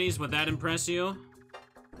 Ladies, would that impress you?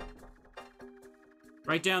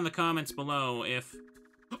 Write down in the comments below if...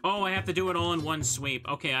 Oh, I have to do it all in one sweep.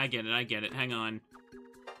 Okay, I get it. Hang on.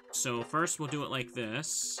 So first we'll do it like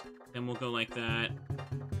this. Then we'll go like that.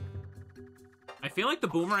 I feel like the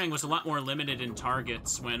boomerang was a lot more limited in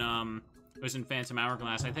targets when, it was in Phantom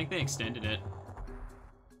Hourglass. I think they extended it.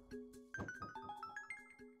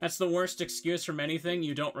 That's the worst excuse from anything.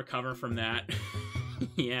 You don't recover from that.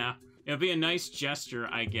 Yeah. It would be a nice gesture,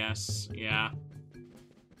 I guess. Yeah.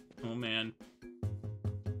 Oh, man.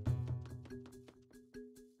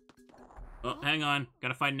 Oh, hang on.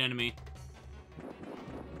 Gotta fight an enemy.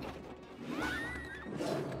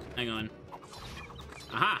 Hang on.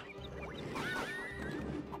 Aha!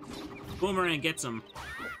 Boomerang gets him.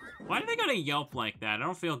 Why do they gotta yelp like that? I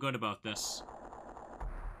don't feel good about this.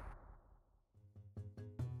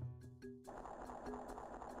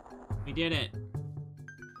 We did it.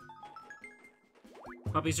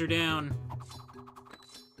 Puppies are down.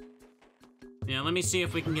 Yeah, let me see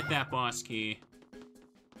if we can get that boss key.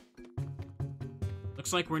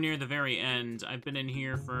 Looks like we're near the very end. I've been in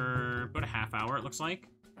here for about a half hour, it looks like.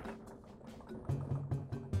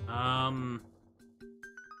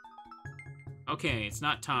 Okay, it's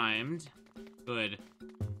not timed. Good.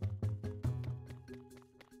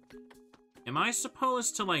 Am I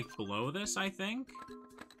supposed to, like, blow this, I think?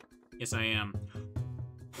 Yes, I am.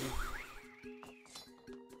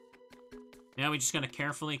 Now we just gotta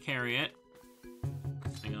carefully carry it.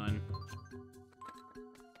 Hang on.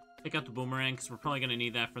 Pick up the boomerang, because we're probably gonna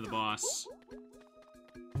need that for the boss.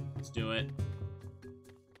 Let's do it.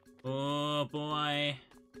 Oh, boy.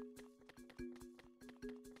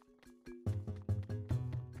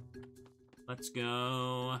 Let's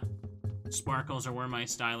go. Sparkles are where my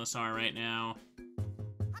stylus are right now.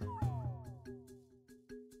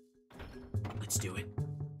 Let's do it.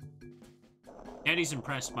 Eddie's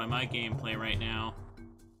impressed by my gameplay right now.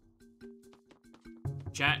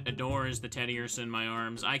 Chat adores the teddy ursa in my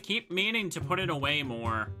arms. I keep meaning to put it away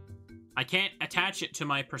more. I can't attach it to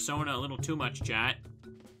my persona a little too much, chat.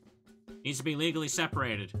 Needs to be legally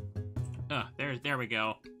separated. There we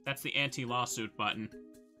go. That's the anti-lawsuit button.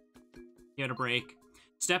 Give it a break.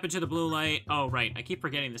 Step into the blue light. Oh, right. I keep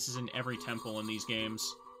forgetting this is in every temple in these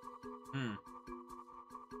games.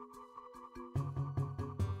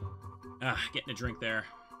 Getting a drink there.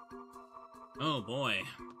 Oh, boy.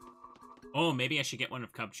 Oh, maybe I should get one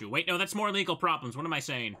of Cubchoo. Wait, no, that's more legal problems. What am I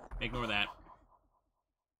saying? Ignore that.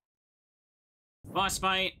 Boss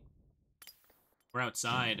fight. We're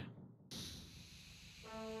outside.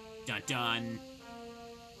 Dun dun.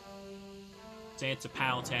 Say it's a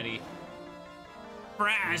pal, Teddy.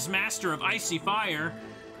 Braz, master of icy fire.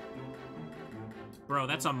 Bro,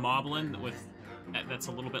 that's a moblin with that's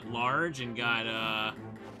a little bit large and got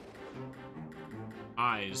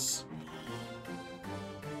eyes.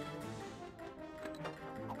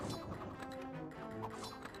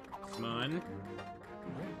 Come on.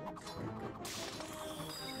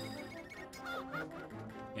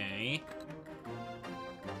 Okay.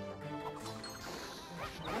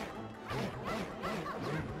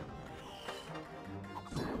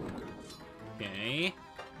 Okay.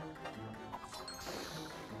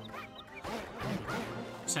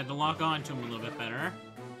 Just had to lock on to him a little bit better.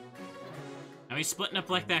 Now he's splitting up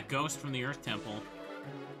like that ghost from the Earth Temple.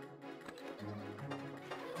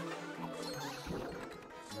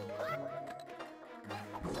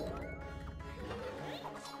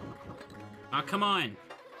 Oh, come on.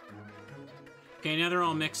 Okay, now they're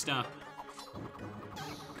all mixed up.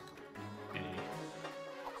 Okay.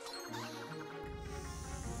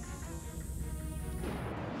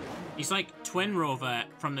 He's like Twin Rova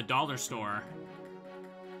from the dollar store.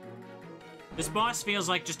 This boss feels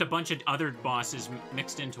like just a bunch of other bosses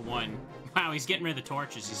mixed into one. Wow, he's getting rid of the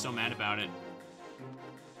torches. He's so mad about it.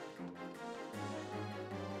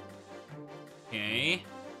 Okay.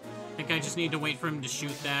 I think I just need to wait for him to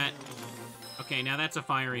shoot that. Okay, now that's a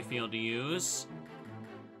fiery field to use.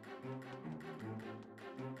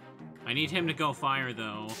 I need him to go fire,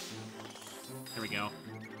 though. There we go.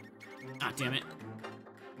 Ah, damn it.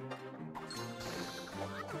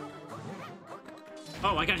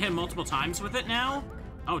 Oh, I got hit multiple times with it now?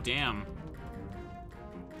 Oh, damn.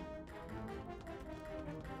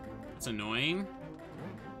 That's annoying.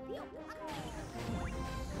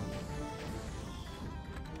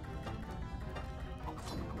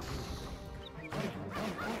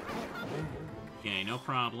 Okay, no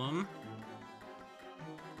problem.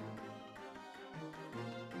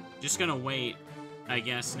 Just gonna wait, I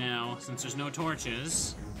guess, now, since there's no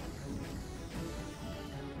torches.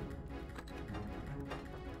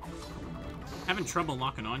 Having trouble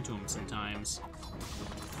locking onto him sometimes.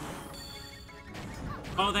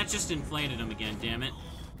 Oh, that just inflated him again, damn it.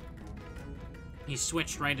 He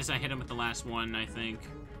switched right as I hit him with the last one, I think.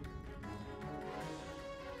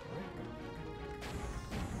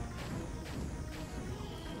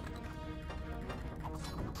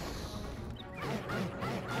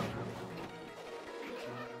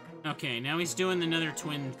 Okay, now he's doing another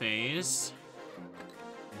twin phase.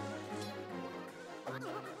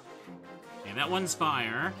 Okay, that one's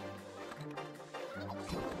fire.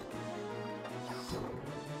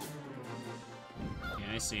 Okay,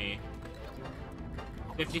 I see.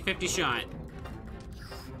 50-50 shot.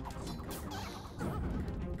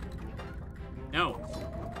 No.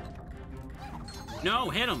 No,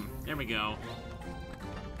 hit him. There we go.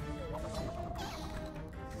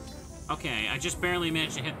 Okay, I just barely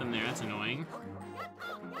managed to hit them there. That's annoying.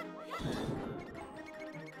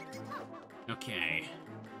 Okay.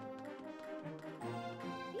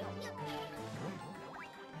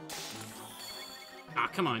 Ah,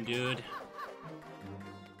 come on, dude.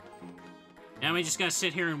 Now we just gotta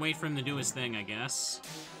sit here and wait for him to do his thing, I guess.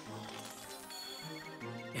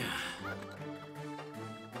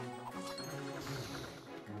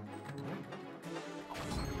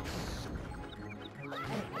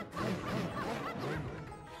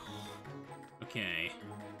 Okay.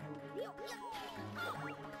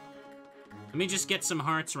 Let me just get some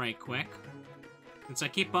hearts right quick. Since I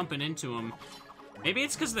keep bumping into him. Maybe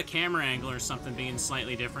it's because of the camera angle or something being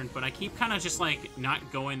slightly different, but I keep kind of just, like,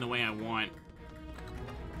 not going the way I want.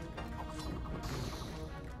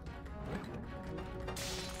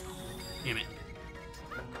 Damn it.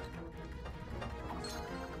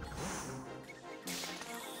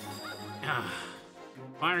 Ah.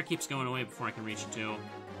 Fire keeps going away before I can reach it, too.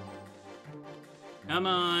 Come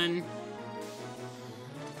on.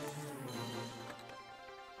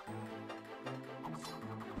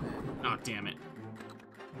 Oh, damn it.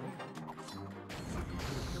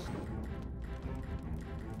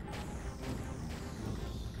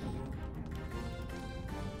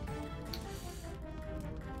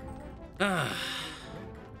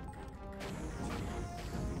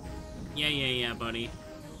 Yeah, buddy.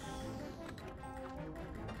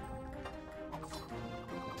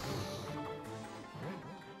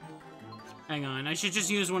 Hang on, I should just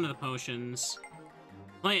use one of the potions.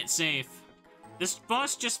 Play it safe. This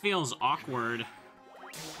boss just feels awkward.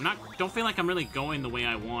 Don't feel like I'm really going the way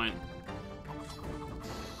I want.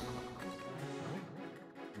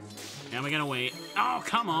 Now we gotta wait. Oh,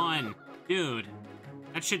 come on! Dude.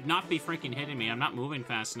 That should not be freaking hitting me. I'm not moving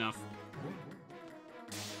fast enough.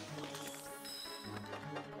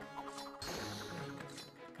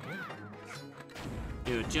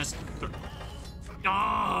 Dude, just...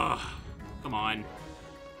 Oh! Come on.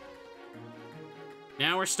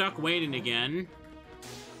 Now we're stuck waiting again.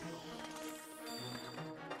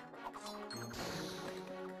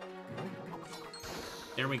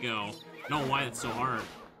 There we go. I don't know why it's so hard.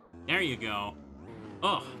 There you go.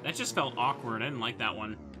 Ugh, that just felt awkward. I didn't like that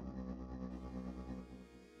one.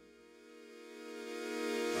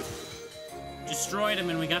 Destroyed him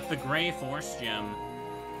and we got the gray force gem.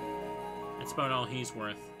 That's about all he's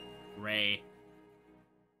worth. Gray.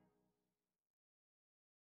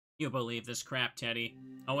 You believe this crap, Teddy.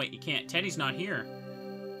 Oh wait, you can't. Teddy's not here.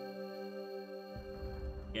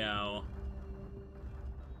 Yo.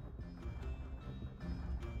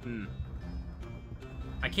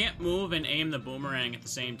 I can't move and aim the boomerang at the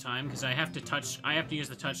same time because I have to use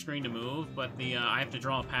the touchscreen to move, but I have to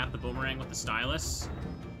draw a path the boomerang with the stylus.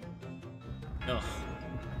 Ugh.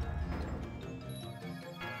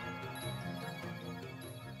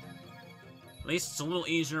 At least it's a little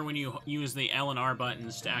easier when you use the L and R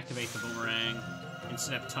buttons to activate the boomerang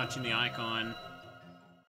instead of touching the icon.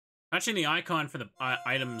 Touching the icon for the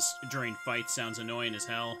items during fights sounds annoying as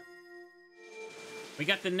hell. We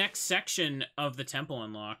got the next section of the temple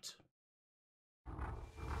unlocked.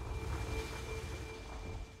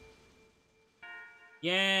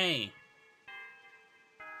 Yay!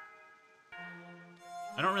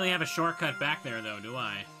 I don't really have a shortcut back there, though, do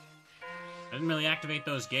I? I didn't really activate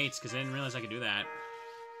those gates, because I didn't realize I could do that.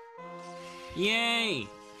 Yay!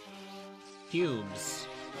 Cubes.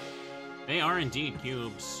 They are indeed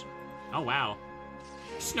cubes. Oh, wow.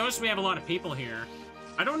 Just noticed we have a lot of people here.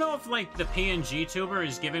 I don't know if, like, the PNG tuber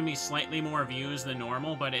is giving me slightly more views than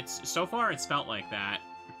normal, but so far it's felt like that.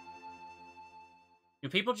 Do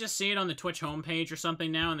people just see it on the Twitch homepage or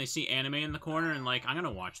something now, and they see anime in the corner, and like, I'm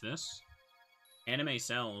gonna watch this? Anime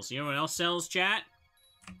sells. You know what else sells, chat?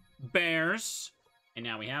 Bears. And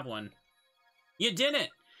now we have one. You did it!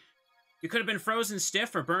 You could have been frozen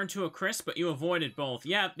stiff or burned to a crisp, but you avoided both.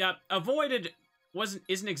 Yeah, avoided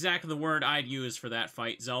isn't exactly the word I'd use for that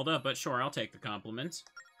fight, Zelda, but sure, I'll take the compliment.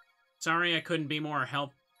 Sorry I couldn't be more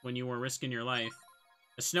help when you were risking your life.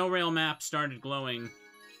 The snow rail map started glowing.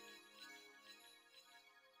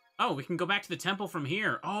 Oh, we can go back to the temple from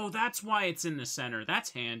here. Oh, that's why it's in the center.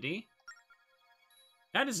 That's handy.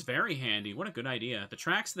 That is very handy. What a good idea. The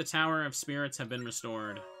tracks of the Tower of Spirits have been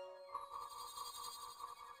restored.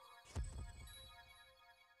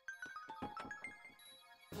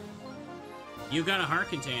 You got a heart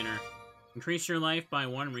container. Increase your life by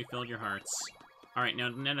 1, refill your hearts. Alright, now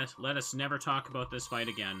let us never talk about this fight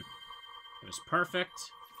again. It was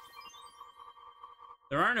perfect.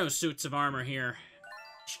 There are no suits of armor here.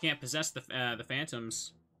 She can't possess the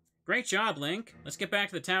phantoms. Great job, Link. Let's get back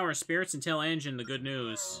to the Tower of Spirits and tell Engine the good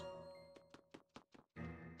news.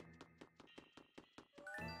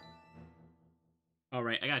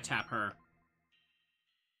 Alright, I gotta tap her.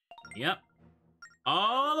 Yep.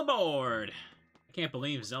 All aboard! I can't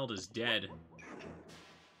believe Zelda's dead.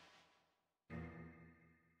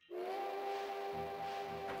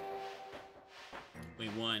 We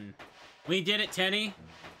won. We did it, Teddy!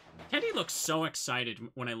 Teddy looks so excited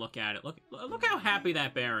when I look at it. Look how happy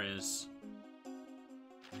that bear is.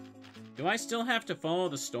 Do I still have to follow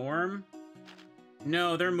the storm?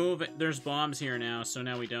 No, they're moving. There's bombs here now, so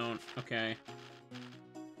now we don't. Okay.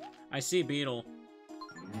 I see Beetle.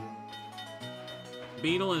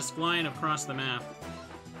 Beetle is flying across the map.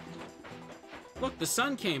 Look, the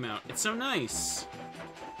sun came out. It's so nice.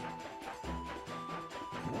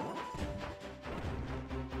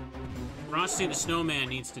 Frosty the Snowman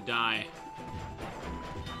needs to die.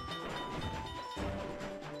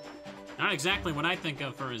 Not exactly what I think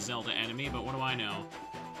of for a Zelda enemy, but what do I know?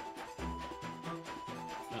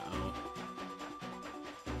 Uh-oh.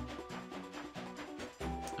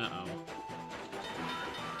 Uh-oh.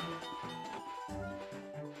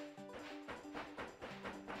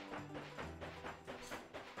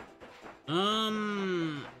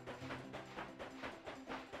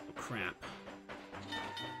 Crap.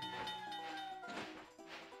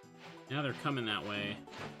 Now they're coming that way.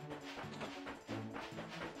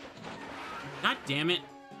 God damn it.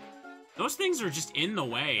 Those things are just in the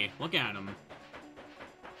way. Look at them.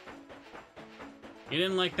 You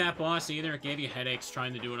didn't like that boss either. It gave you headaches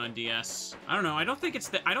trying to do it on DS. I don't know. I don't think it's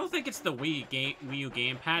the Wii U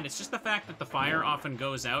gamepad. It's just the fact that the fire often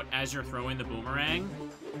goes out as you're throwing the boomerang.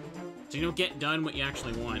 So you don't get done what you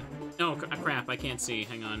actually want. Oh, crap. I can't see.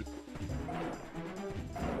 Hang on.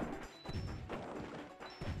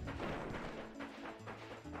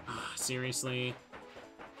 Seriously?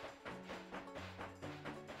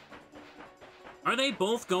 Are they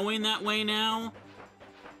both going that way now?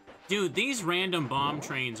 Dude, these random bomb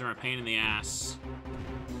trains are a pain in the ass.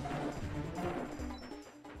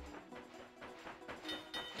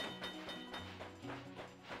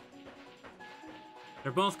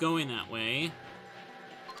 They're both going that way.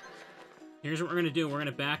 Here's what we're gonna do. We're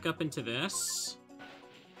gonna back up into this.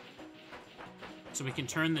 So we can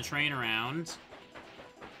turn the train around.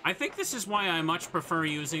 I think this is why I much prefer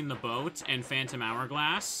using the boat and Phantom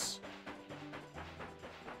Hourglass.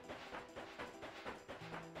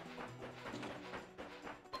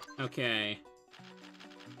 Okay.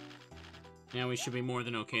 Now we should be more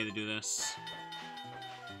than okay to do this.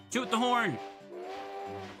 Toot the horn!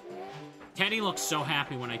 Teddy looks so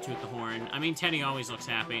happy when I toot the horn. I mean, Teddy always looks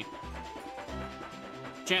happy.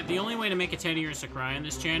 Chat, the only way to make a Teddy Ursa cry on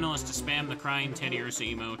this channel is to spam the crying Teddy Ursa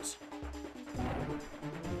emote.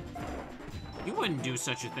 You wouldn't do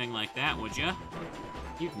such a thing like that, would ya?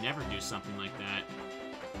 You'd never do something like that.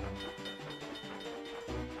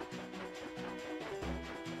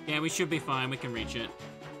 Yeah, we should be fine. We can reach it.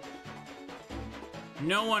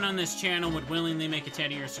 No one on this channel would willingly make a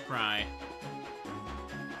Teddy Ursa cry.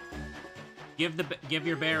 Give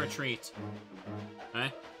your bear a treat.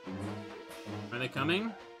 Okay? Are they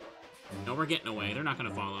coming? No, we're getting away. They're not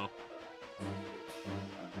gonna follow.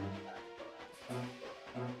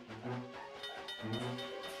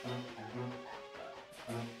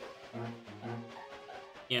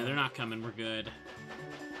 Yeah, they're not coming. We're good.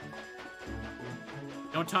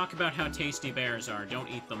 Don't talk about how tasty bears are. Don't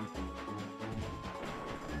eat them.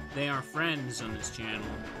 They are friends on this channel.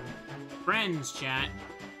 Friends, chat.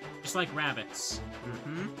 Just like rabbits.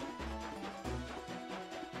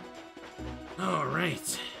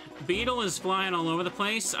 Alright. Beetle is flying all over the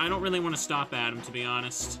place. I don't really want to stop at him, to be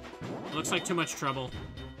honest. It looks like too much trouble.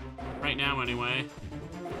 Right now, anyway.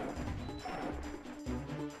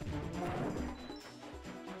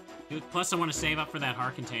 Dude, plus I want to save up for that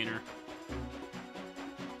heart container.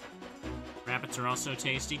 Rabbits are also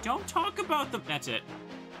tasty. Don't talk about them. That's it.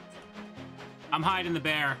 I'm hiding the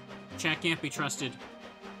bear. Chat can't be trusted.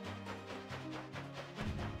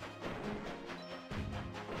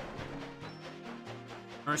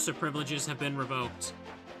 Ursa privileges have been revoked.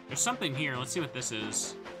 There's something here. Let's see what this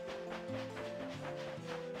is.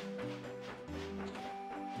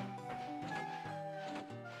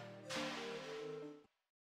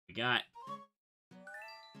 We got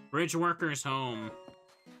bridge workers home.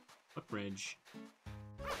 What bridge?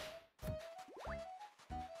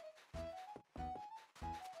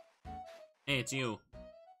 Hey, it's you.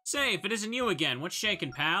 Say, if it isn't you again, what's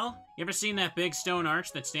shaking, pal? You ever seen that big stone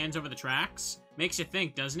arch that stands over the tracks? Makes you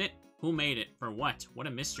think, doesn't it? Who made it? For what? What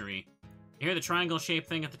a mystery. You hear the triangle-shaped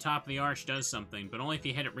thing at the top of the arch does something, but only if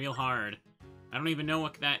you hit it real hard. I don't even know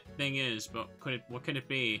what that thing is, but what could it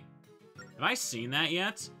be? Have I seen that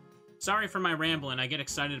yet? Sorry for my rambling, I get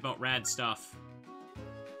excited about rad stuff.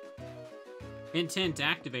 Hint hint,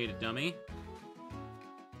 activated, dummy.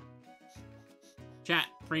 Chat,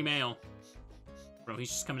 free mail. Bro, he's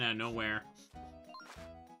just coming out of nowhere.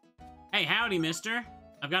 Hey, howdy, mister.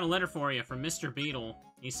 I've got a letter for you from Mr. Beetle.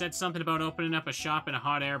 He said something about opening up a shop in a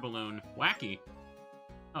hot air balloon. Wacky.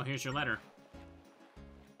 Oh, here's your letter.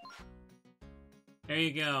 There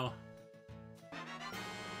you go.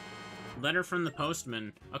 Letter from the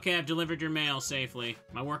postman. Okay, I've delivered your mail safely.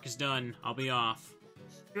 My work is done. I'll be off.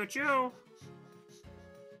 Choo-choo!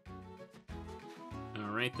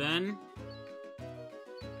 Alright then.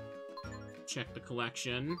 Check the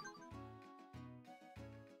collection.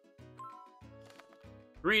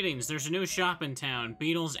 Greetings, there's a new shop in town,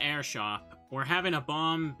 Beetle's Air Shop. We're having a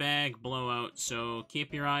bomb bag blowout, so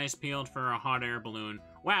keep your eyes peeled for a hot air balloon.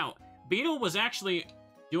 Wow, Beetle was actually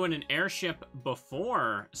doing an airship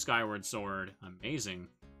before Skyward Sword. Amazing.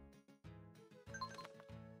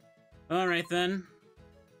 Alright then.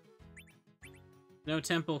 No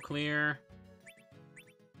temple clear.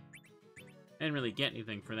 Didn't really get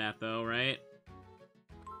anything for that though, right?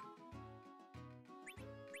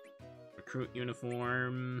 Recruit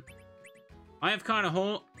uniform. I have caught a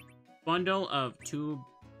whole bundle of two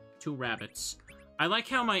rabbits. I like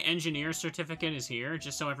how my engineer certificate is here,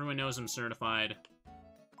 just so everyone knows I'm certified.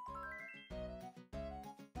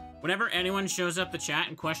 Whenever anyone shows up the chat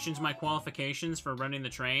and questions my qualifications for running the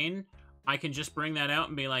train, I can just bring that out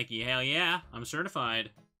and be like, yeah, hell yeah, I'm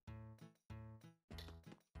certified.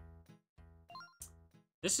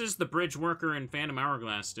 This is the bridge worker in Phantom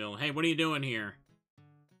Hourglass still. Hey, what are you doing here?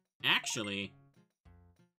 Actually,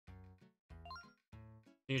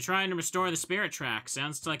 you're trying to restore the spirit track.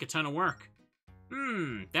 Sounds like a ton of work.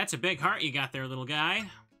 That's a big heart you got there, little guy.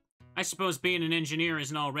 I suppose being an engineer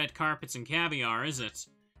isn't all red carpets and caviar, is it?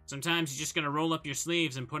 Sometimes you just gotta roll up your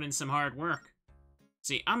sleeves and put in some hard work.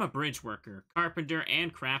 See, I'm a bridge worker, carpenter,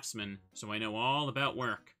 and craftsman, so I know all about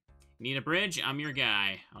work. Need a bridge? I'm your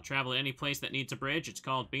guy. I'll travel to any place that needs a bridge. It's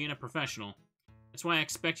called being a professional. That's why I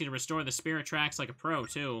expect you to restore the spirit tracks like a pro,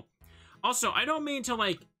 too. Also, I don't mean to,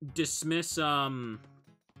 like, dismiss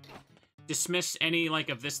any, like,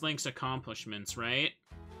 of this link's accomplishments, right?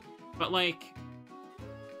 But, like,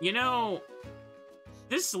 you know,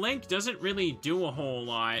 this link doesn't really do a whole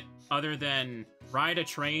lot other than ride a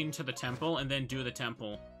train to the temple and then do the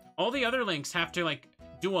temple. All the other links have to, like,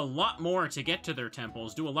 do a lot more to get to their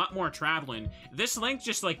temples, do a lot more traveling. This link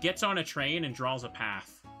just, like, gets on a train and draws a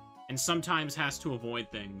path. And sometimes has to avoid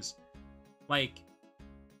things. Like,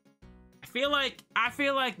 I feel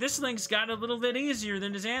like this link's got a little bit easier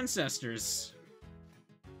than his ancestors.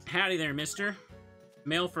 Howdy there, mister.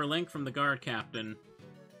 Mail for Link from the guard captain.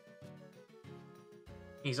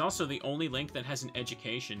 He's also the only Link that has an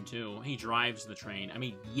education, too. He drives the train. I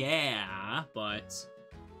mean, yeah, but...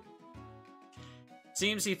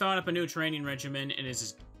 Seems he thought up a new training regimen and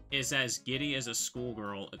is as giddy as a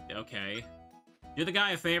schoolgirl. Okay. Do the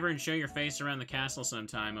guy a favor and show your face around the castle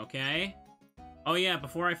sometime, okay? Oh yeah,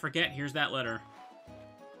 before I forget, here's that letter.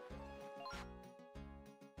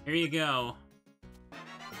 Here you go.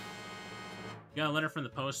 Got a letter from the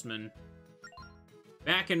postman.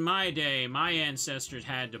 Back in my day, my ancestors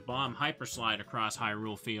had to bomb Hyperslide across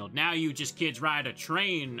Hyrule Field. Now you just kids ride a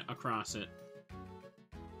train across it.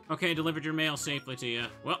 Okay, delivered your mail safely to you.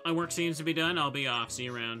 Well, my work seems to be done. I'll be off. See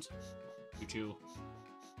you around. Choo-choo.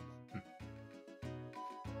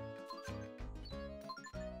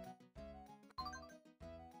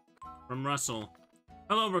 From Russell.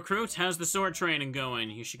 Hello, recruit. How's the sword training going?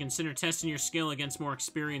 You should consider testing your skill against more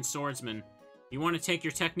experienced swordsmen. If you want to take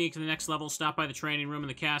your technique to the next level, stop by the training room in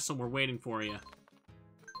the castle. We're waiting for you.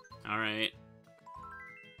 Alright.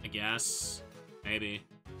 I guess. Maybe.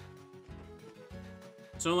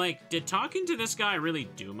 So, like, did talking to this guy really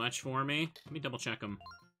do much for me? Let me double check him.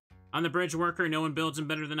 I'm the bridge worker. No one builds them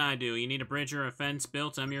better than I do. You need a bridge or a fence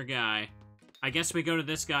built, I'm your guy. I guess we go to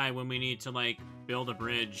this guy when we need to, like, build a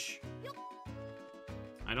bridge.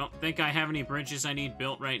 I don't think I have any bridges I need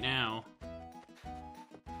built right now.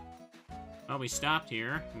 Oh, we stopped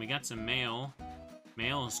here. We got some mail.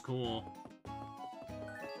 Mail is cool.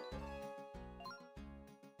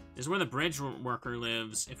 This is where the bridge worker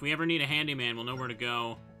lives. If we ever need a handyman, we'll know where to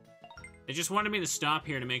go. They just wanted me to stop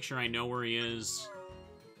here to make sure I know where he is.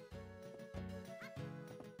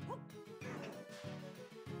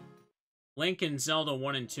 Link and Zelda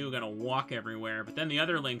 1 and 2 gotta walk everywhere, but then the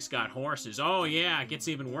other Links got horses. Oh yeah, it gets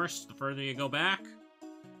even worse the further you go back.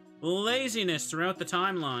 Laziness throughout the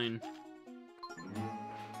timeline.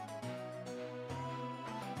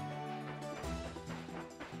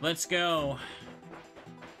 Let's go.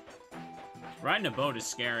 Riding a boat is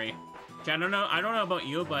scary. I don't know about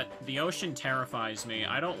you, but the ocean terrifies me.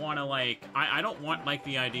 I don't want to, like... I don't want, like,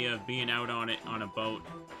 the idea of being out on it on a boat.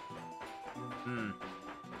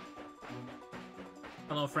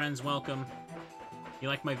 Hello, friends. Welcome. You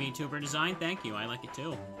like my VTuber design? Thank you. I like it,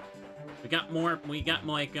 too. We got,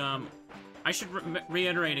 like, I should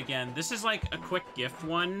reiterate again. This is, like, a quick gift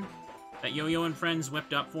one that Yo-Yo and Friends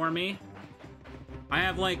whipped up for me. I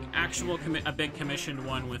have, like, a big commissioned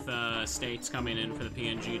one with, states coming in for the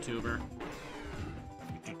PNG tuber.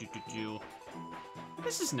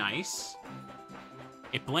 This is nice.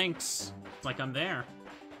 It blinks. It's like I'm there.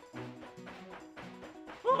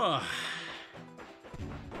 Oh.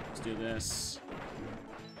 Let's do this.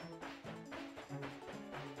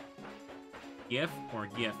 GIF or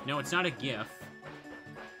GIF? No, it's not a GIF.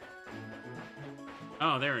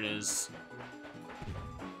 Oh, there it is.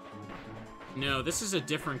 No, this is a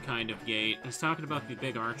different kind of gate. He's talking about the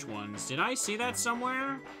big arch ones. Did I see that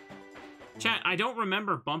somewhere? Chat, I don't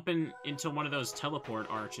remember bumping into one of those teleport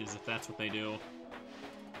arches, if that's what they do.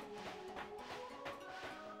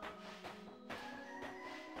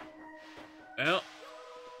 Well.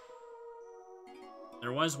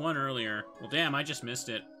 There was one earlier. Well, damn, I just missed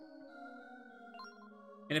it.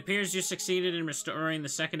 It appears you succeeded in restoring the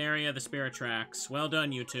second area of the spirit tracks. Well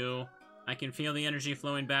done, you two. I can feel the energy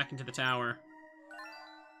flowing back into the tower.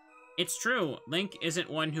 It's true, Link isn't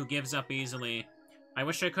one who gives up easily. I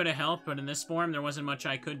wish I could have helped, but in this form, there wasn't much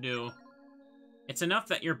I could do. It's enough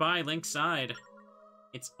that you're by Link's side.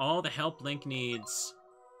 It's all the help Link needs.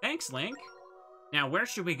 Thanks, Link. Now, where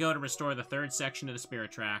should we go to restore the third section of the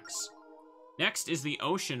spirit tracks? Next is the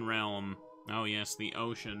Ocean Realm. Oh yes, the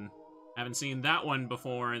ocean. Haven't seen that one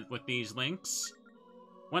before with these links.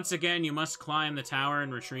 Once again, you must climb the tower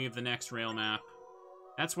and retrieve the next rail map.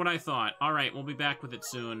 That's what I thought. Alright, we'll be back with it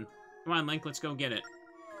soon. Come on, Link, let's go get it.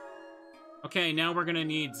 Okay, now we're gonna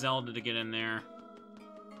need Zelda to get in there.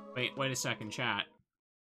 Wait a second, chat.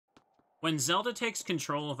 When Zelda takes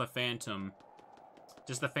control of a Phantom,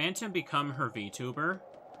 does the Phantom become her VTuber?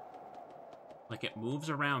 Like it moves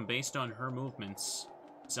around based on her movements.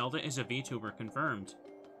 Zelda is a VTuber, confirmed.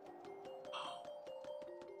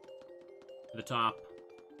 To the top.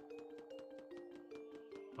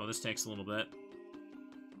 Oh, this takes a little bit.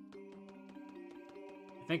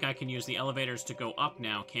 I think I can use the elevators to go up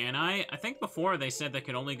now, can I? I think before they said they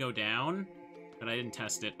could only go down, but I didn't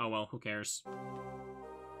test it. Oh well, who cares?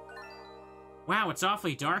 Wow, it's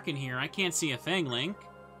awfully dark in here. I can't see a thing, Link.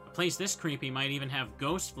 A place this creepy might even have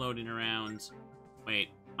ghosts floating around. Wait,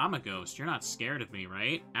 I'm a ghost. You're not scared of me,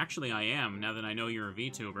 right? Actually, I am, now that I know you're a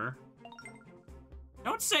VTuber.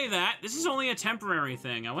 Don't say that! This is only a temporary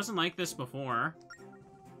thing. I wasn't like this before.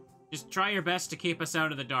 Just try your best to keep us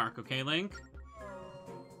out of the dark, okay, Link?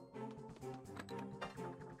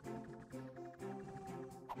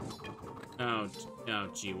 Oh,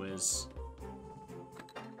 gee whiz.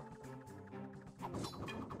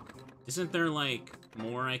 Isn't there, like,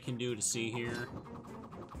 more I can do to see here?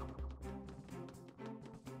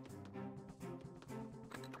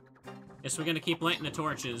 Guess we're gonna keep lighting the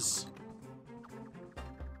torches.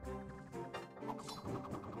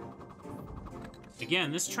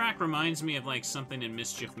 Again, this track reminds me of, like, something in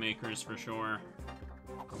Mischief Makers for sure.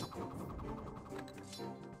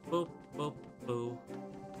 Boop, boop, boo.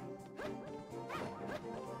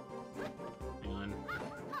 Hang on.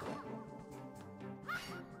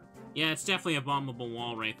 Yeah, it's definitely a bombable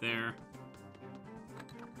wall right there.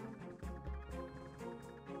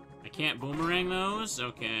 I can't boomerang those?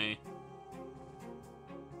 Okay.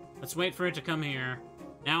 Let's wait for it to come here.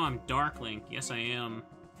 Now I'm Dark Link. Yes, I am.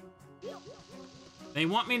 They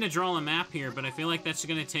want me to draw a map here, but I feel like that's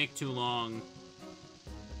gonna take too long.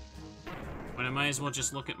 But I might as well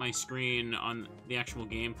just look at my screen on the actual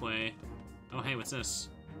gameplay. Oh, hey, what's this?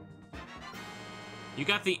 You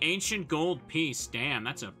got the ancient gold piece. Damn,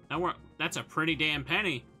 that's a pretty damn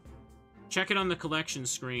penny. Check it on the collection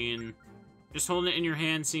screen. Just holding it in your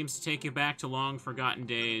hand seems to take you back to long forgotten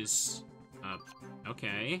days.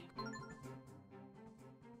 Okay.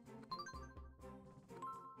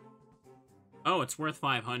 Oh, it's worth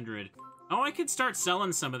 500. Oh, I could start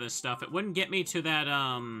selling some of this stuff. It wouldn't get me to that,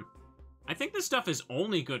 I think this stuff is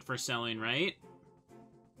only good for selling, right?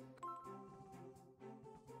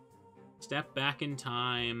 Step back in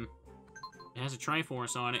time. It has a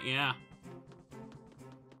Triforce on it, yeah.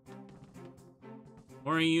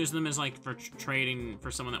 Or you use them as, like, for trading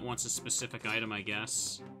for someone that wants a specific item, I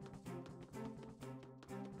guess.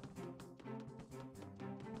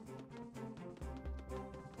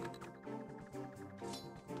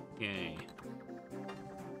 Okay.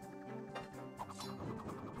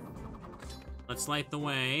 Let's light the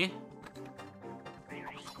way.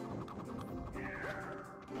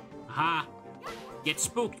 Aha! Get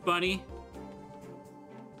spooked, buddy!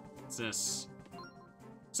 What's this?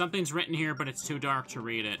 Something's written here, but it's too dark to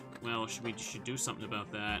read it. Well, should do something about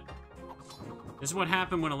that. This is what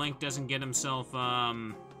happened when a Link doesn't get himself,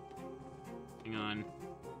 hang on.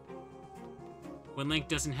 When Link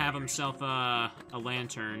doesn't have himself, a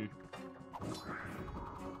lantern.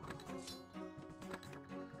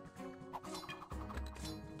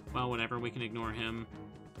 Well, whatever, we can ignore him.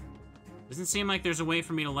 Doesn't seem like there's a way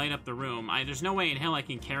for me to light up the room. There's no way in hell I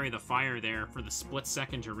can carry the fire there for the split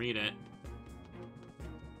second to read it.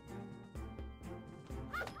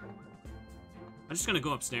 I'm just gonna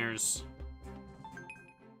go upstairs.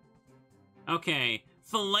 Okay,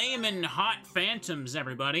 flamin' hot phantoms,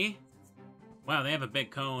 everybody. Wow, they have a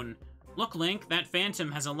big cone. Look, Link, that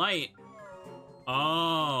phantom has a light.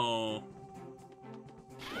 Oh.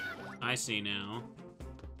 I see now.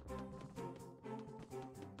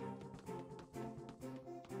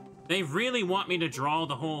 They really want me to draw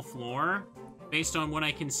the whole floor based on what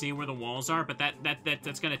I can see where the walls are, but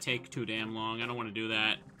that's gonna take too damn long. I don't want to do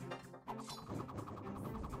that.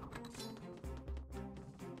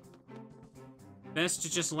 Best to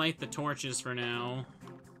just light the torches for now.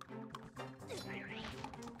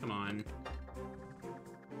 Come on.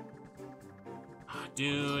 Oh,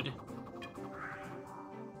 dude.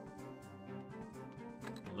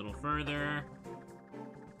 A little further.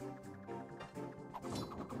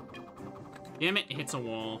 Damn it, it hits a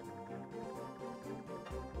wall.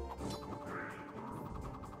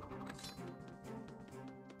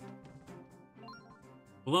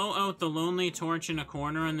 Blow out the lonely torch in a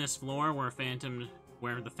corner on this floor where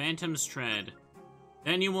the phantoms tread.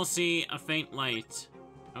 Then you will see a faint light.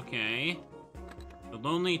 Okay. The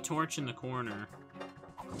lonely torch in the corner.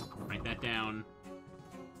 Write that down.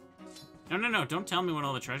 No, don't tell me what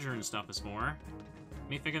all the treasure and stuff is for. Let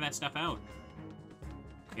me figure that stuff out.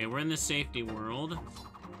 Okay, we're in the safety world.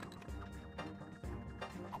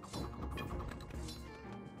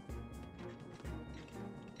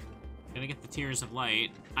 Gonna get the Tears of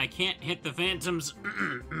Light. I can't hit the phantoms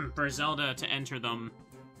for Zelda to enter them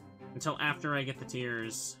until after I get the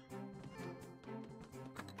tears.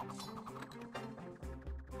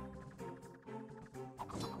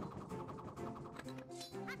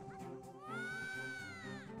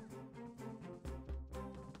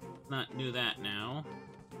 Not do that now.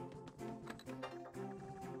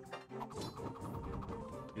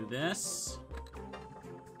 Do this.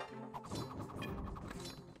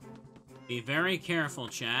 Be very careful,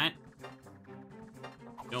 chat.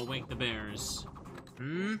 Don't wake the bears.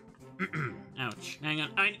 Ouch. Hang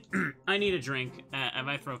on. I need a drink.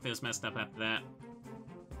 My throat feels messed up after that.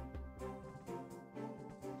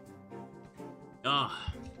 Ugh.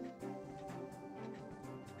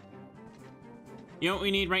 You know what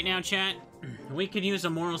we need right now, chat? We could use a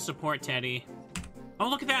moral support teddy. Oh,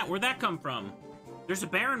 look at that. Where'd that come from? There's a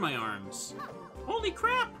bear in my arms. Holy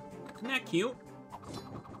crap. Isn't that cute?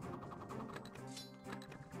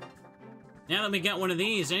 Now that we got one of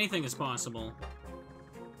these, anything is possible.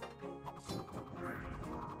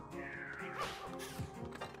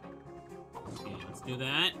 Okay, let's do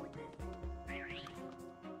that.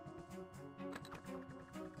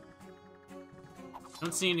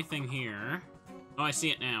 Don't see anything here. Oh, I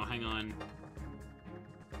see it now. Hang on.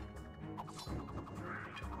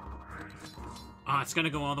 Oh, it's gonna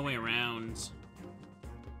go all the way around.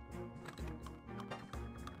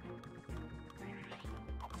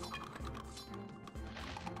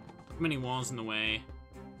 Too many walls in the way.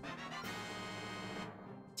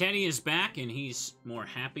 Teddy is back, and he's more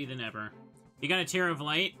happy than ever. You got a Tear of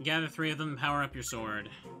Light? Gather 3 of them and power up your sword.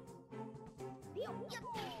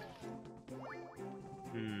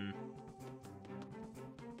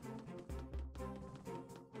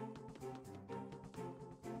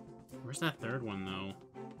 Where's that third one, though?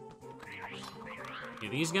 Okay,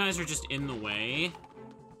 these guys are just in the way.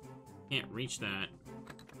 Can't reach that.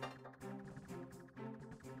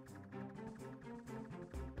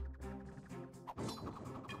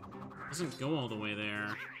 Doesn't go all the way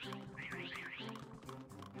there.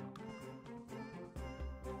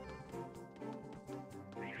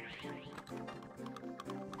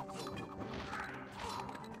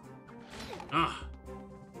 Ugh.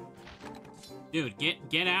 Dude,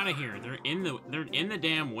 get out of here. They're in the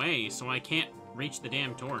damn way, so I can't reach the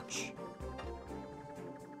damn torch.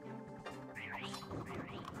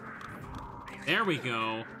 There we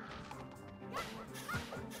go.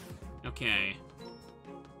 Okay.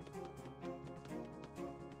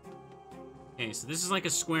 Okay, so this is like a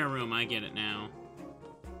square room. I get it now.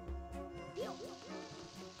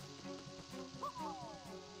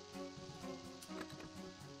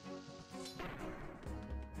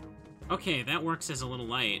 Okay, that works as a little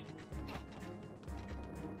light.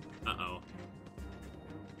 Uh-oh.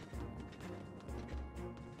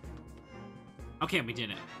 Okay, we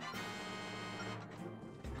did it.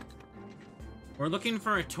 We're looking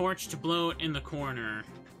for a torch to blow in the corner.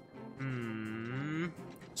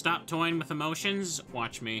 Stop toying with emotions.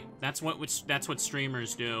 Watch me. That's what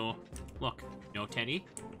streamers do. Look. No Teddy.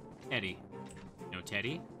 Teddy. No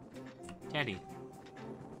Teddy. Teddy.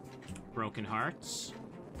 Broken hearts.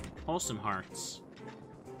 Wholesome hearts.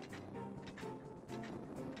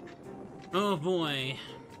 Oh boy.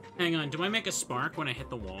 Hang on, do I make a spark when I hit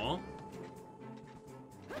the wall?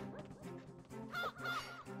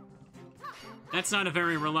 That's not a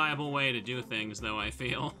very reliable way to do things, though, I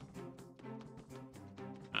feel.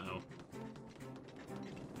 Uh-oh.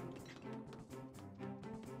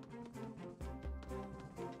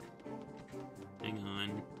 Hang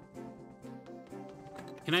on.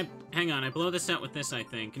 Can I... Hang on, I blow this out with this, I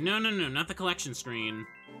think. No, no, no, not the collection screen.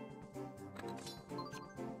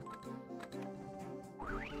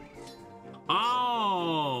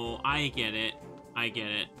 Oh! I get it. I get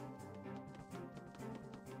it.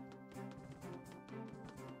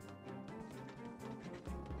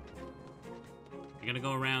 I gotta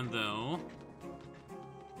go around, though.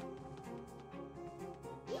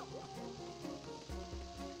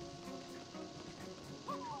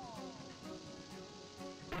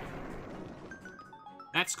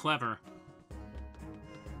 That's clever.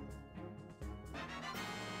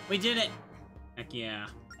 We did it! Heck yeah.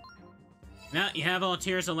 Now you have all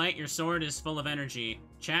tears of light, your sword is full of energy.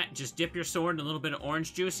 Chat, just dip your sword in a little bit of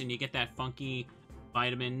orange juice and you get that funky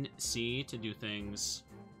vitamin C to do things.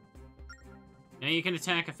 Now you can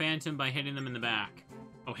attack a phantom by hitting them in the back.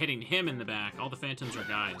 Oh, hitting him in the back. All the phantoms are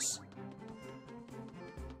guys.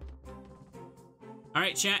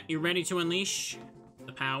 Alright, chat, you ready to unleash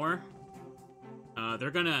the power? They're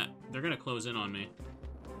gonna close in on me.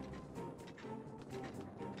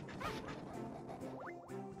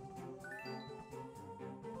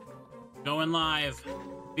 Going live.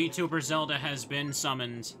 VTuber Zelda has been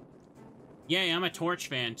summoned. Yay, I'm a torch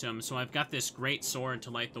phantom, so I've got this great sword to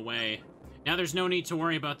light the way. Now there's no need to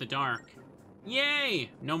worry about the dark. Yay!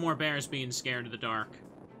 No more bears being scared of the dark.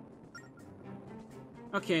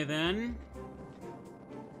 Okay, then.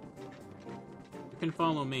 You can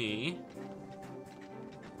follow me.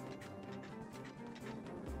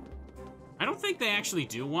 I don't think they actually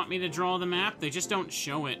do want me to draw the map. They just don't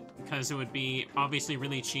show it, because it would be obviously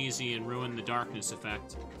really cheesy and ruin the darkness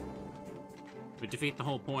effect. It would defeat the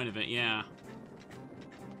whole point of it, yeah.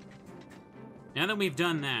 Now that we've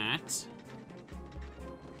done that...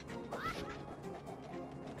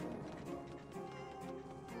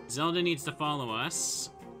 Zelda needs to follow us.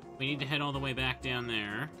 We need to head all the way back down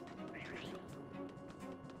there.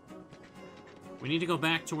 We need to go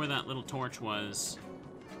back to where that little torch was.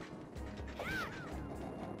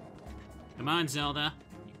 Come on, Zelda.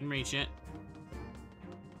 You can reach it.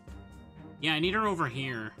 Yeah, I need her over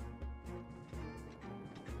here.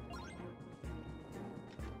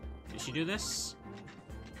 Did she do this?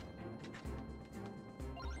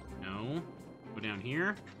 No. Go down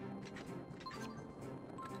here.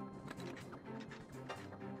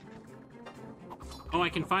 Oh, I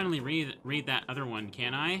can finally read that other one,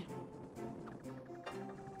 can I?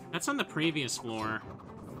 That's on the previous floor.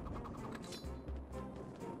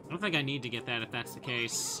 I don't think I need to get that if that's the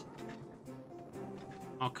case.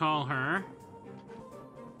 I'll call her.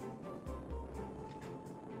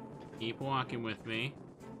 Keep walking with me.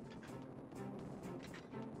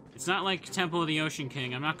 It's not like Temple of the Ocean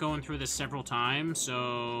King. I'm not going through this several times,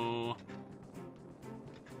 so...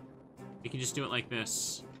 You can just do it like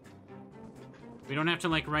this. We don't have to,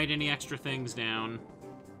 like, write any extra things down.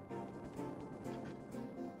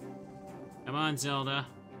 Come on, Zelda.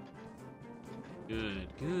 Good,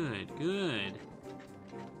 good, good.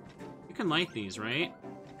 You can light these, right?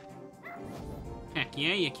 Heck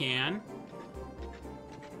yeah, you can.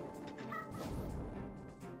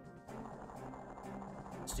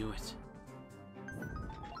 Let's do it.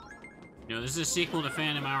 No, this is a sequel to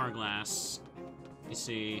Phantom Hourglass. You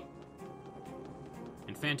see.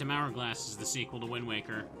 And Phantom Hourglass is the sequel to Wind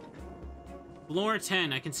Waker. Floor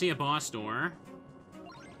 10, I can see a boss door.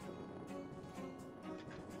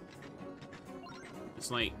 It's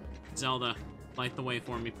light. Zelda, light the way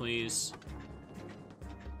for me, please.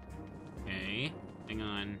 Okay, hang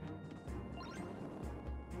on.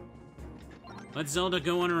 Let Zelda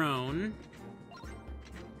go on her own.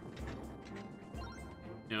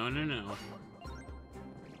 No, no, no.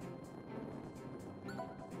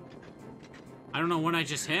 I don't know what I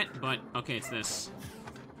just hit, but okay, it's this.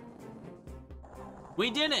 We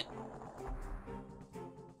did it!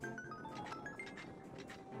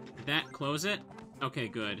 that close it? Okay,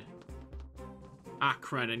 good. Ah,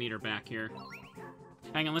 crud, I need her back here.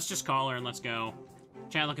 Hang on, let's just call her and let's go.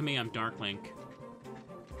 Chat, look at me, I'm Dark Link.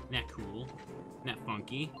 Isn't that cool? Isn't that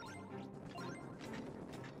funky?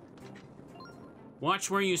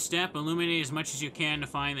 Watch where you step, illuminate as much as you can to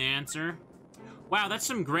find the answer. Wow, that's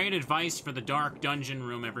some great advice for the dark dungeon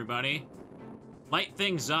room, everybody. Light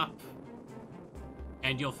things up,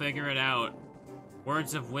 and you'll figure it out.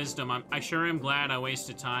 Words of wisdom. I sure am glad I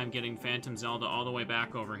wasted time getting Phantom Zelda all the way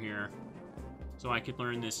back over here, so I could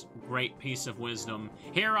learn this great piece of wisdom.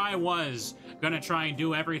 Here I was, gonna try and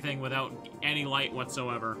do everything without any light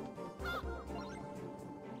whatsoever.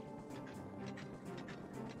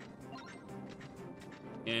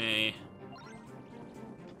 Yay.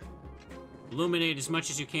 Illuminate as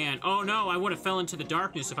much as you can. Oh no, I would have fell into the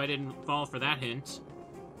darkness if I didn't fall for that hint.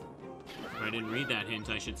 Or I didn't read that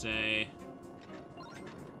hint, I should say.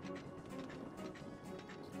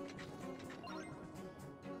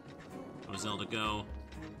 Oh, Zelda, go.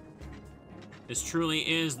 This truly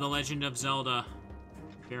is The Legend of Zelda.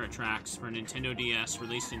 Parrot Tracks for Nintendo DS,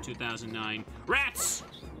 released in 2009. Rats!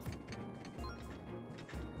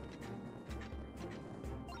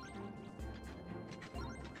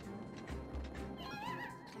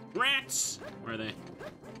 Rats! Where are they?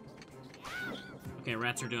 Okay,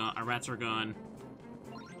 rats are done. Our rats are gone.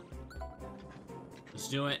 Let's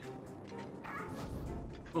do it.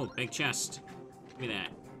 Oh, big chest. Give me that.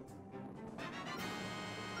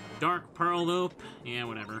 Dark Pearl Loop. Yeah,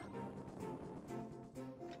 whatever.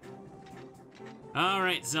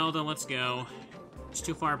 Alright, Zelda, let's go. It's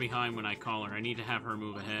too far behind when I call her. I need to have her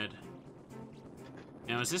move ahead.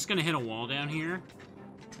 Now, is this gonna hit a wall down here?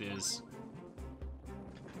 It is.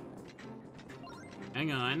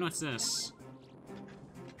 Hang on, what's this?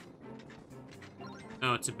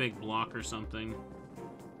 Oh, it's a big block or something.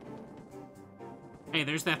 Hey,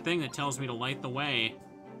 there's that thing that tells me to light the way.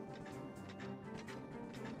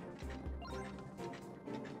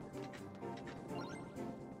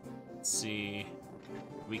 Let's see.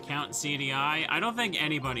 We count CDI? I don't think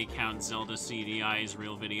anybody counts Zelda CDI as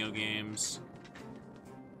real video games.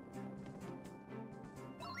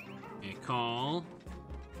 Okay, call.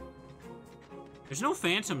 There's no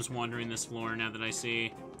phantoms wandering this floor now that I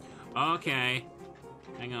see. Okay.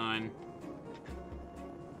 Hang on.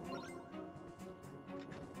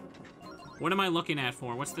 What am I looking at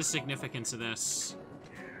for? What's the significance of this?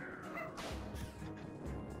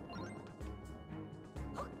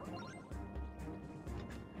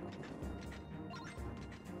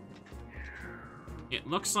 It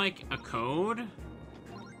looks like a code?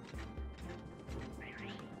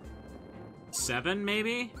 7,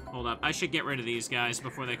 maybe? Hold up, I should get rid of these guys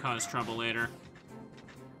before they cause trouble later.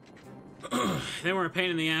 They were a pain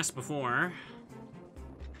in the ass before.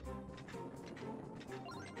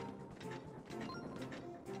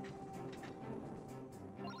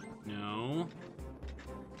 No.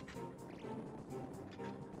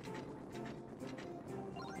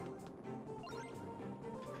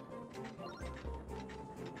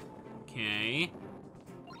 Okay.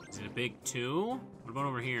 Is it a big 2? What about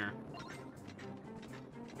over here?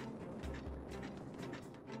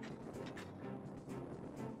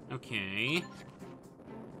 Okay.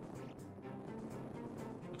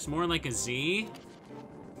 Looks more like a Z.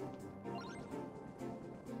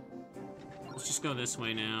 Let's just go this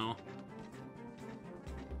way now.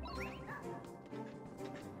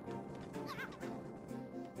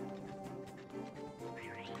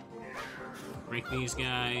 Break these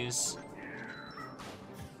guys.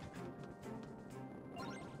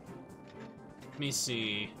 Let me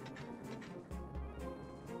see.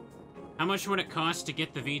 How much would it cost to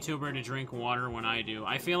get the VTuber to drink water when I do?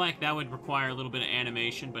 I feel like that would require a little bit of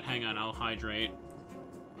animation, but hang on, I'll hydrate.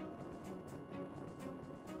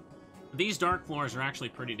 These dark floors are actually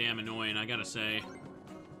pretty damn annoying, I gotta say.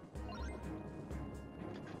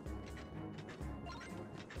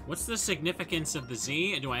 What's the significance of the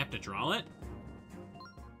Z? Do I have to draw it?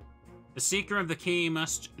 The seeker of the key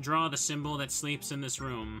must draw the symbol that sleeps in this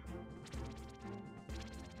room.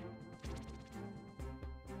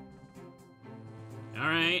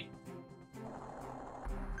 Alright.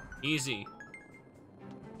 Easy.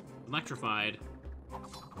 Electrified.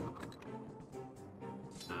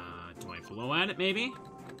 Do I blow at it, maybe?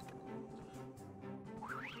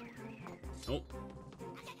 Nope.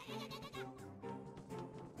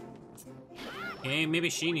 Okay, maybe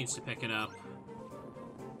she needs to pick it up.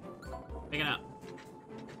 Pick it up.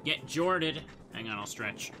 Get jorded. Hang on, I'll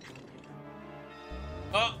stretch.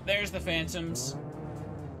 Oh, there's the phantoms.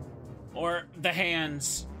 Or the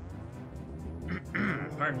hands.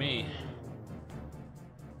 Pardon me.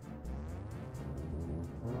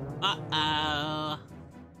 Uh-oh.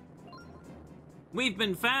 We've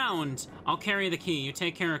been found! I'll carry the key. You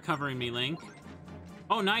take care of covering me, Link.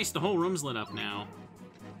 Oh, nice. The whole room's lit up now.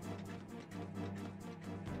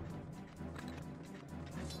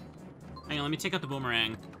 Hang on, let me take out the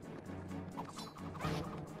boomerang.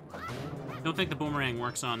 Don't think the boomerang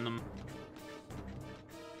works on them.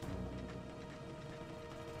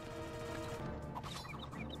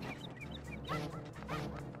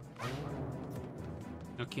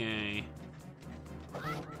 Okay.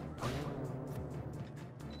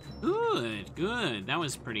 Good, good. That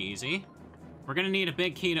was pretty easy. We're gonna need a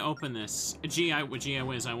big key to open this. Gee, I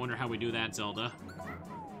whiz. I wonder how we do that, Zelda.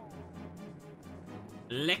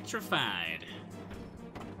 Electrified.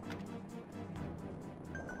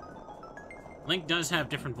 Link does have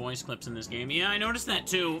different voice clips in this game. Yeah, I noticed that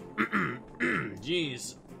too.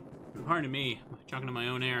 Jeez. Pardon me. I'm talking to my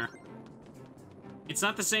own air. It's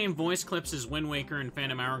not the same voice clips as Wind Waker and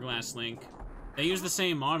Phantom Hourglass Link. They use the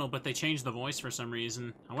same model, but they changed the voice for some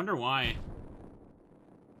reason. I wonder why.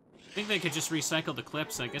 I think they could just recycle the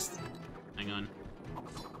clips, I guess. Hang on.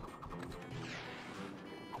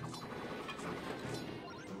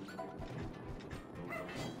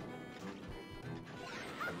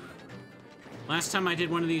 Last time I did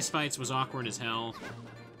one of these fights was awkward as hell.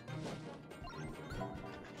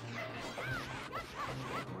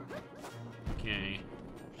 Okay.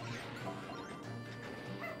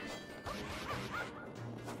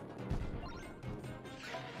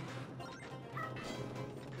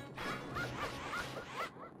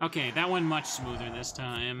 Okay, that went much smoother this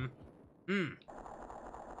time.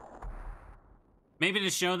 Maybe to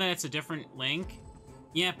show that it's a different Link?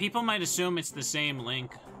 Yeah, people might assume it's the same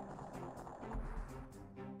Link.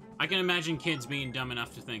 I can imagine kids being dumb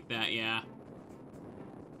enough to think that, yeah.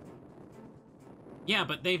 Yeah,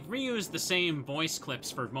 but they've reused the same voice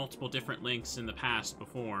clips for multiple different Links in the past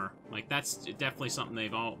before. Like, that's definitely something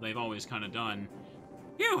they've always kind of done.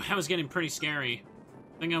 Phew, that was getting pretty scary.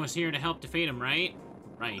 I think I was here to help defeat him, right?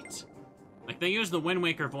 Right. Like, they used the Wind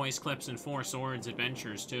Waker voice clips in Four Swords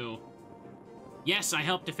Adventures, too. Yes, I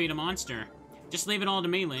helped defeat a monster. Just leave it all to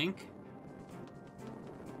me, Link.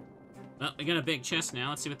 Well, we got a big chest now.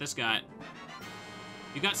 Let's see what this got.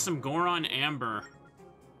 You got some Goron Amber.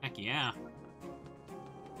 Heck yeah.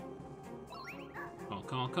 Call,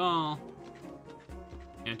 call, call.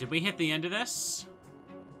 And did we hit the end of this?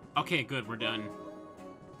 Okay, good, we're done.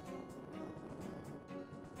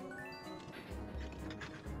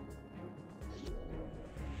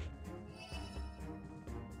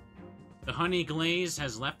 The honey glaze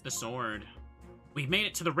has left the sword. We've made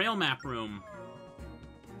it to the rail map room.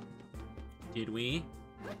 Did we?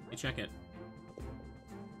 Let me check it.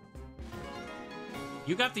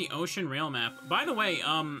 You got the ocean rail map. By the way,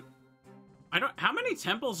 how many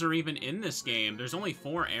temples are even in this game? There's only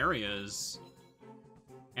 4 areas.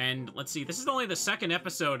 And let's see, this is only the 2nd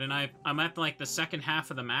episode, and I'm at like the 2nd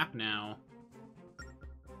half of the map now.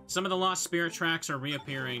 Some of the lost spirit tracks are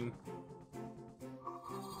reappearing.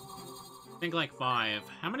 I think like 5.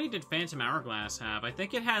 How many did Phantom Hourglass have? I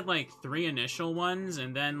think it had like 3 initial ones,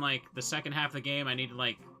 and then like the 2nd half of the game I needed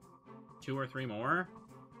like 2 or 3 more.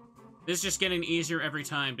 This is just getting easier every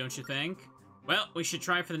time, don't you think? Well, we should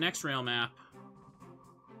try for the next rail map.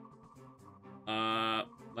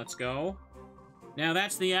 Let's go. Now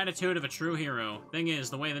that's the attitude of a true hero. Thing is,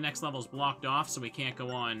 the way the next level's blocked off, so we can't go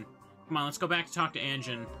on. Come on, let's go back to talk to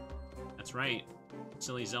Anjin. That's right.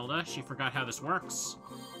 Silly Zelda, she forgot how this works.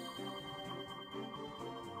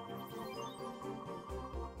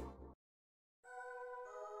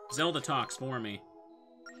 Zelda talks for me.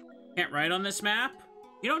 Can't write on this map?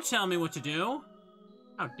 You don't tell me what to do.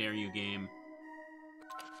 How dare you, game.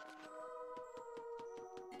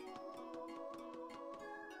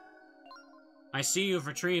 I see you've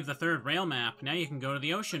retrieved the 3rd rail map. Now you can go to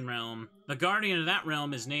the ocean realm. The guardian of that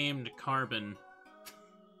realm is named Carbon.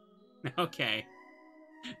 Okay.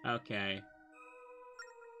 Okay.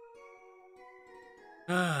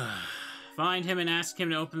 Find him and ask him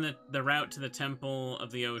to open the route to the Temple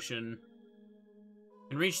of the Ocean. You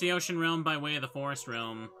can reach the ocean realm by way of the forest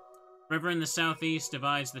realm. River in the southeast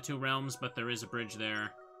divides the 2 realms, but there is a bridge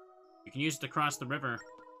there. You can use it to cross the river.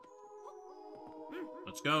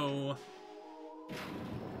 Let's go.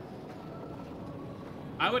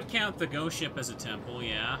 I would count the ghost ship as a temple,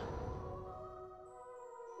 yeah.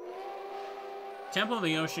 Temple of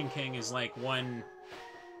the Ocean King is like one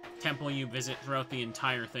temple you visit throughout the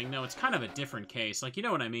entire thing. No, it's kind of a different case. Like, you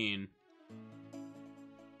know what I mean.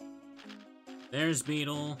 There's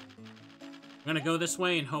Beetle. I'm gonna go this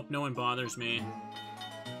way and hope no one bothers me.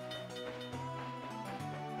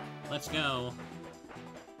 Let's go.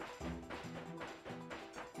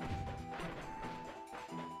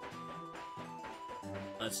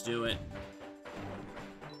 Let's do it.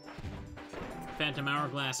 Phantom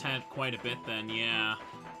Hourglass had quite a bit then, yeah.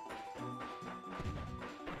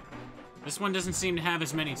 This one doesn't seem to have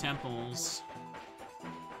as many temples.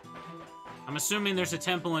 I'm assuming there's a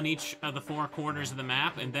temple in each of the 4 quarters of the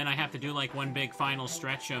map, and then I have to do, like, one big final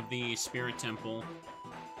stretch of the Spirit Temple.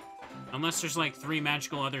 Unless there's, like, 3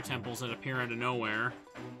 magical other temples that appear out of nowhere.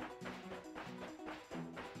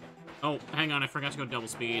 Oh, hang on, I forgot to go double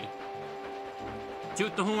speed.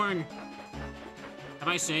 Toot the horn! Have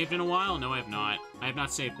I saved in a while? No, I have not. I have not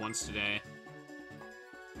saved once today.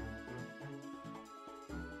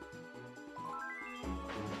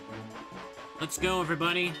 Let's go,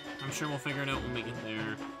 everybody. I'm sure we'll figure it out when we get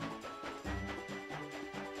there.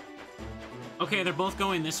 Okay, they're both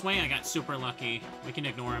going this way. I got super lucky. We can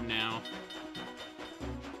ignore them now.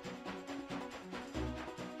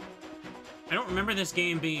 I don't remember this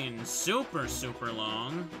game being super, super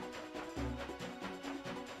long.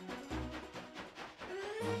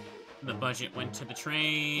 The budget went to the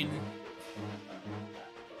train.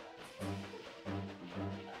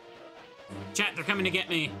 Chat, they're coming to get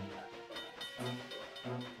me.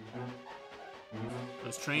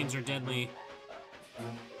 Those trains are deadly. Are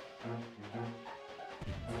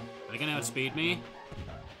they gonna outspeed me?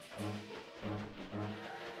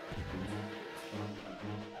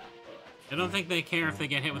 I don't think they care if they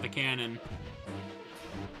get hit with a cannon.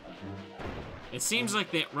 It seems like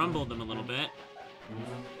they rumbled them a little bit.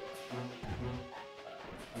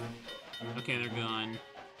 Okay, they're gone.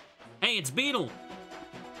 Hey, it's Beetle!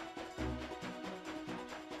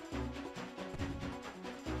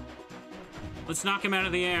 Let's knock him out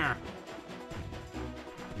of the air.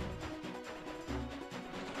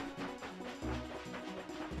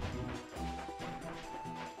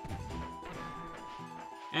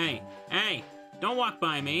 Hey, hey, don't walk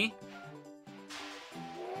by me.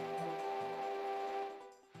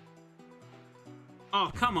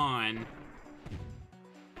 Oh, come on.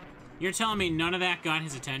 You're telling me none of that got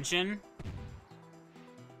his attention?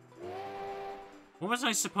 What was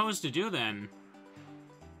I supposed to do then?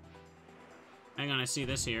 Hang on, I see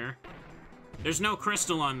this here. There's no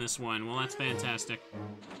crystal on this one. Well, that's fantastic.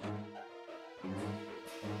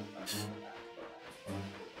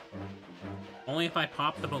 Only if I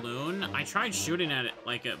pop the balloon? I tried shooting at it,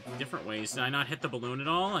 like, different ways. Did I not hit the balloon at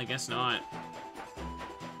all? I guess not.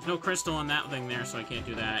 There's no crystal on that thing there, so I can't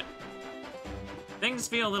do that. Things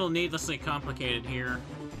feel a little needlessly complicated here.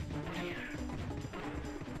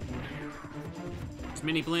 It's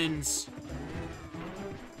mini blins.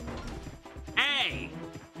 Hey!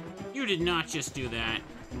 You did not just do that.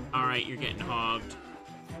 Alright, you're getting hogged.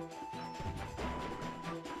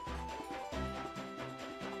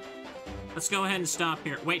 Let's go ahead and stop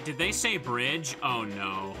here. Wait, did they say bridge? Oh,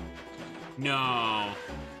 no. No.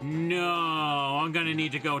 No. I'm gonna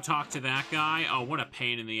need to go talk to that guy. Oh, what a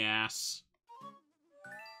pain in the ass.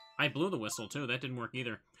 I blew the whistle, too. That didn't work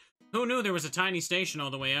either. Who knew there was a tiny station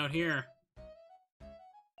all the way out here?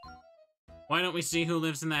 Why don't we see who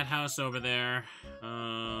lives in that house over there?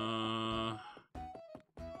 I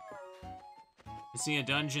see a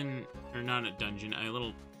dungeon, or not a dungeon, a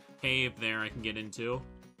little cave there I can get into.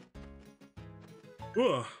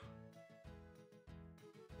 Ugh.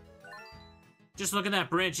 Just look at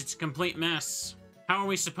that bridge, it's a complete mess. How are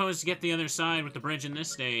we supposed to get the other side with the bridge in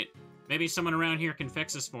this state? Maybe someone around here can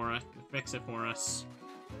fix it for us.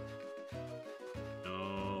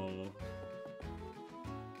 No.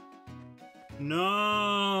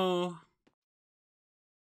 No!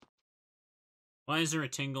 Why is there a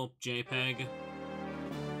tingle JPEG?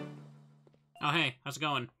 Oh, hey, how's it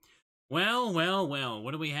going? Well, well, well,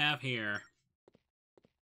 what do we have here?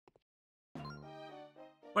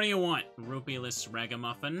 What do you want, rupeeless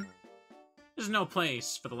ragamuffin? There's no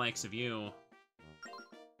place for the likes of you.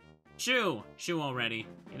 Shoo! Shoo already.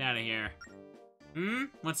 Get out of here. Hmm?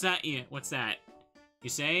 What's that? What's that? You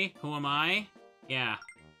say? Who am I? Yeah.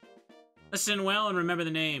 Listen well and remember the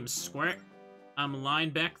names, Squirt. I'm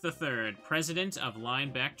Linebeck III, president of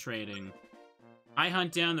Linebeck Trading. I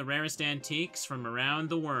hunt down the rarest antiques from around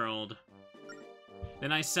the world.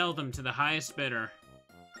 Then I sell them to the highest bidder.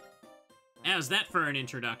 How's that for an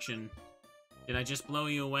introduction? Did I just blow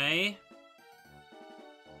you away?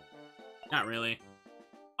 Not really.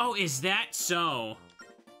 Oh, is that so?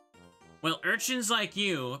 Well, urchins like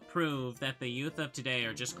you prove that the youth of today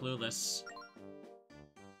are just clueless.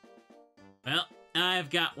 Well, I've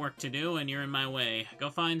got work to do, and you're in my way. Go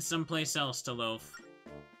find someplace else to loaf.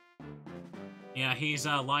 Yeah, he's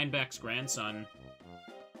Linebeck's grandson.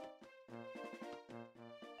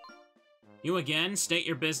 You again? State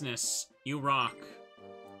your business. You rock.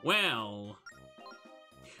 Well...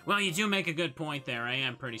 Well, you do make a good point there. I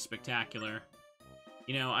am pretty spectacular.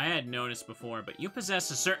 You know, I had noticed before, but you possess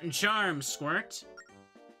a certain charm, Squirt.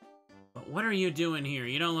 But what are you doing here?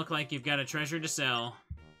 You don't look like you've got a treasure to sell.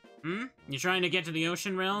 Hmm? You're trying to get to the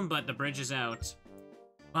ocean realm, but the bridge is out.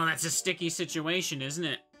 Well, that's a sticky situation, isn't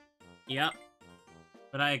it? Yep.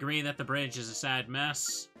 But I agree that the bridge is a sad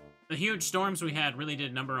mess. The huge storms we had really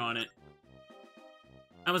did number on it.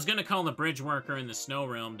 I was gonna call the bridge worker in the snow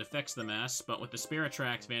realm to fix the mess, but with the spirit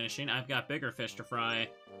tracks vanishing, I've got bigger fish to fry.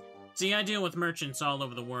 See, I deal with merchants all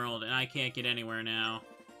over the world, and I can't get anywhere now.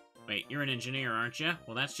 Wait, you're an engineer, aren't you?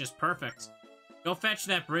 Well, that's just perfect. Go fetch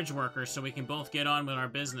that bridge worker so we can both get on with our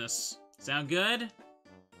business. Sound good?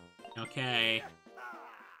 Okay.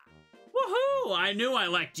 Woohoo! I knew I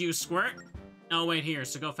liked you, Squirt! Oh, wait here,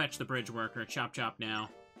 so go fetch the bridge worker. Chop chop now.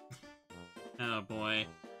 Oh, boy.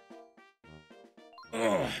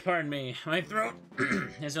 Oh, pardon me. My throat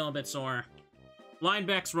is a little bit sore.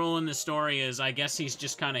 Linebeck's role in this story is, I guess he's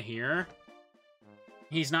just kind of here.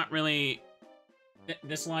 He's not really...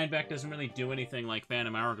 This Linebeck doesn't really do anything like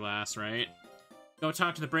Phantom Hourglass, right? Go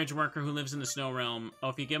talk to the bridge worker who lives in the snow realm. Oh,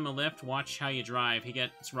 if you give him a lift, watch how you drive. He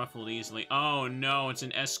gets ruffled easily. Oh, no, it's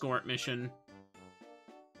an escort mission.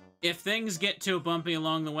 If things get too bumpy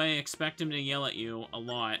along the way, expect him to yell at you a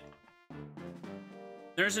lot.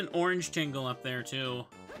 There's an orange tingle up there, too,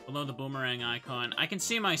 below the boomerang icon. I can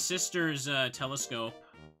see my sister's telescope.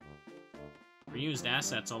 Reused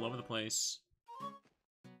assets all over the place.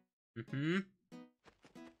 Mm-hmm.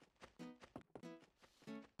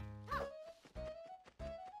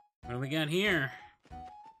 What do we got here?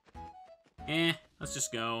 Let's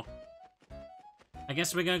just go. I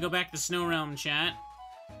guess we gotta go back to Snow Realm, chat.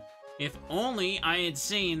 If only I had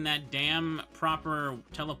seen that damn proper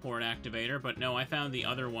teleport activator, but no, I found the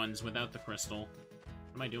other ones without the crystal.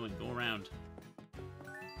 What am I doing? Go around.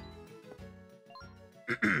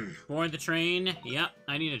 Board the train. Yep,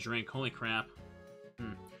 I need a drink. Holy crap.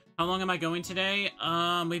 How long am I going today?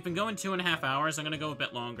 We've been going 2.5 hours. I'm gonna go a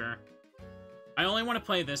bit longer. I only want to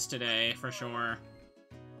play this today, for sure.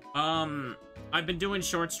 I've been doing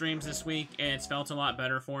short streams this week, and it's felt a lot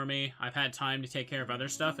better for me. I've had time to take care of other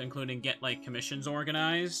stuff, including get, like, commissions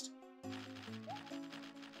organized.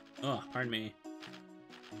 Oh, pardon me.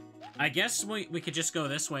 I guess we could just go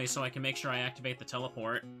this way so I can make sure I activate the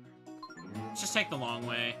teleport. Let's just take the long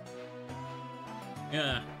way.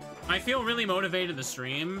 Yeah. I feel really motivated to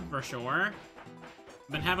stream, for sure.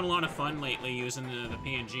 I've been having a lot of fun lately using the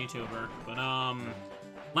PNG tuber, but,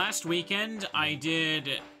 last weekend, I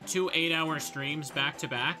did 2 8-hour streams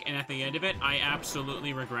back-to-back, and at the end of it, I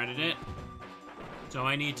absolutely regretted it. So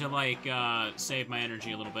I need to, like, save my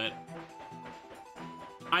energy a little bit.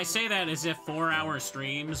 I say that as if 4-hour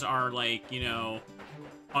streams are, like, you know,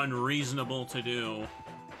 unreasonable to do.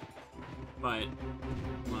 But,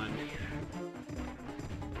 come on.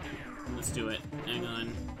 Let's do it. Hang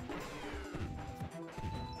on.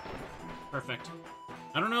 Perfect.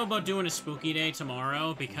 I don't know about doing a spooky day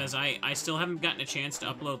tomorrow, because I still haven't gotten a chance to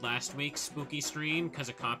upload last week's spooky stream because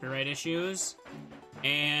of copyright issues.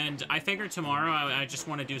 And I figured tomorrow I just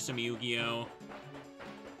want to do some Yu-Gi-Oh!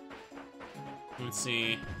 Let's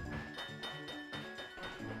see.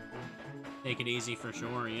 Take it easy for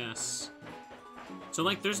sure, yes. So,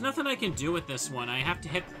 like, there's nothing I can do with this one. I have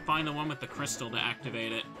to find the one with the crystal to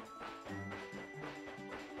activate it.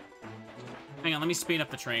 Hang on, let me speed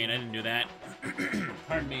up the train. I didn't do that.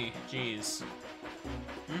 Pardon me. Jeez.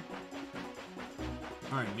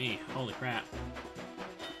 Pardon me. Holy crap.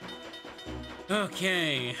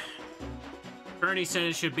 Okay. Bernie said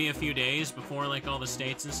it should be a few days before, like, all the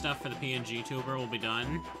states and stuff for the PNG tuber will be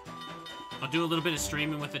done. I'll do a little bit of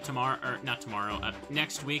streaming with it tomorrow, or not tomorrow,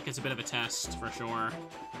 next week as a bit of a test, for sure.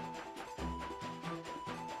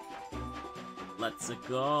 Let's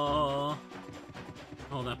go.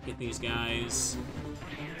 Hold up, get these guys.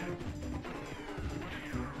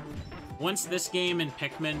 Once this game and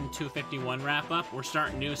Pikmin 251 wrap up, we're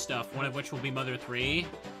starting new stuff, one of which will be Mother 3.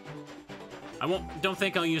 Don't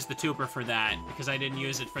think I'll use the tuber for that, because I didn't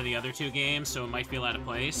use it for the other 2 games, so it might feel out of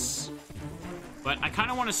place. But I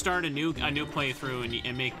kind of want to start a new playthrough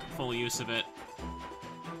and make full use of it.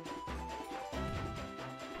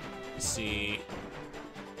 Let's see.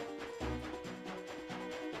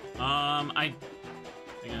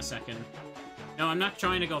 Hang on a second. No, I'm not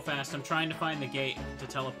trying to go fast. I'm trying to find the gate to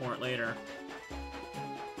teleport later.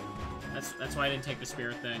 That's why I didn't take the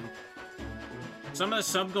spirit thing. Some of the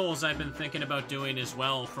sub-goals I've been thinking about doing as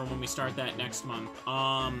well for when we start that next month.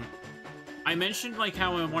 I mentioned, like,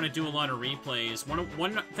 how I want to do a lot of replays.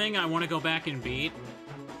 One thing I want to go back and beat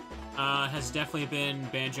has definitely been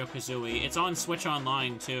Banjo-Kazooie. It's on Switch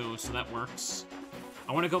Online, too, so that works.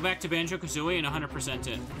 I want to go back to Banjo-Kazooie and 100%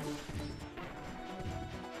 it.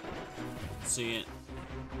 Let's see it.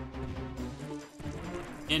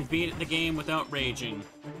 And beat the game without raging.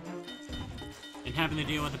 And having to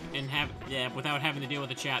deal with without having to deal with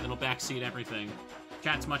the chat that'll backseat everything.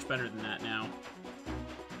 Chat's much better than that now.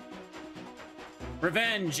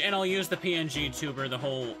 Revenge, and I'll use the PNG tuber the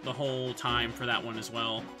whole time for that one as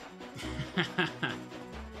well.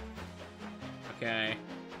 Okay.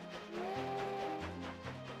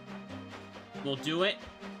 We'll do it,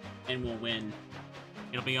 and we'll win.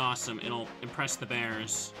 It'll be awesome. It'll impress the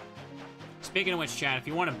bears. Speaking of which, chat, if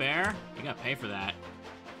you want a bear, you gotta pay for that.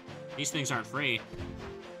 These things aren't free.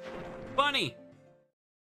 Bunny!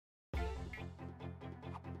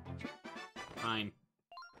 Fine.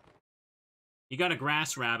 You got a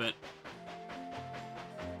grass rabbit.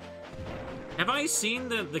 Have I seen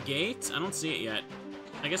the gate? I don't see it yet.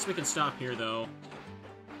 I guess we can stop here, though.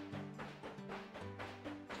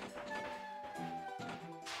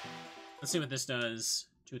 Let's see what this does.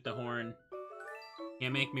 Toot the horn.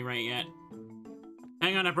 Can't make me right yet.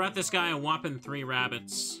 Hang on, I brought this guy a whopping 3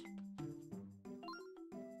 rabbits.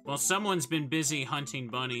 Well, someone's been busy hunting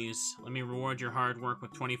bunnies. Let me reward your hard work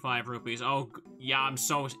with 25 rupees. Oh, yeah, I'm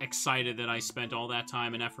so excited that I spent all that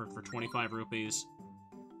time and effort for 25 rupees.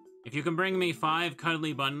 If you can bring me 5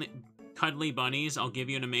 cuddly bunnies, I'll give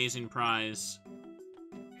you an amazing prize.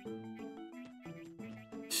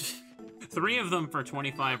 3 of them for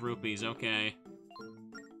 25 rupees, okay.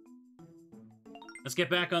 Let's get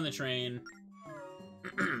back on the train.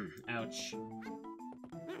 Ouch.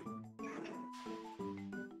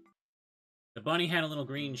 The bunny had a little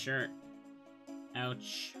green shirt.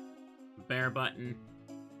 Ouch. Bear button.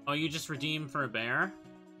 Oh, you just redeemed for a bear?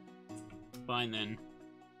 Fine then.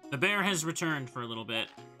 The bear has returned for a little bit.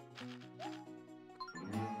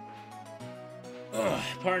 Ugh,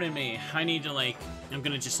 pardon me. I need to, like... I'm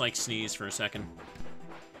gonna just, like, sneeze for a second.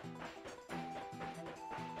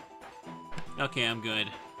 Okay, I'm good.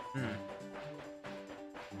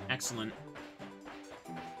 Excellent.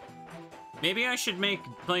 Maybe I should make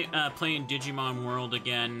playing Digimon World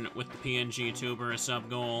again with the PNG tuber a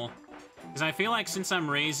sub-goal. Because I feel like since I'm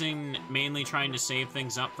raising, mainly trying to save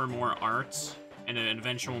things up for more art and an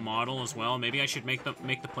eventual model as well, maybe I should make the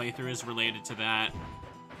playthroughs related to that.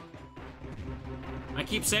 I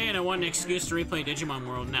keep saying I want an excuse to replay Digimon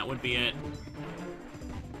World, and that would be it.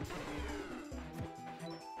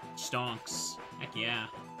 Stonks. Heck yeah.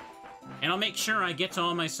 And I'll make sure I get to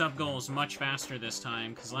all my sub-goals much faster this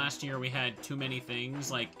time, because last year we had too many things,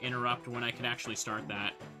 like, interrupt when I could actually start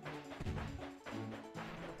that.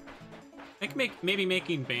 I think maybe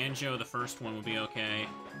making Banjo the first one will be okay.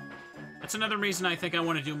 That's another reason I think I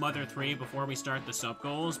want to do Mother 3 before we start the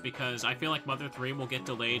sub-goals, because I feel like Mother 3 will get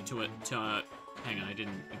delayed to hang on, I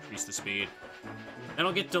didn't increase the speed.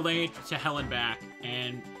 That'll get delayed to hell and back,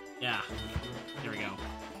 and yeah, there we go.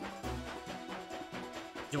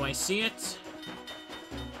 Do I see it?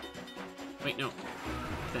 Wait, no.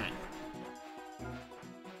 That.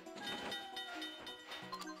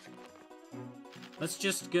 Let's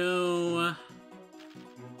just go...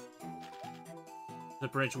 the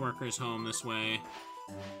bridge workers home this way.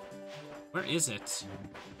 Where is it?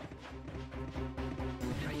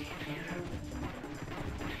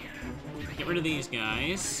 Get rid of these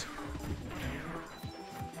guys.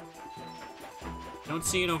 Don't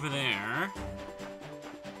see it over there.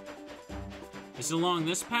 Is it along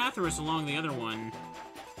this path, or is it along the other one?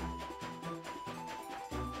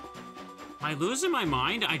 Am I losing my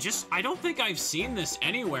mind? I don't think I've seen this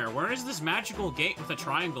anywhere. Where is this magical gate with a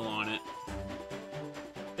triangle on it?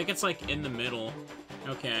 I think it's, like, in the middle.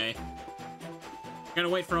 Okay. Gotta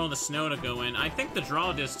wait for all the snow to go in. I think the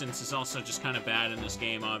draw distance is also just kind of bad in this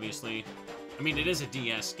game, obviously. I mean, it is a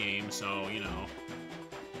DS game, so, you know.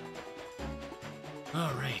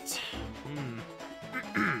 Alright.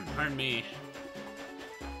 Pardon me.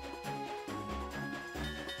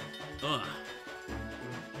 Ugh.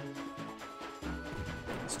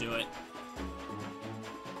 Let's do it.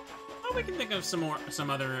 Oh, we can think of some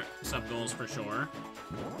other sub-goals for sure.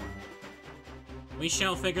 We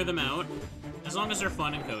shall figure them out, as long as they're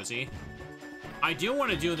fun and cozy. I do want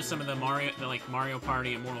to do some of the Mario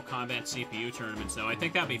Party and Mortal Kombat CPU tournaments, though. I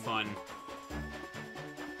think that'd be fun.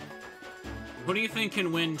 Who do you think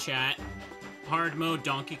can win, chat? Hard mode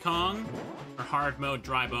Donkey Kong or hard mode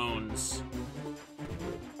Dry Bones?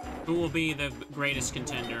 Who will be the greatest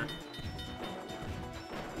contender?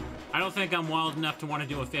 I don't think I'm wild enough to want to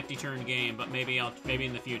do a 50-turn game, but maybe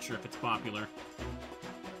in the future if it's popular.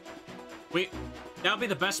 Wait, that'll be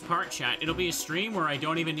the best part, chat. It'll be a stream where I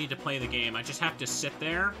don't even need to play the game. I just have to sit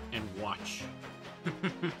there and watch.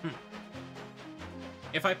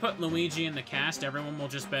 If I put Luigi in the cast, everyone will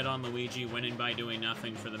just bet on Luigi winning by doing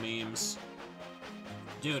nothing for the memes.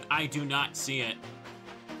 Dude, I do not see it.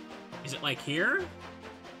 Is it, like, here?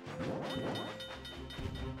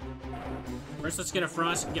 First, let's get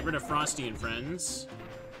rid of Frosty and Friends.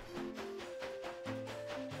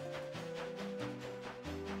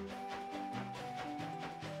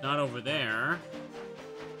 Not over there.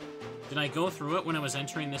 Did I go through it when I was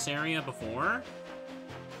entering this area before?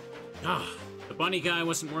 Ah, the bunny guy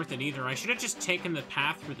wasn't worth it either. I should have just taken the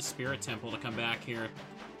path through the Spirit Temple to come back here.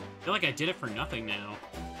 I feel like I did it for nothing now.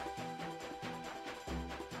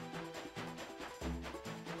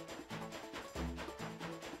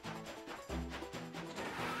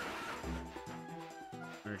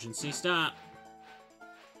 Emergency stop.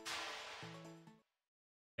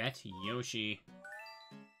 Bet Yoshi.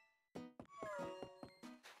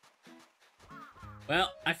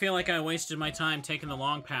 Well, I feel like I wasted my time taking the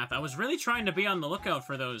long path. I was really trying to be on the lookout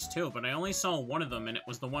for those too, but I only saw one of them, and it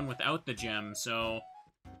was the one without the gem, so...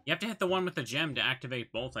 You have to hit the one with the gem to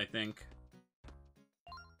activate both, I think.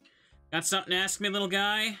 Got something to ask me, little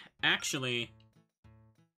guy? Actually...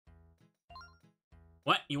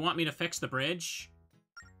 What? You want me to fix the bridge?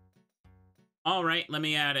 Alright, let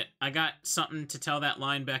me add it. I got something to tell that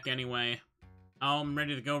Linebeck anyway. I'm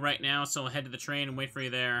ready to go right now, so I'll head to the train and wait for you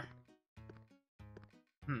there.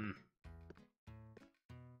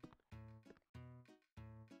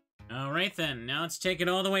 Alright then, now let's take it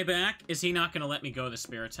all the way back. Is he not gonna let me go to the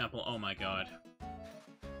Spirit Temple? Oh my god.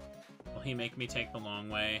 Will he make me take the long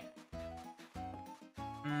way?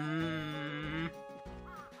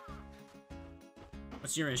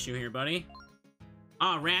 What's your issue here, buddy?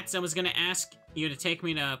 Aw, rats, I was gonna ask you to take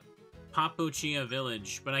me to Papuchia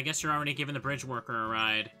Village, but I guess you're already giving the bridge worker a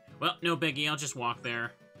ride. Well, no biggie, I'll just walk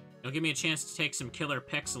there. It'll give me a chance to take some killer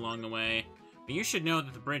pics along the way. But you should know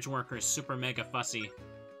that the bridge worker is super mega fussy.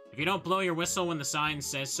 If you don't blow your whistle when the sign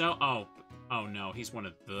says so... Oh no, he's one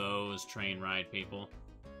of those train ride people.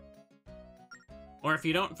 Or if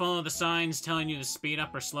you don't follow the signs telling you to speed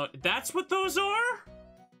up or slow... That's what those are?!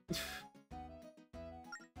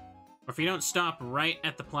 Or if you don't stop right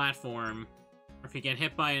at the platform. Or if you get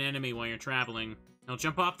hit by an enemy while you're traveling. He'll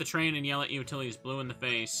jump off the train and yell at you until he's blue in the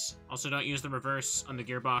face. Also, don't use the reverse on the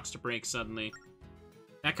gearbox to brake suddenly.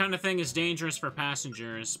 That kind of thing is dangerous for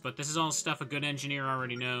passengers, but this is all stuff a good engineer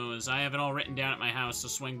already knows. I have it all written down at my house, so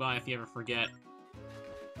swing by if you ever forget.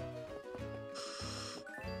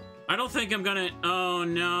 I don't think I'm gonna... Oh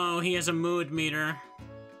no, he has a mood meter.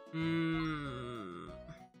 He's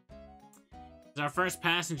our first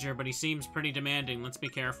passenger, but he seems pretty demanding. Let's be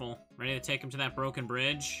careful. Ready to take him to that broken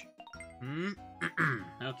bridge?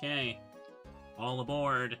 Okay. All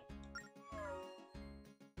aboard.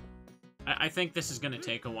 I think this is gonna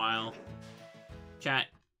take a while. Chat,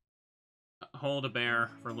 hold a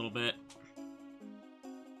bear for a little bit.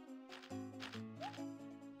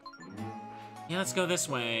 Yeah, let's go this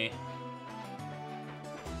way.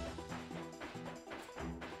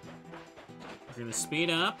 We're gonna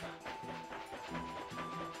speed up.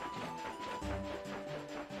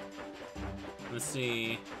 Let's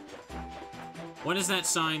see. What does that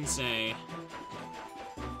sign say?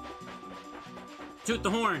 Toot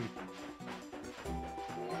the horn!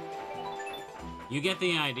 You get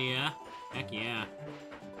the idea. Heck yeah.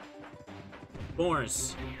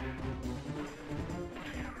 Boars.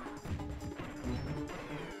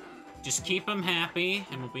 Just keep them happy,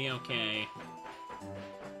 and we'll be okay.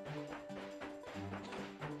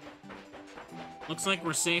 Looks like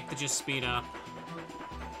we're safe to just speed up.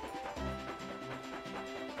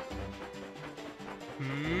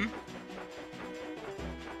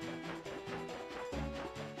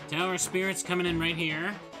 Tower Spirit's coming in right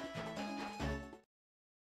here.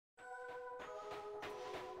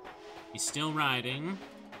 He's still riding.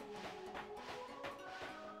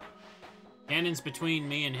 Cannon's between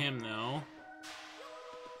me and him, though.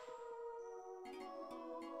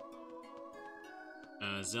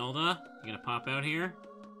 Zelda, you gonna pop out here?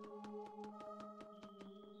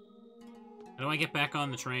 How do I get back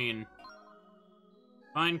on the train?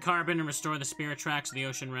 Find Carbon and restore the spirit tracks of the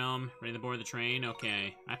ocean realm. Ready to board the train?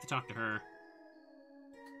 Okay. I have to talk to her.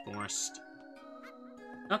 Forced.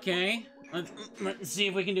 Okay. Let's see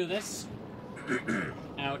if we can do this.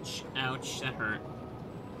 Ouch. Ouch. That hurt.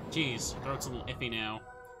 Jeez. Throat's a little iffy now.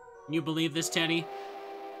 Can you believe this, Teddy?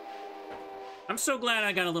 I'm so glad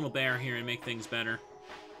I got a little bear here and make things better.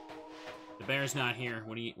 The bear's not here.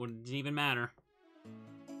 What does it even matter?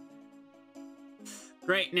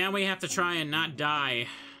 Great, now we have to try and not die.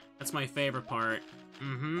 That's my favorite part.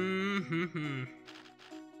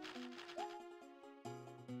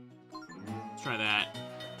 Let's try that.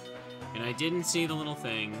 And I didn't see the little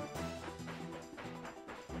thing.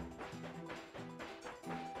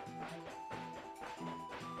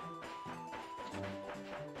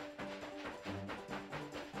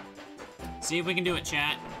 See if we can do it,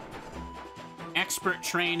 chat. Expert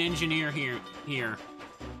train engineer here.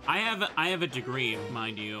 I have a degree,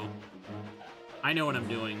 mind you. I know what I'm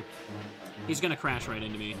doing. He's gonna crash right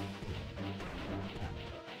into me.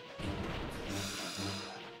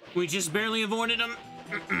 We just barely avoided him.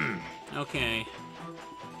 Okay.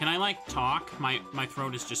 Can I, like, talk? My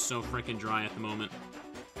throat is just so freaking dry at the moment.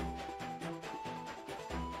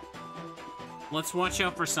 Let's watch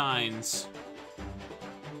out for signs.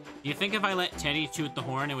 Do you think if I let Teddy toot the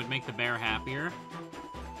horn, it would make the bear happier?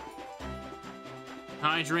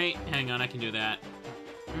 Hydrate? Hang on, I can do that.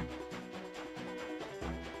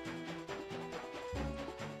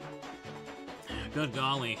 Good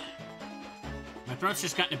golly. My throat's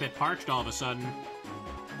just gotten a bit parched all of a sudden.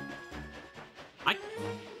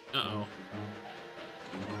 Uh-oh.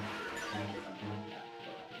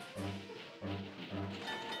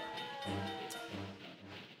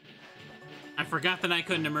 I forgot that I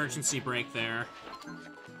couldn't emergency brake there.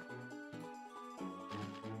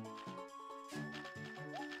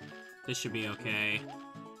 This should be okay.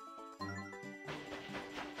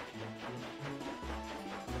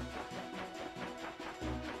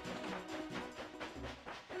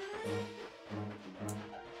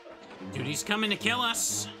 Dude, he's coming to kill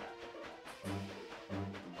us!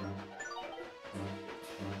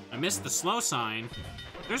 I missed the slow sign.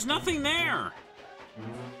 There's nothing there!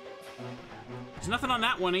 There's nothing on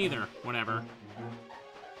that one either. Whatever.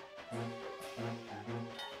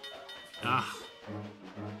 Ugh.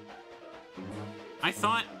 I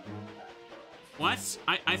thought... What?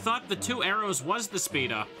 I thought the 2 arrows was the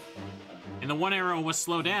speed up. And the 1 arrow was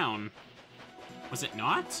slow down. Was it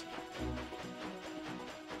not?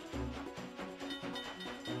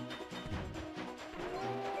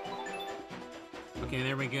 Okay,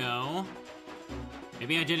 there we go.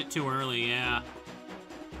 Maybe I did it too early, yeah.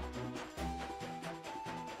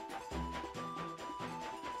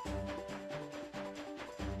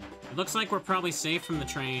 It looks like we're probably safe from the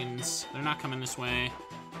trains. They're not coming this way.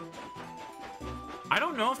 I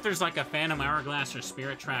don't know if there's like a Phantom Hourglass or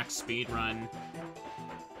Spirit Track speedrun.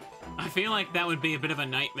 I feel like that would be a bit of a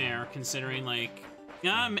nightmare, considering like...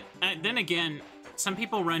 then again, some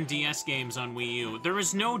people run DS games on Wii U. There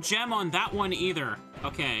was no gem on that one either.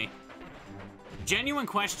 Okay. Genuine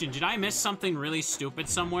question, did I miss something really stupid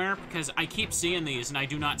somewhere? Because I keep seeing these and I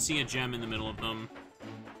do not see a gem in the middle of them.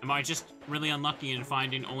 Am I just really unlucky in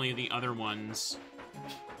finding only the other ones?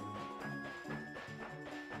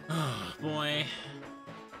 Oh, boy.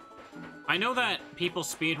 I know that people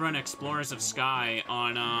speedrun Explorers of Sky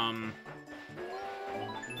on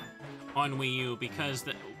Wii U because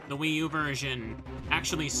the Wii U version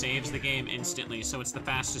actually saves the game instantly, so it's the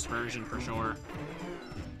fastest version for sure.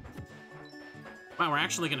 Wow, we're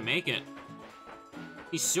actually gonna make it.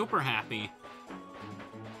 He's super happy.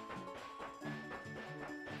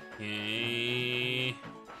 Okay.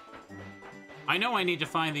 I know I need to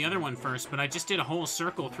find the other one first, but I just did a whole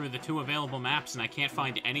circle through the 2 available maps and I can't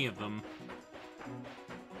find any of them.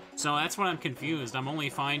 So that's what I'm confused. I'm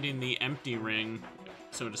only finding the empty ring,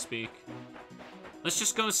 so to speak. Let's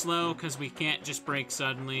just go slow, because we can't just brake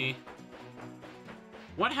suddenly.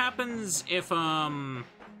 What happens if, some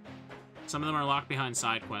of them are locked behind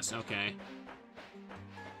side quests? Okay.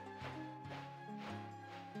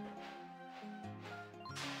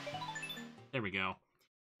 There we go.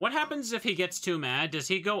 What happens if he gets too mad? Does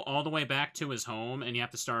he go all the way back to his home and you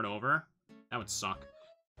have to start over? That would suck.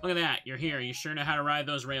 Look at that. You're here. You sure know how to ride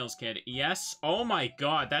those rails, kid. Yes? Oh my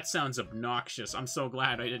god, that sounds obnoxious. I'm so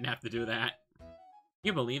glad I didn't have to do that.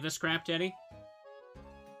 You believe this crap, Teddy?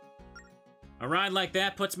 A ride like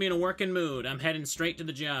that puts me in a working mood. I'm heading straight to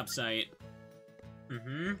the job site.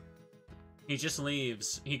 Mm-hmm. He just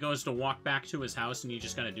leaves. He goes to walk back to his house and you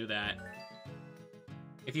just gotta do that.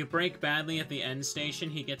 If you brake badly at the end station,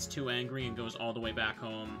 he gets too angry and goes all the way back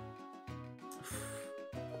home.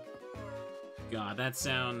 God, that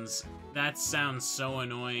sounds so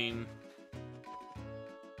annoying.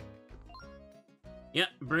 Yep,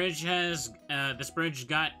 bridge has, this bridge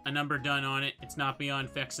got a number done on it. It's not beyond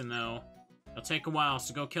fixing, though. It'll take a while,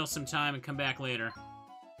 so go kill some time and come back later.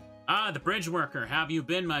 Ah, the bridge worker, how have you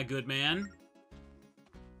been, my good man?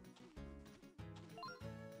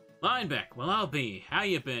 Linebeck, well, I'll be. How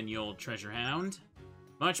you been, you old treasure hound?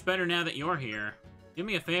 Much better now that you're here. Do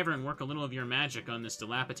me a favor and work a little of your magic on this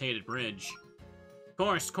dilapidated bridge.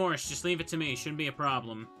 Course, just leave it to me. Shouldn't be a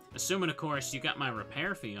problem. Assuming, of course, you got my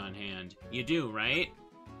repair fee on hand. You do, right?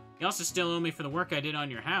 You also still owe me for the work I did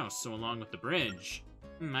on your house, so along with the bridge.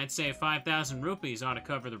 I'd say 5,000 rupees ought to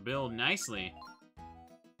cover the bill nicely.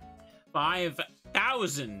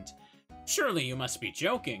 5,000? Surely you must be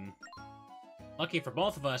joking. Lucky for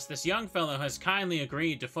both of us, this young fellow has kindly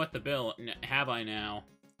agreed to foot the bill. Have I now?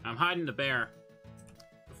 I'm hiding the bear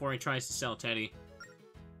before he tries to sell Teddy.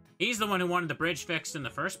 He's the one who wanted the bridge fixed in the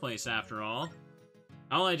first place, after all.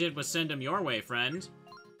 All I did was send him your way, friend.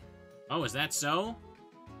 Oh, is that so?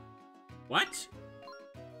 What?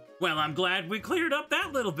 Well, I'm glad we cleared up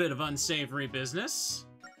that little bit of unsavory business.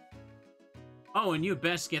 Oh, and you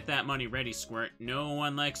best get that money ready, Squirt. No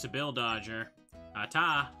one likes a bill dodger.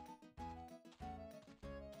 Ta-ta.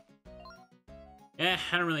 I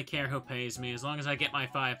don't really care who pays me, as long as I get my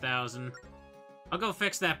 5,000. I'll go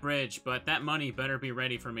fix that bridge, but that money better be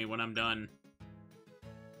ready for me when I'm done.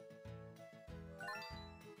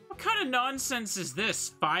 What kind of nonsense is this?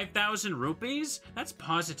 5,000 rupees? That's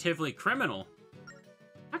positively criminal.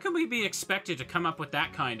 How can we be expected to come up with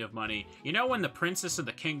that kind of money? You know, when the Princess of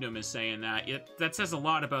the Kingdom is saying that, that says a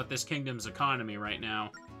lot about this kingdom's economy right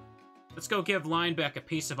now. Let's go give Linebeck a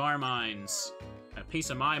piece of our minds. A piece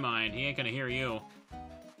of my mind. He ain't gonna hear you.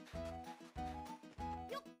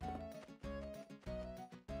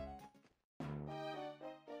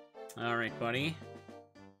 Alright, buddy.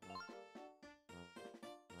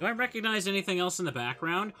 Do I recognize anything else in the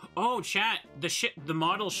background? Oh, chat! The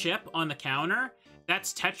model ship on the counter?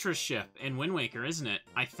 That's Tetra's ship in Wind Waker, isn't it?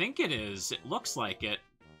 I think it is. It looks like it.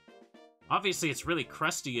 Obviously, it's really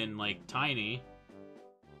crusty and, like, tiny.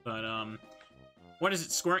 But, what is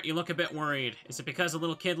it, Squirt? You look a bit worried. Is it because a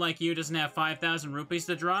little kid like you doesn't have 5,000 rupees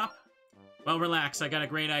to drop? Well, relax. I got a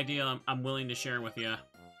great idea I'm willing to share with you.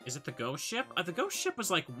 Is it the ghost ship? The ghost ship was,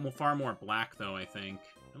 like, far more black, though, I think.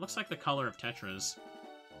 It looks like the color of Tetra's.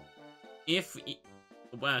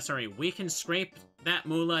 We can scrape that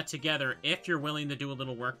moolah together if you're willing to do a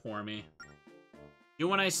little work for me. Do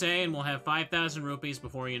what I say, and we'll have 5,000 rupees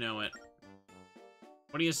before you know it.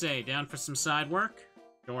 What do you say? Down for some side work?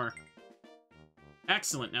 Sure.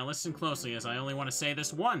 Excellent. Now listen closely, as I only want to say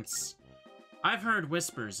this once. I've heard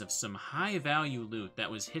whispers of some high-value loot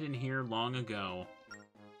that was hidden here long ago.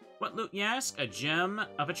 What loot, you ask? A gem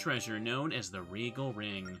of a treasure known as the Regal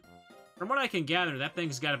Ring. From what I can gather, that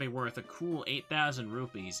thing's gotta be worth a cool 8,000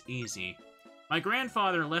 rupees, easy. My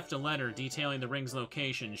grandfather left a letter detailing the ring's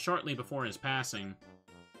location shortly before his passing.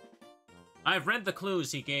 I've read the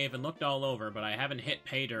clues he gave and looked all over, but I haven't hit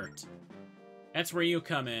pay dirt. That's where you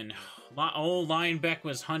come in. Old Linebeck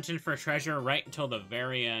was hunting for treasure right until the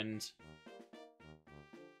very end.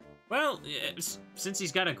 Well, since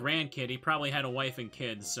he's got a grandkid, he probably had a wife and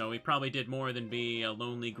kids, so he probably did more than be a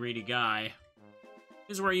lonely, greedy guy.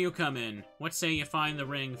 Here's where you come in. What say you find the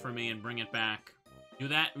ring for me and bring it back? Do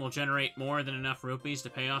that and we'll generate more than enough rupees to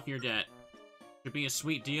pay off your debt. Should be a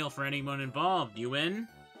sweet deal for anyone involved. You in?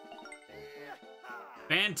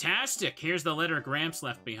 Fantastic! Here's the letter Gramps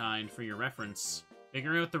left behind for your reference.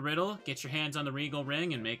 Figure out the riddle, get your hands on the Regal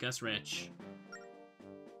Ring, and make us rich.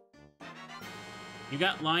 You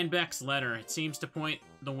got Linebeck's letter. It seems to point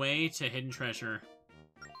the way to hidden treasure.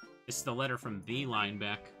 This is the letter from the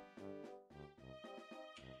Linebeck.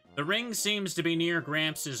 The ring seems to be near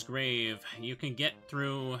Gramps' grave. You can get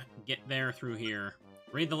there through here.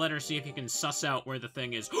 Read the letter, see if you can suss out where the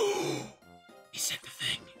thing is. He said the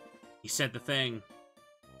thing. He said the thing.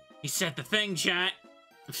 He said the thing, chat!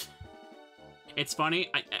 It's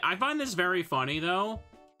funny. I find this very funny, though.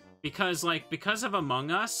 Because of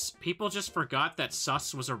Among Us, people just forgot that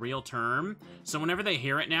sus was a real term. So whenever they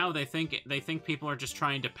hear it now, they think people are just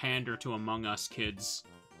trying to pander to Among Us kids.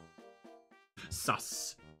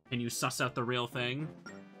 Sus. Can you suss out the real thing?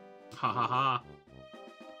 Ha ha ha.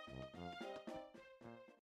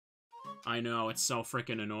 I know, it's so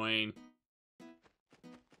freaking annoying.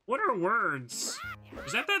 What are words?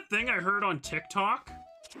 Is that thing I heard on TikTok?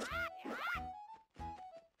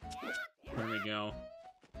 There we go.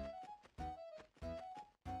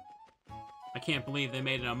 I can't believe they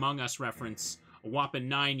made an Among Us reference a whopping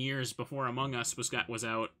 9 years before Among Us was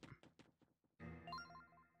out.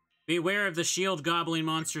 Beware of the shield gobbling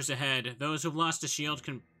monsters ahead. Those who've lost a shield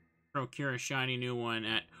can procure a shiny new one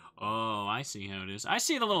at... Oh, I see how it is. I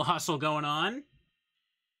see the little hustle going on.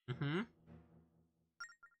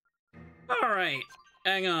 Alright,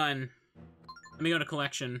 hang on. Let me go to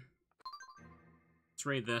collection. Let's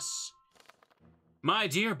read this. My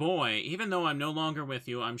dear boy, even though I'm no longer with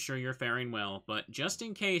you, I'm sure you're faring well, but just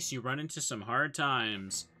in case you run into some hard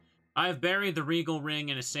times, I've buried the Regal Ring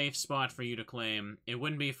in a safe spot for you to claim. It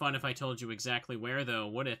wouldn't be fun if I told you exactly where, though,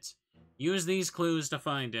 would it? Use these clues to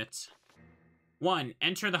find it. 1.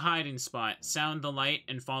 Enter the hiding spot. Sound the light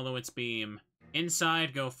and follow its beam.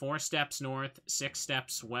 Inside, go 4 steps north, 6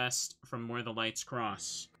 steps west from where the lights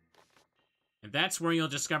cross. And that's where you'll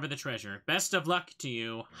discover the treasure. Best of luck to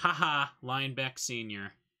you. Haha, Linebeck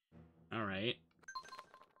Sr. Alright.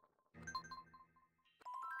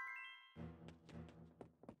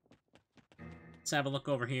 Let's have a look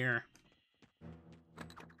over here.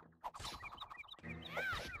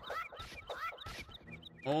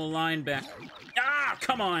 Old Linebeck. Ah,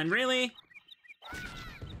 come on, really?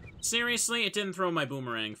 Seriously, it didn't throw my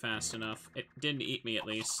boomerang fast enough. It didn't eat me, at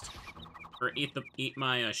least. Or eat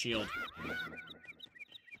my shield.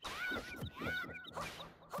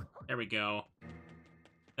 There we go.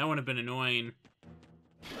 That would have been annoying.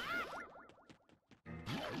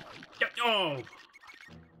 Oh!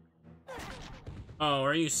 Oh,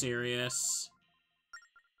 are you serious?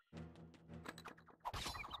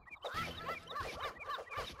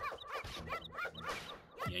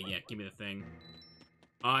 Yeah, give me the thing.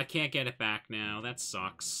 Oh, I can't get it back now. That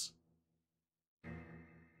sucks.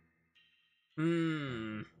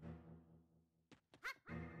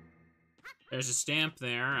 There's a stamp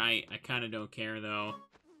there. I kind of don't care, though.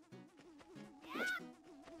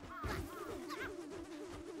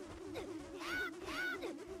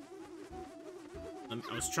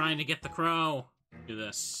 I was trying to get the crow. Do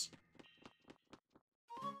this.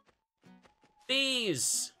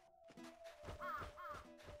 These!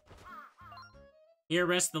 Here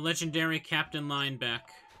rests the legendary Captain Linebeck.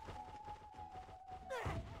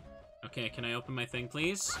 Okay, can I open my thing,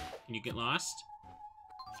 please? Can you get lost?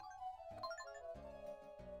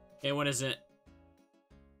 Okay, what is it?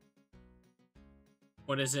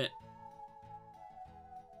 What is it?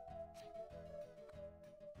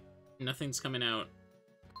 Nothing's coming out.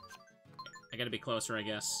 I gotta be closer, I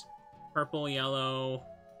guess. Purple, yellow,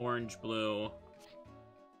 orange, blue.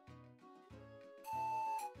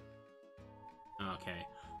 Okay.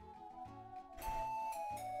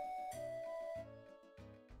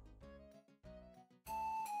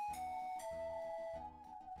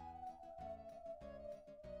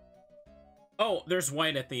 Oh, there's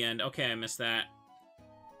white at the end. Okay, I missed that.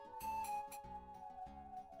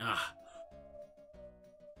 Ah.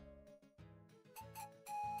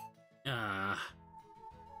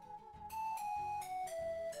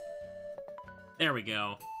 There we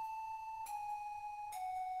go.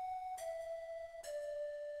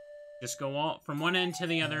 Just go all from one end to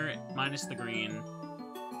the other, minus the green.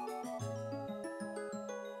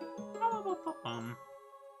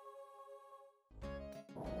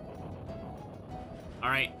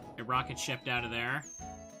 Alright, your rocket shipped out of there.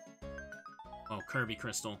 Oh, Kirby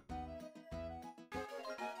Crystal.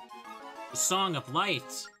 The Song of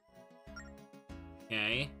Light.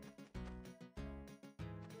 Okay.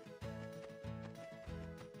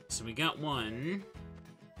 So we got one.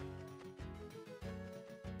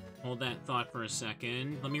 Hold that thought for a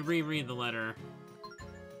second. Let me reread the letter.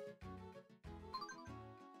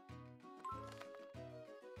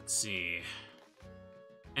 Let's see.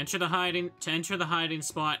 To enter the hiding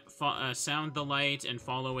spot, sound the light and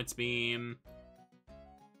follow its beam.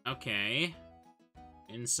 Okay.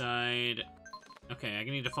 Inside. Okay, I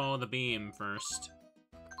need to follow the beam first.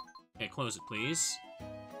 Okay, close it, please.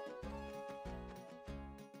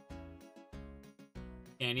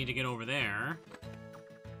 Okay, I need to get over there.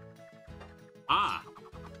 Ah!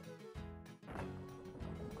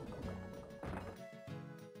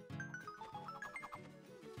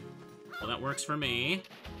 Well, that works for me.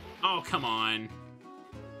 Oh, come on.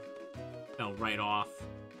 Fell right off.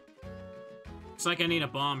 Looks like I need a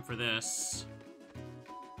bomb for this.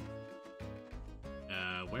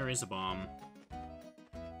 Where is a bomb?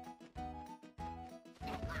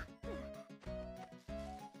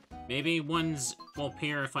 Maybe ones will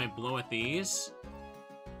appear if I blow at these?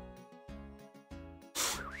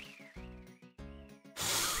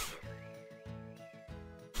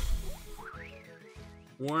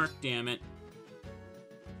 Work, damn it.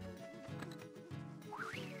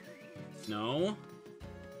 No.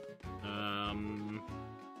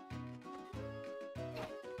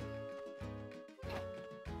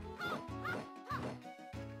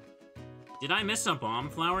 Did I miss a bomb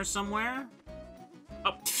flower somewhere?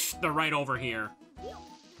 Oh, they're right over here.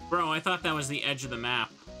 Bro, I thought that was the edge of the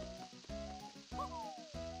map.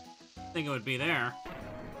 I think it would be there.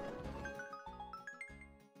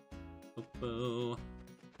 Boo.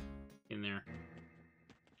 In there.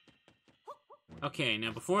 Okay,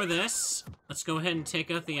 now before this, let's go ahead and take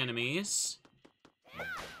out the enemies.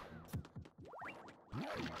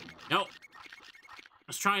 Nope. I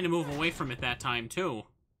was trying to move away from it that time, too.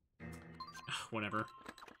 Ugh, whatever.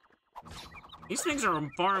 These things are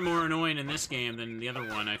far more annoying in this game than the other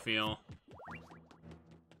one, I feel.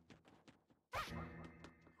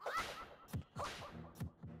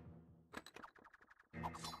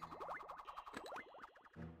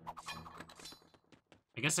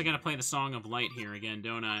 I guess I gotta play the Song of Light here again,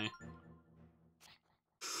 don't I?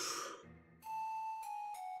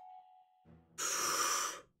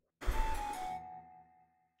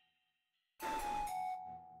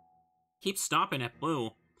 Keep stopping at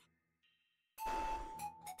blue.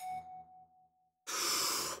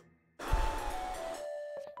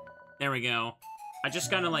 There we go. I just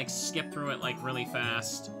gotta, like, skip through it, like, really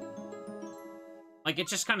fast. Like, it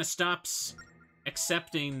just kind of stops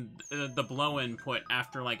accepting the blow input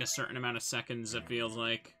after, like, a certain amount of seconds, it feels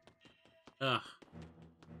like. Ugh.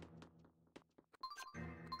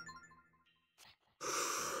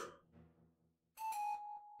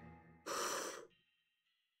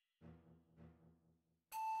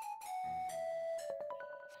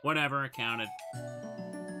 Whatever, it counted.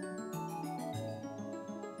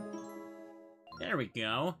 There we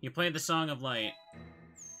go. You played the Song of Light.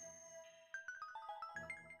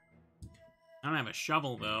 I don't have a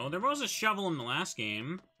shovel, though. There was a shovel in the last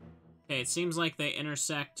game. Okay, it seems like they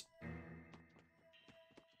intersect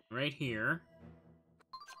right here.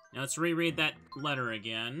 Now let's reread that letter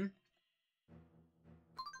again.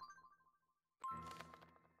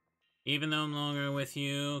 Even though I'm no longer with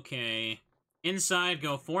you, okay. Inside,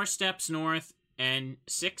 go 4 steps north and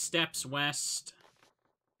 6 steps west.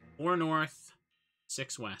 4 north,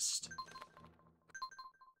 6 west.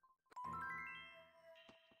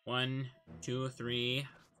 1, 2, 3,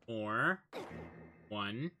 4.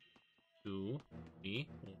 1, 2, 3,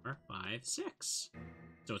 4, 5, 6.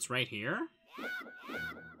 So it's right here?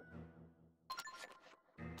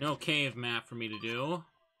 No cave map for me to do.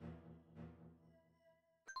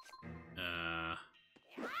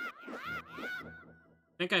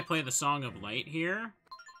 I think I play the Song of Light here.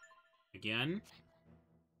 Again.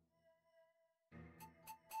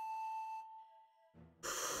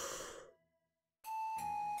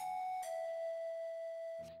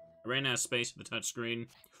 I ran out of space with the touchscreen.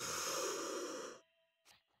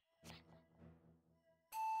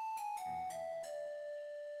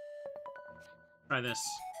 Try this.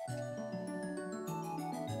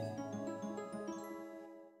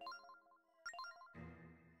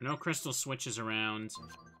 No crystal switches around.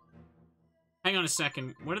 Hang on a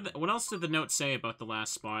second. What else did the note say about the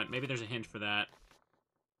last spot? Maybe there's a hint for that.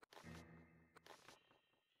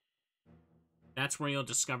 That's where you'll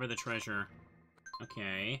discover the treasure.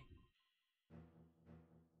 Okay.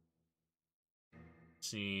 Let's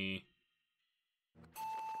see.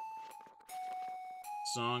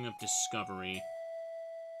 Song of Discovery.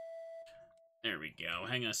 There we go.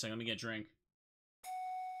 Hang on a second. Let me get a drink.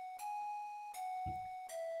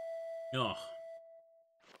 Oh.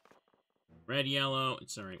 Red, yellow.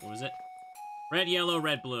 Sorry, what was it? Red, yellow,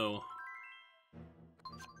 red, blue.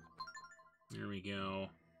 There we go.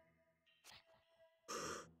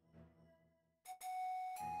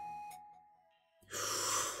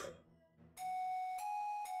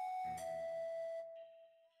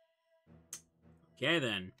 Okay,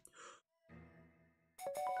 then.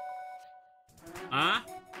 Huh?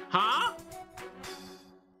 Huh?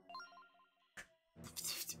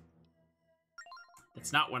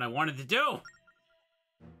 That's not what I wanted to do!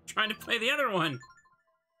 I'm trying to play the other one!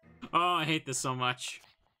 Oh, I hate this so much.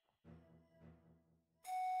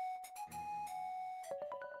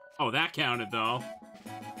 Oh, that counted, though.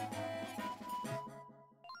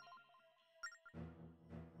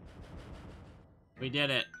 We did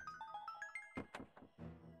it.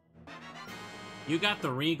 You got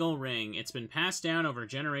the regal ring. It's been passed down over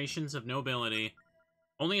generations of nobility.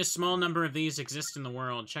 Only a small number of these exist in the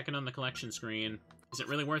world. Check it on the collection screen. Is it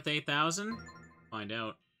really worth 8,000? Find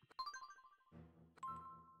out.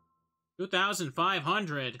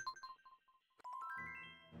 2,500!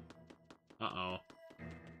 Uh-oh.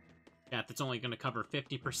 Yeah, that's only gonna cover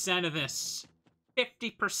 50% of this.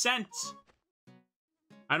 50%!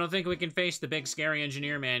 I don't think we can face the big scary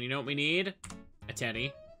engineer man. You know what we need? A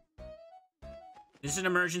teddy. This is an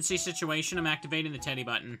emergency situation. I'm activating the teddy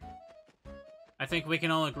button. I think we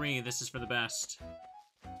can all agree this is for the best.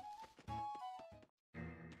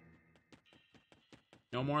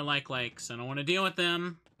 No more likes. I don't want to deal with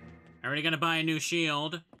them. I already gotta buy a new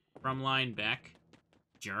shield from Linebeck.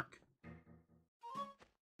 Jerk.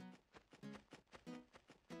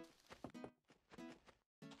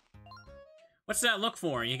 What's that look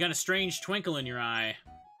for? You got a strange twinkle in your eye.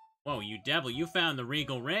 Whoa, you devil, you found the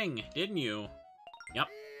regal ring, didn't you? Yep.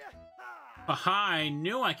 Haha, I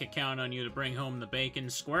knew I could count on you to bring home the bacon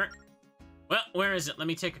squirt. Well, where is it? Let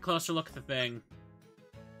me take a closer look at the thing.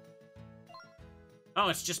 Oh,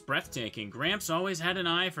 it's just breathtaking. Gramps always had an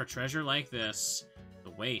eye for treasure like this. The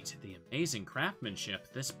weight, the amazing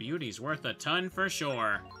craftsmanship. This beauty's worth a ton for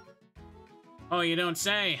sure. Oh, you don't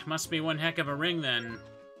say. Must be one heck of a ring, then.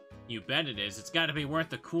 You bet it is. It's gotta be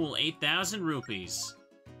worth a cool 8,000 rupees.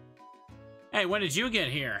 Hey, when did you get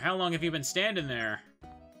here? How long have you been standing there?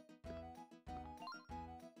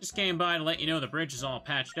 Just came by to let you know the bridge is all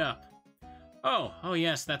patched up. Oh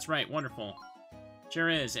yes, that's right. Wonderful. Sure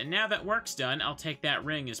is. And now that work's done, I'll take that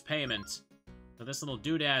ring as payment. So this little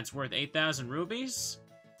doodad's worth 8,000 rupees?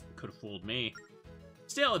 Could have fooled me.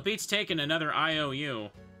 Still, it beats taking another IOU.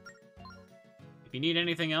 If you need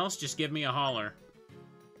anything else, just give me a holler.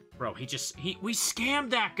 Bro, we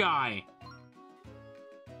scammed that guy!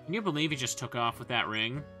 Can you believe he just took off with that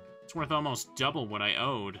ring? It's worth almost double what I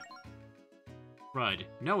owed. Crud.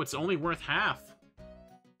 No, it's only worth half.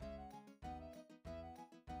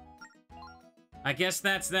 I guess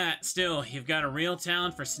that's that. Still, you've got a real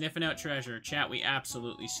talent for sniffing out treasure. Chat, we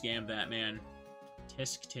absolutely scammed that man.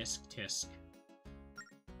 Tisk, tisk, tisk.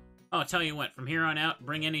 Oh, I'll tell you what, from here on out,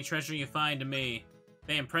 bring any treasure you find to me. If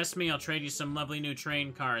they impress me, I'll trade you some lovely new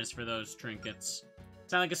train cars for those trinkets.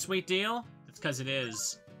 Sound like a sweet deal? That's because it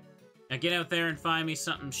is. Now get out there and find me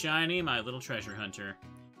something shiny, my little treasure hunter.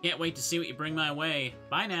 Can't wait to see what you bring my way.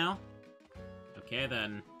 Bye now. Okay,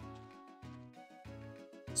 then.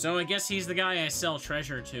 So I guess he's the guy I sell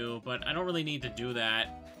treasure to, but I don't really need to do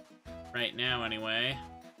that. Right now, anyway.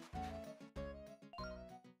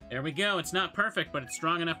 There we go. It's not perfect, but it's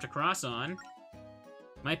strong enough to cross on.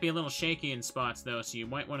 Might be a little shaky in spots, though, so you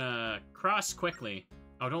might want to cross quickly.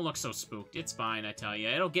 Oh, don't look so spooked. It's fine, I tell you.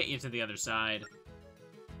 It'll get you to the other side.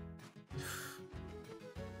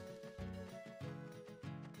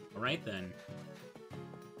 Alright, then.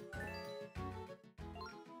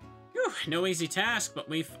 Whew, no easy task, but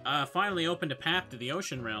we've finally opened a path to the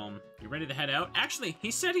ocean realm. You ready to head out? Actually,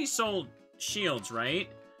 he said he sold shields, right?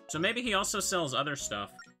 So maybe he also sells other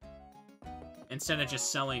stuff. Instead of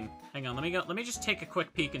just selling... Hang on, let me just take a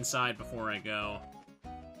quick peek inside before I go.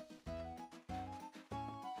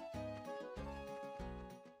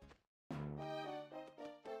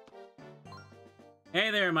 Hey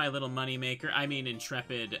there, my little moneymaker. I mean,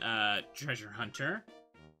 intrepid, treasure hunter.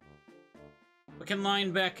 What can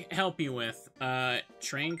Linebeck help you with?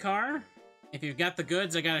 Train car? If you've got the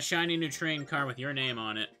goods, I got a shiny new train car with your name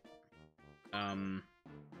on it.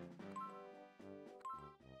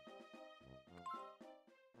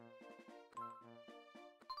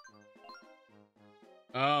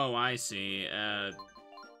 Oh, I see.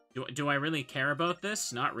 Do I really care about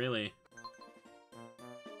this? Not really.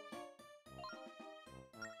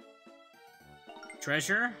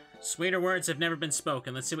 Treasure? Sweeter words have never been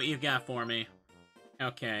spoken. Let's see what you've got for me.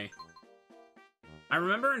 Okay. I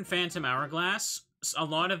remember in Phantom Hourglass, a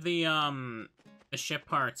lot of the ship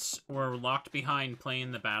parts were locked behind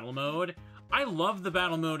playing the battle mode. I love the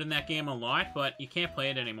battle mode in that game a lot, but you can't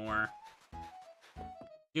play it anymore.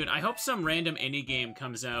 Dude, I hope some random indie game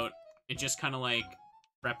comes out. It just kind of, like,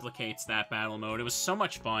 replicates that battle mode. It was so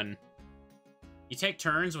much fun. You take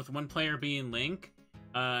turns with one player being Link,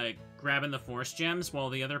 grabbing the Force Gems, while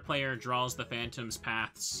the other player draws the Phantom's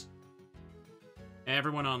paths.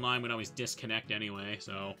 Everyone online would always disconnect anyway,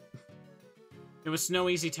 so... It was no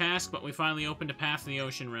easy task, but we finally opened a path to the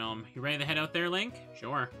ocean realm. You ready to head out there, Link?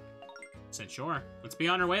 Sure. I said sure. Let's be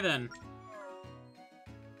on our way, then.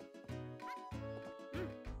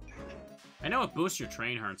 I know it boosts your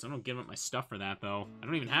train hearts. I don't give up my stuff for that, though. I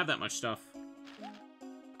don't even have that much stuff.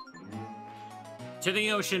 To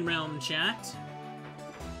the ocean realm, chat.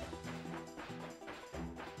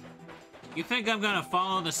 You think I'm gonna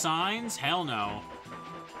follow the signs? Hell no.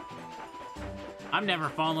 I'm never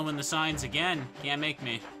following the signs again. Can't make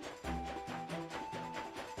me.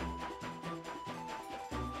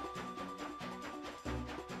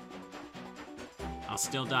 I'll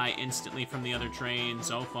still die instantly from the other train.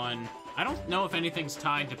 So fun. I don't know if anything's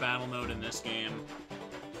tied to battle mode in this game.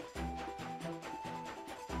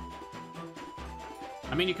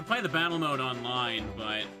 I mean, you can play the battle mode online,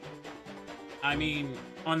 but... I mean,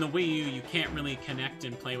 on the Wii U, you can't really connect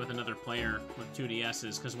and play with another player with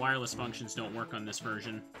 2DSs, because wireless functions don't work on this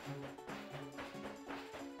version.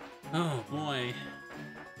 Oh, boy.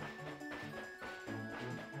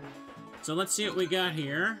 So let's see what we got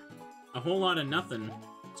here. A whole lot of nothing.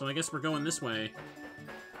 So I guess we're going this way.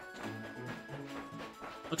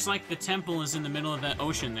 Looks like the temple is in the middle of that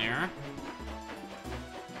ocean there.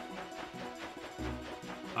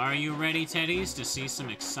 Are you ready, Teddies, to see some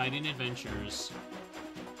exciting adventures?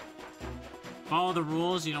 Follow the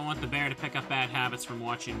rules. You don't want the bear to pick up bad habits from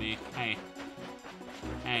watching me. Hey,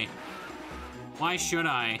 Hey. Why should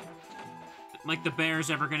I? Like the bear's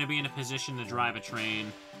ever gonna be in a position to drive a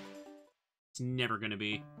train. It's never gonna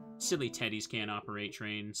be. Silly teddies can't operate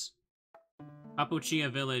trains.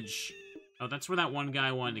 Papuchia Village. Oh, that's where that one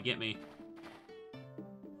guy wanted to get me.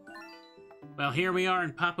 Well, here we are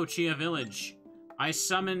in Papuchia Village. I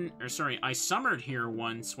summered here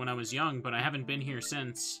once when I was young, but I haven't been here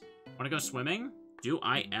since. Wanna go swimming? Do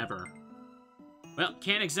I ever? Well,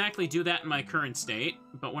 can't exactly do that in my current state,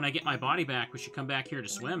 but when I get my body back, we should come back here to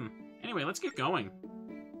swim. Anyway, let's get going.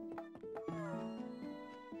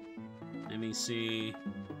 Let me see.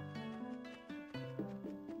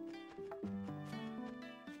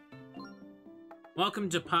 Welcome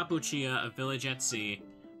to Papuchia, a village at sea.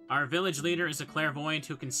 Our village leader is a clairvoyant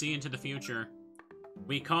who can see into the future.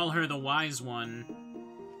 We call her the Wise One.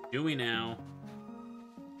 Do we now?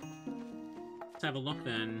 Let's have a look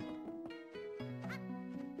then.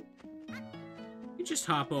 You just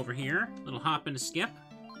hop over here. Little hop and a skip.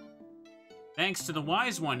 Thanks to the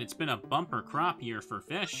Wise One, it's been a bumper crop year for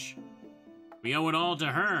fish. We owe it all to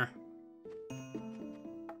her.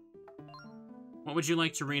 What would you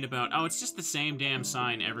like to read about? Oh, it's just the same damn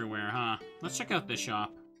sign everywhere, huh? Let's check out this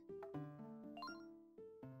shop.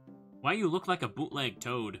 Why you look like a bootleg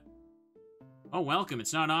toad? Oh, welcome.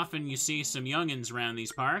 It's not often you see some youngins around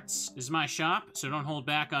these parts. This is my shop, so don't hold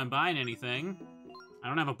back on buying anything. I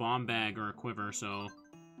don't have a bomb bag or a quiver, so...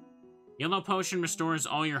 Yellow potion restores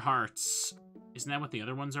all your hearts. Isn't that what the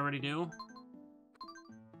other ones already do?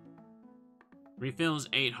 Refills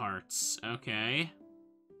 8 hearts. Okay.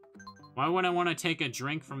 Why would I want to take a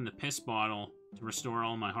drink from the piss bottle to restore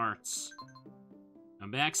all my hearts? Come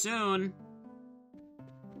back soon.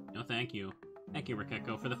 No, thank you. Thank you,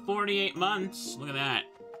 Rikeko, for the 48 months. Look at that.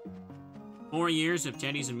 4 years of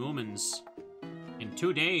teddies and moomins. And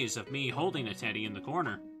 2 days of me holding a teddy in the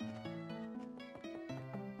corner.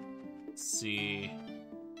 Let's see.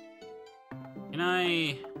 Can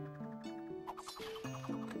I...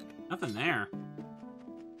 Nothing there.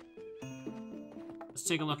 Let's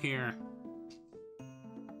take a look here.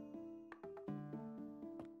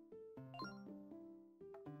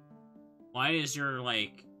 Why is your,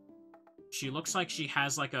 like... She looks like she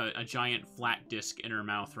has, like, a giant flat disc in her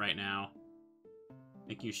mouth right now.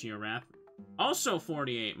 Thank you, Shiorath. Also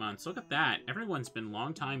 48 months. Look at that. Everyone's been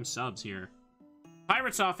long-time subs here.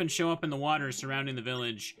 Pirates often show up in the waters surrounding the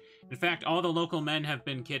village. In fact, all the local men have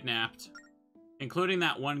been kidnapped. Including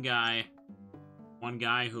that one guy. One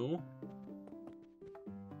guy who?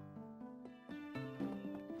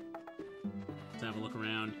 Let's have a look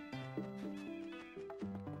around.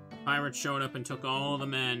 Pirates showed up and took all the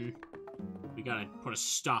men. We gotta put a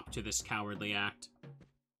stop to this cowardly act.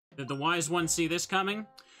 Did the Wise One see this coming?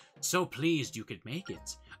 So pleased you could make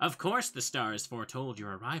it. Of course the stars foretold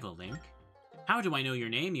your arrival, Link. How do I know your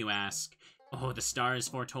name, you ask? Oh, the stars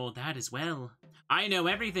foretold that as well. I know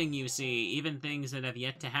everything you see, even things that have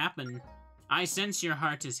yet to happen. I sense your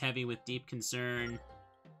heart is heavy with deep concern.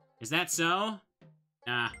 Is that so?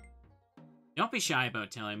 Ah. Don't be shy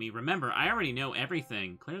about telling me. Remember, I already know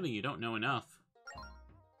everything. Clearly you don't know enough.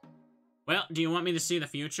 Well, do you want me to see the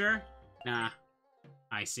future? Nah.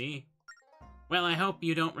 I see. Well, I hope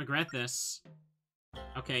you don't regret this.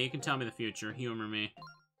 Okay, you can tell me the future. Humor me.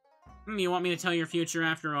 You want me to tell your future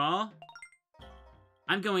after all?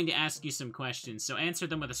 I'm going to ask you some questions, so answer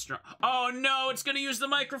them with a strong... Oh no, it's gonna use the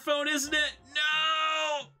microphone, isn't it?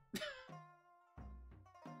 No!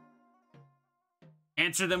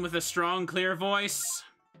 Answer them with a strong, clear voice.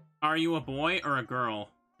 Are you a boy or a girl?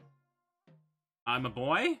 I'm a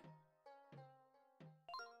boy?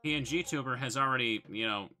 PNGTuber has already, you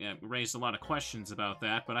know, raised a lot of questions about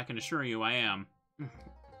that, but I can assure you I am.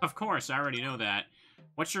 Of course, I already know that.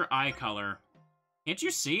 What's your eye color? Can't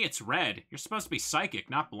you see? It's red. You're supposed to be psychic,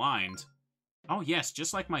 not blind. Oh yes,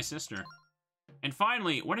 just like my sister. And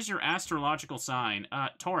finally, what is your astrological sign?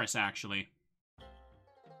 Taurus, actually.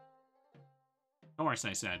 Taurus,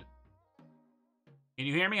 I said. Can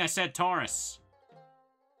you hear me? I said Taurus.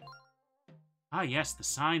 Ah yes, the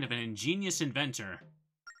sign of an ingenious inventor.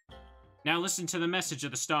 Now listen to the message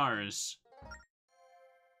of the stars.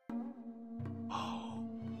 Oh,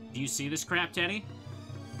 do you see this crap, Teddy?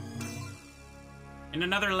 In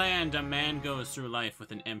another land, a man goes through life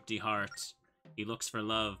with an empty heart. He looks for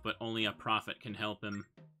love, but only a prophet can help him.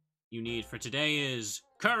 You need for today is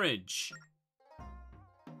courage.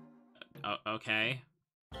 Okay.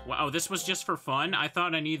 Wow, this was just for fun? I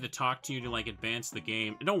thought I needed to talk to you to, like, advance the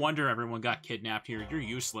game. No wonder everyone got kidnapped here. You're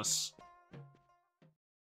useless.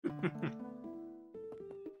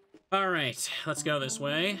 Alright, let's go this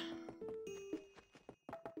way.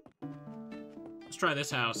 Let's try this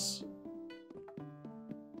house.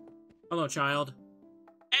 Hello, child.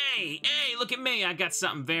 Hey, look at me. I got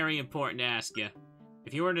something very important to ask you.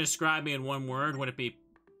 If you were to describe me in one word, would it be...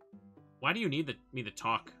 Why do you need me to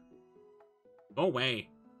talk? Go away.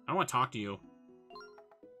 I don't want to talk to you.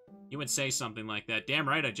 You would say something like that. Damn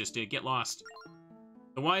right I just did. Get lost.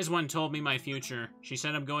 The wise one told me my future. She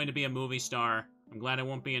said I'm going to be a movie star. I'm glad I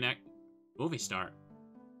won't be an movie star.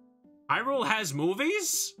 Hyrule has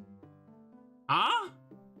movies? Huh?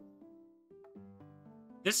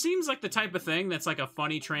 This seems like the type of thing that's like a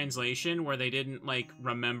funny translation where they didn't, like,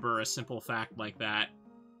 remember a simple fact like that.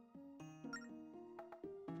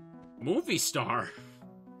 Movie star?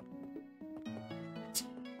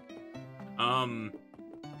 I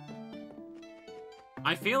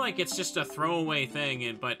feel like it's just a throwaway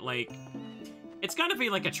thing, but, like, it's gotta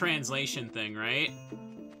be, like, a translation thing, right?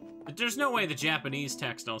 But there's no way the Japanese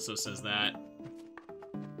text also says that.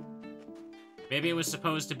 Maybe it was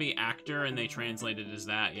supposed to be actor and they translated it as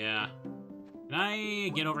that, yeah. Can I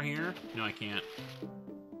get over here? No, I can't.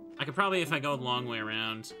 I could probably if I go the long way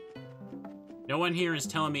around. No one here is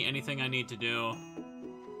telling me anything I need to do.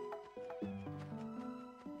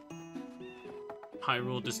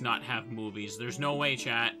 Hyrule does not have movies. There's no way,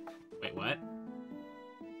 chat. Wait, what?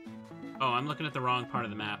 Oh, I'm looking at the wrong part of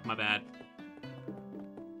the map. My bad.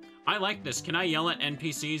 I like this. Can I yell at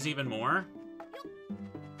NPCs even more?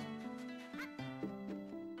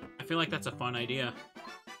 I feel like that's a fun idea.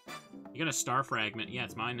 You got a star fragment. Yeah,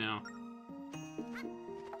 it's mine now.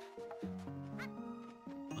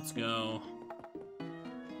 Let's go.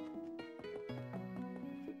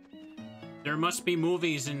 There must be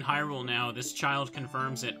movies in Hyrule now. This child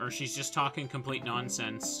confirms it. Or she's just talking complete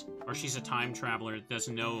nonsense. Or she's a time traveler that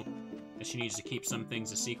doesn't know that she needs to keep some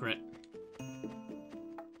things a secret.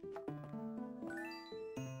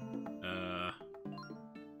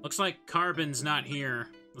 Looks like Carbon's not here.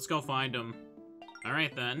 Let's go find him.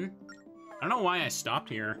 Alright then. I don't know why I stopped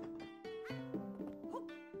here.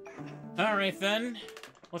 Alright then.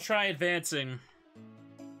 We'll try advancing.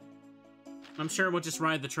 I'm sure we'll just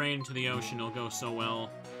ride the train to the ocean. It'll go so well.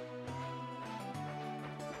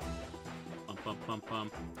 Bump, bump, bump,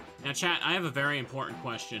 bump. Now, chat, I have a very important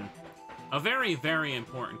question. A very, very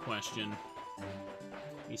important question.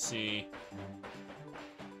 Let me see.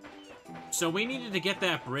 So we needed to get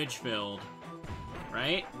that bridge filled,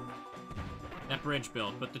 right? That bridge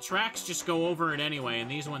built, but the tracks just go over it anyway, and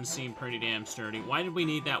these ones seem pretty damn sturdy. Why did we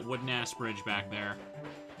need that wooden-ass bridge back there?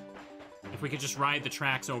 If we could just ride the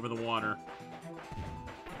tracks over the water.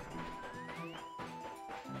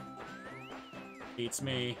 Beats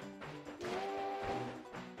me.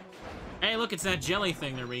 Hey, look, it's that jelly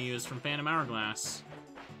thing that we used from Phantom Hourglass.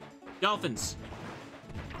 Dolphins!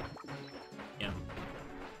 Yeah.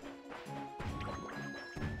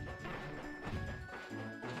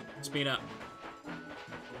 Speed up.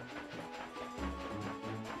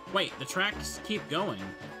 Wait, the tracks keep going.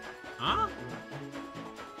 Huh?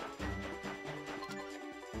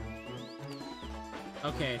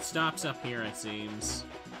 Okay, it stops up here, it seems.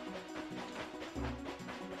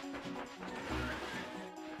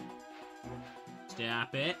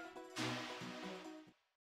 Stop it.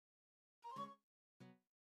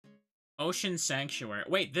 Ocean Sanctuary.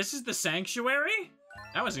 Wait, this is the sanctuary?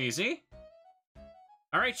 That was easy.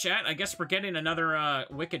 Alright, chat, I guess we're getting another,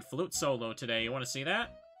 Wicked Flute solo today. You want to see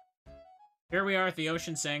that? Here we are at the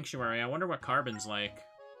Ocean Sanctuary. I wonder what Carbon's like.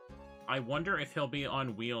 I wonder if he'll be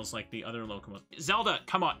on wheels like the other locomotives. Zelda,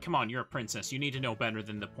 come on, you're a princess. You need to know better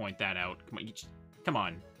than to point that out. Come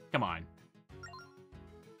on, come on.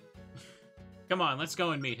 Come on, let's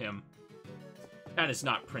go and meet him. That is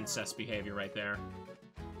not princess behavior right there.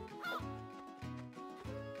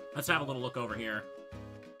 Let's have a little look over here.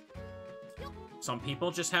 Some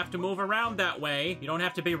people just have to move around that way. You don't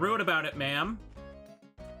have to be rude about it, ma'am.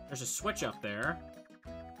 There's a switch up there.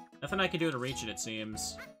 Nothing I can do to reach it, it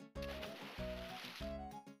seems.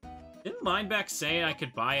 Didn't Lineback say I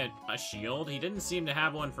could buy a shield? He didn't seem to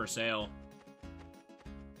have one for sale.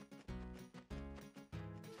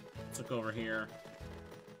 Let's look over here.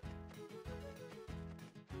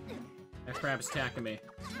 That crab's attacking me.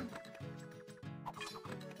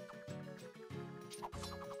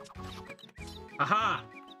 Aha!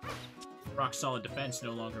 Rock solid defense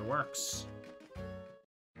no longer works.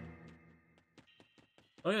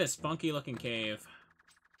 Look at this funky looking cave.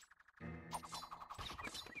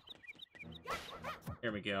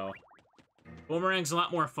 There we go. Boomerang's a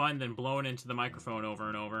lot more fun than blowing into the microphone over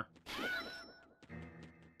and over.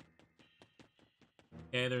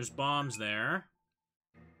 Okay, there's bombs there.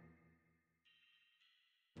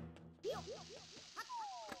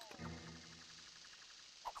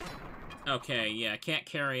 Okay, yeah, I can't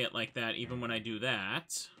carry it like that even when I do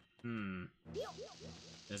that. Hmm.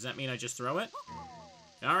 Does that mean I just throw it?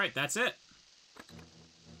 Alright, that's it.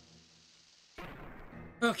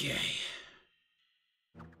 Okay.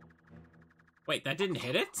 Wait, that didn't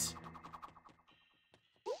hit it?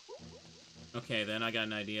 Okay, then I got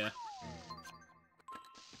an idea.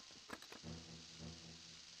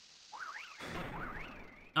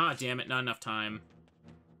 Ah, damn it, not enough time.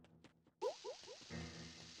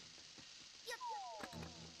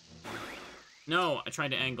 No, I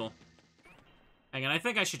tried to angle. Hang on, I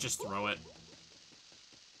think I should just throw it.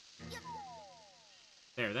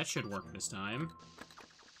 There, that should work this time.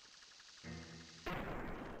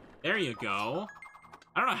 There you go.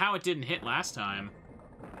 I don't know how it didn't hit last time.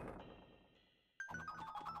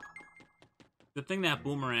 Good thing that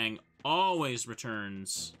boomerang always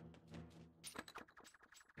returns.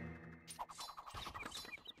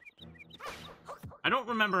 I don't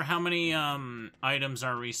remember how many items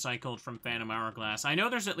are recycled from Phantom Hourglass. I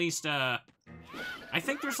know there's at least I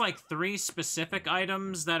think there's like 3 specific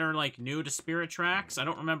items that are like new to Spirit Tracks. I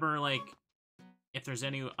don't remember like if there's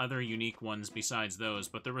any other unique ones besides those,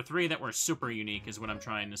 but there were 3 that were super unique is what I'm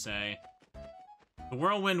trying to say. The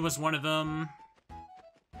Whirlwind was one of them.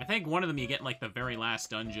 I think one of them you get like the very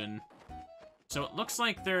last dungeon. So it looks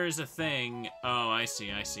like there's a thing. Oh, I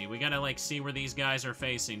see, I see. We gotta like see where these guys are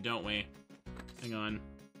facing, don't we? Hang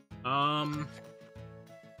on.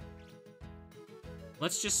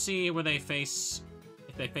 Let's just see where they face,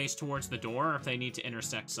 if they face towards the door or if they need to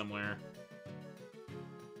intersect somewhere.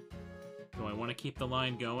 Do I want to keep the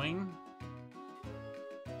line going?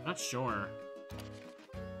 Not sure.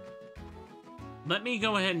 Let me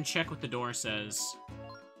go ahead and check what the door says.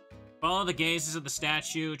 Follow the gazes of the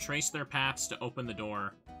statue, trace their paths to open the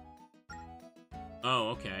door. Oh,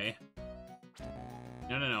 okay.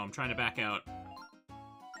 No, I'm trying to back out.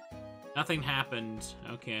 Nothing happened.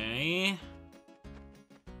 Okay.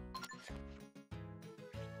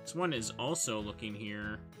 This one is also looking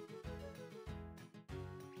here.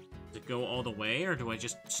 Does it go all the way, or do I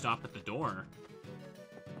just stop at the door?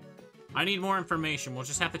 I need more information. We'll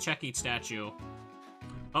just have to check each statue.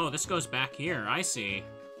 Oh, this goes back here. I see.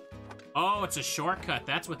 Oh, it's a shortcut.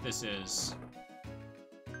 That's what this is.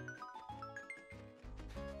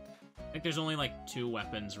 I think there's only, like, 2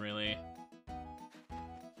 weapons, really.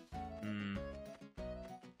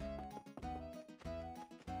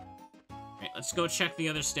 Okay, let's go check the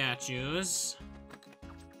other statues.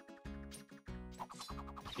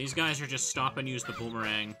 These guys are just stop and use the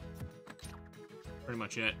boomerang. Pretty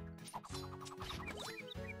much it.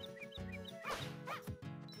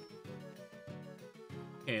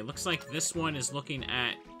 Okay, looks like this one is looking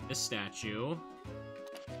at this statue.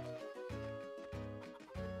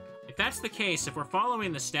 If that's the case, if we're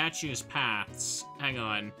following the statue's paths... Hang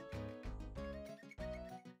on.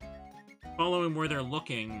 Following where they're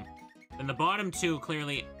looking, then the bottom 2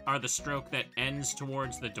 clearly are the stroke that ends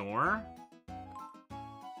towards the door.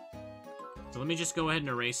 So let me just go ahead and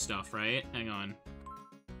erase stuff, right? Hang on.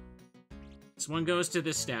 This one goes to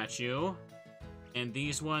this statue, and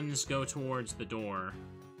these ones go towards the door.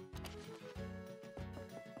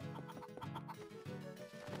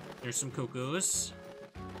 There's some cuckoos.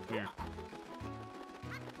 Here.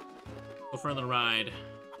 Go for a little ride.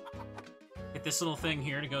 Get this little thing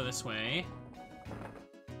here to go this way.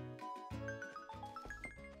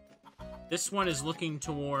 This one is looking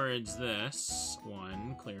towards this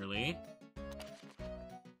one, clearly.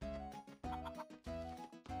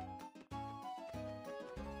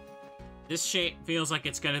 This shape feels like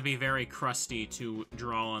it's gonna be very crusty to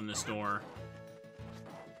draw on this door.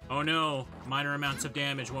 Oh no, minor amounts of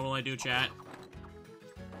damage. What will I do, chat?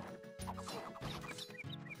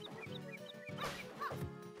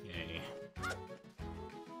 Okay.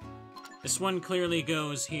 This one clearly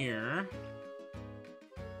goes here.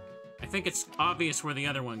 I think it's obvious where the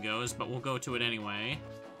other one goes, but we'll go to it anyway.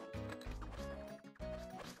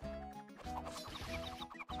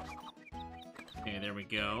 Okay, there we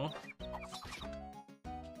go.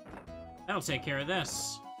 That'll take care of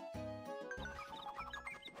this.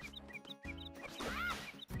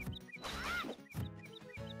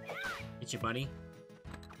 Get you, buddy.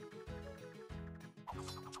 Look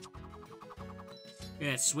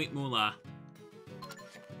at that sweet moolah.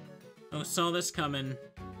 Oh, saw this coming.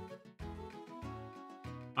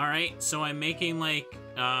 Alright, so I'm making, like,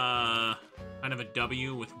 kind of a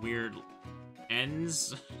W with weird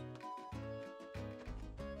ends.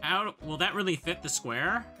 How will that really fit the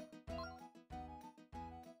square?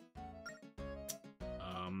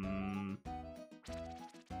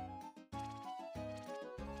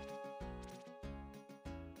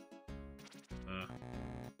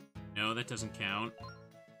 No, that doesn't count.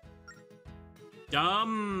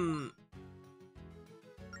 Dumb.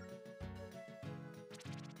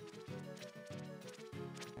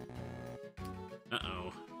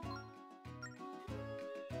 Uh-oh.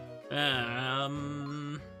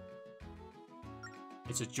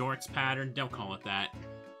 It's a jorts pattern. Don't call it that.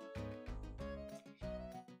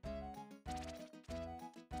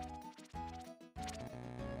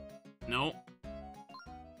 Nope.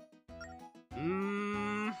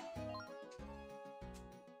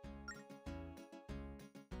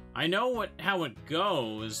 I know how it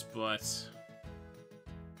goes, but...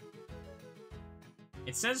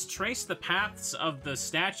 It says trace the paths of the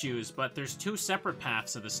statues, but there's two separate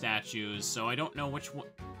paths of the statues, so I don't know which one...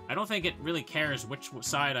 I don't think it really cares which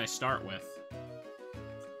side I start with.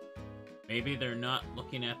 Maybe they're not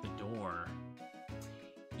looking at the door.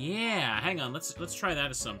 Yeah, hang on, let's try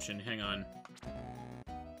that assumption. Hang on.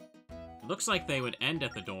 It looks like they would end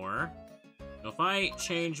at the door. So if I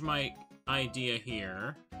change my idea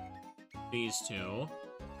here, these two,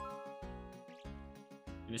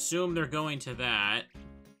 and assume they're going to that,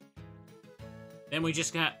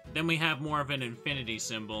 then we have more of an infinity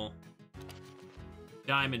symbol.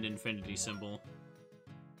 Diamond infinity symbol.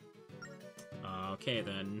 Okay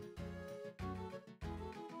then.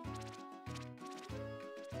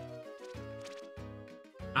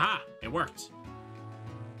 Aha! It worked.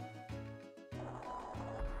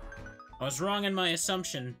 I was wrong in my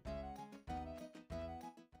assumption.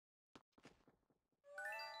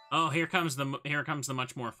 Oh, here comes the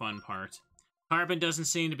much more fun part. Carbon doesn't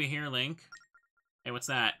seem to be here, Link. Hey, what's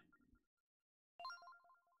that?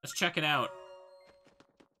 Let's check it out.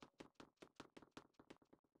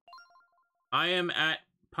 I am at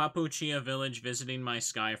Papuchia Village visiting my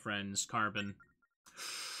sky friends, Carbon.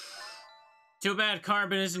 Too bad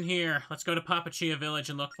Carbon isn't here. Let's go to Papuchia Village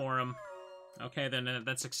and look for him. Okay, then,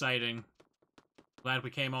 that's exciting. Glad we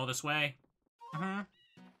came all this way.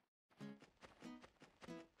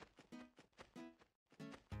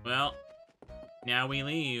 Well, now we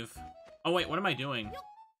leave. Oh wait, what am I doing?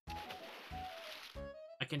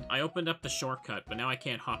 I opened up the shortcut, but now I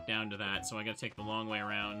can't hop down to that, so I gotta take the long way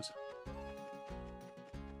around.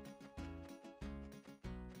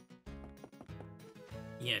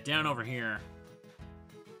 Yeah, down over here.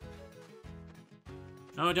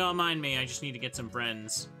 Oh, don't mind me, I just need to get some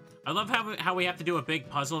friends. I love how we have to do a big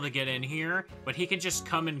puzzle to get in here, but he can just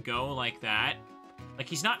come and go like that. Like,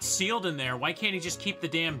 he's not sealed in there. Why can't he just keep the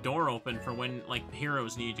damn door open for when, like,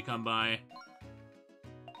 heroes need to come by?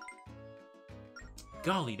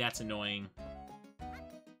 Golly, that's annoying.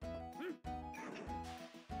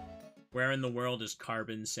 Where in the world is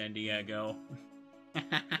Carbon San Diego? So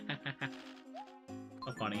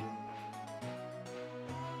funny.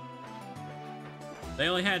 They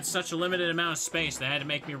only had such a limited amount of space, they had to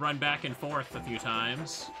make me run back and forth a few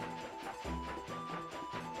times.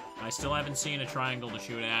 I still haven't seen a triangle to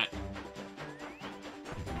shoot at.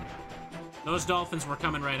 Those dolphins were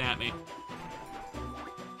coming right at me.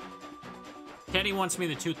 Teddy wants me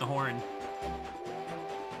to toot the horn.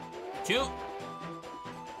 Toot!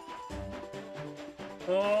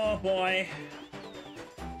 Oh boy.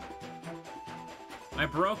 I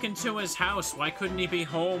broke into his house. Why couldn't he be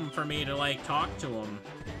home for me to, like, talk to him?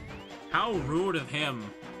 How rude of him.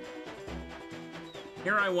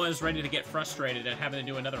 Here I was ready to get frustrated at having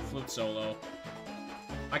to do another flute solo.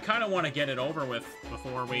 I kind of want to get it over with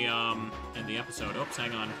before we, end the episode. Oops,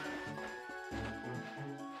 hang on.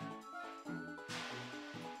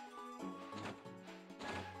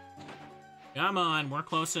 Come on, we're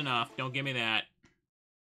close enough. Don't give me that.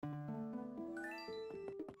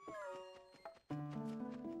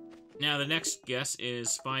 Now, the next guess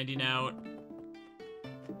is finding out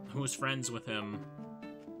who's friends with him.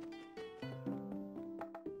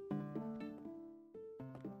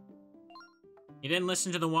 He didn't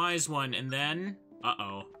listen to the wise one, and then...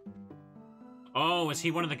 Uh-oh. Oh, is he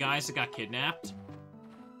one of the guys that got kidnapped?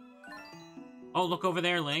 Oh, look over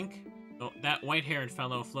there, Link. Oh, that white-haired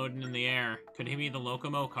fellow floating in the air. Could he be the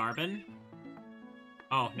Locomo Carbon?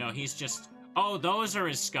 Oh, no, he's just... Oh, those are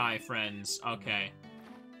his sky friends. Okay.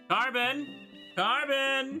 Carbon!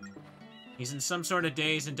 Carbon! He's in some sort of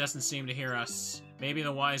daze and doesn't seem to hear us. Maybe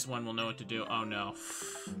the wise one will know what to do. Oh, no.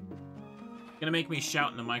 Gonna make me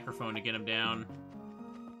shout in the microphone to get him down.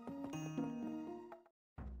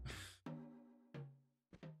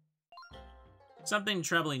 Something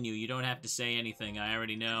troubling you. You don't have to say anything. I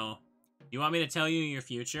already know. You want me to tell you your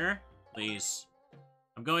future? Please.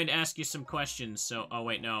 I'm going to ask you some questions, so... Oh,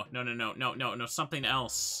 wait, no. No, something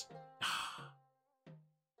else.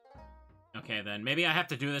 Okay, then. Maybe I have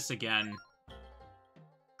to do this again.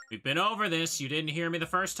 We've been over this. You didn't hear me the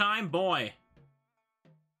first time? Boy.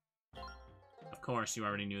 The Of course, you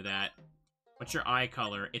already knew that. What's your eye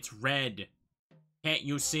color? It's red. Can't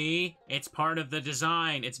you see? It's part of the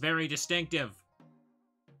design. It's very distinctive.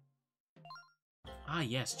 Ah,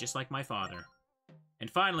 yes, just like my father. And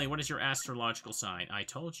finally, what is your astrological sign? I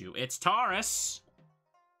told you. It's Taurus!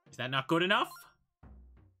 Is that not good enough?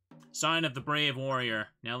 Sign of the brave warrior.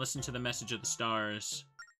 Now listen to the message of the stars.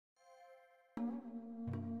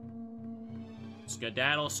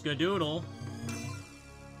 Skedaddle, skadoodle.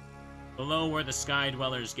 Below where the sky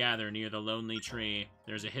dwellers gather near the lonely tree,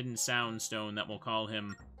 there's a hidden sound stone that will call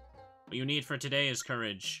him. What you need for today is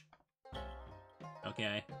courage.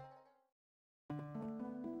 Okay.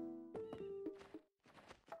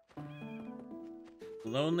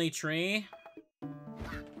 Lonely tree?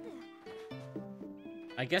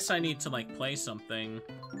 I guess I need to, like, play something.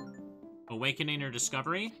 Awakening or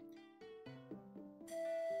Discovery?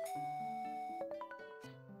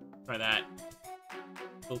 Try that.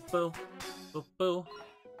 Boo boo. Boo boo.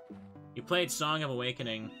 You played Song of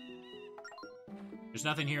Awakening. There's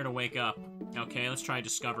nothing here to wake up. Okay, let's try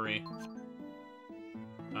Discovery.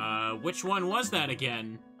 Which one was that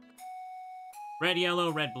again? Red,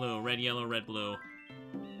 yellow, red, blue. Red, yellow, red, blue.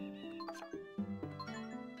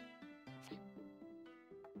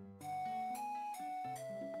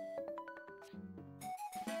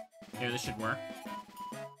 Here, this should work.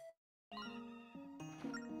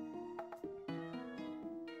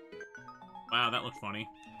 Wow, that looked funny.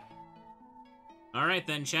 Alright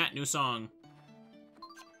then, chat, new song.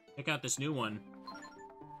 Check out this new one.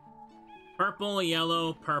 Purple,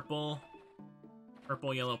 yellow, purple.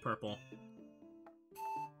 Purple, yellow, purple.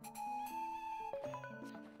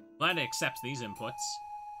 Glad it accepts these inputs.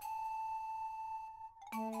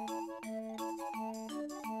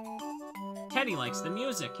 Teddy likes the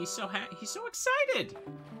music. He's so excited.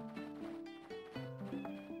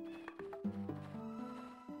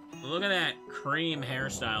 Look at that cream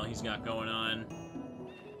hairstyle he's got going on.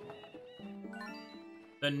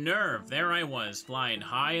 The nerve. There I was, flying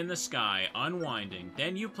high in the sky, unwinding.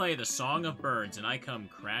 Then you play the Song of Birds, and I come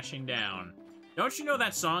crashing down. Don't you know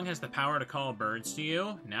that song has the power to call birds to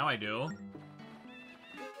you? Now I do.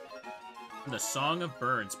 The Song of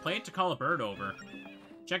Birds. Play it to call a bird over.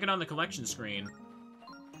 Check it on the collection screen.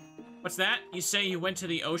 What's that? You say you went to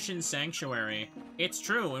the Ocean Sanctuary. It's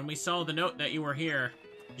true, and we saw the note that you were here.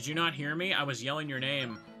 Did you not hear me? I was yelling your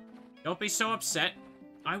name. Don't be so upset.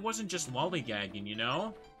 I wasn't just lollygagging, you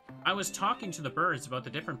know? I was talking to the birds about the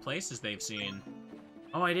different places they've seen.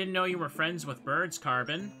 Oh, I didn't know you were friends with birds,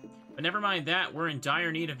 Carbon. But never mind that, we're in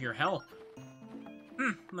dire need of your help.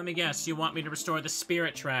 Let me guess, you want me to restore the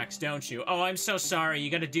spirit tracks, don't you? Oh, I'm so sorry, you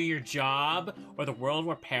gotta do your job, or the world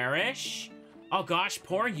will perish? Oh gosh,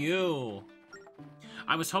 poor you.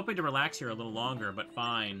 I was hoping to relax here a little longer, but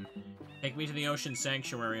fine. Take me to the Ocean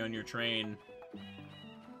Sanctuary on your train.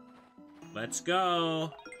 Let's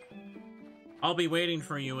go. I'll be waiting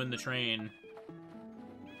for you in the train.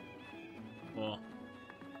 Cool.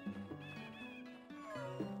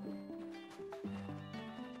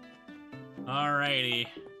 Alrighty.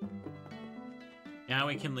 Now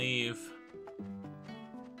we can leave.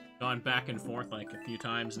 Gone back and forth like a few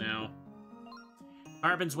times now.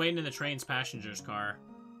 Carbon's waiting in the train's passenger's car.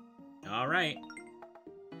 Alright.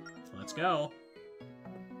 Let's go.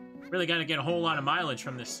 Really gotta get a whole lot of mileage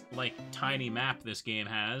from this, like, tiny map this game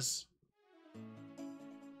has.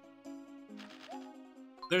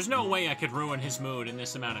 There's no way I could ruin his mood in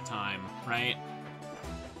this amount of time, right?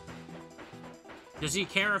 Does he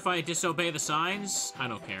care if I disobey the signs? I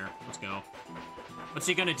don't care. Let's go. What's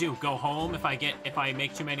he gonna do? Go home if I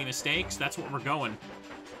make too many mistakes? That's what we're going.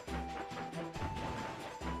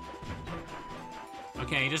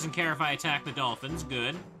 Okay, he doesn't care if I attack the dolphins.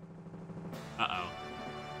 Good. Uh-oh.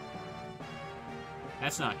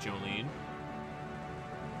 That's not Jolene.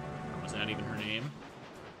 Or was that even her name?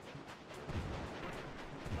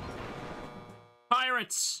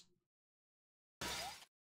 Pirates!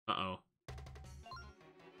 Uh-oh.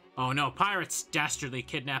 Oh no, pirates! Dastardly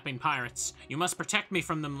kidnapping pirates. You must protect me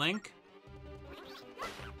from them, Link.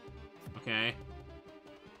 Okay.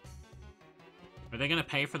 Are they gonna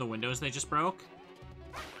pay for the windows they just broke?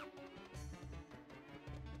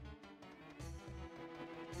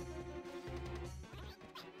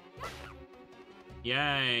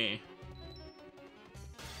 Yay.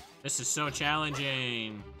 This is so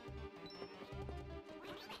challenging.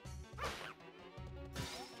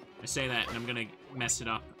 I say that and I'm gonna mess it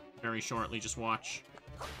up very shortly, just watch.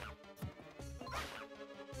 There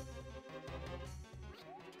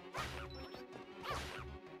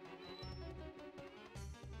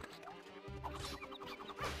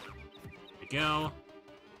we go.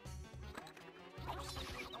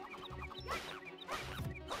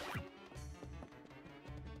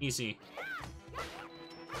 Easy.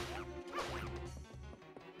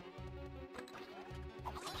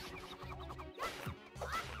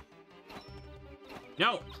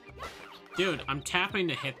 No! Dude, I'm tapping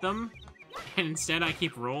to hit them, and instead I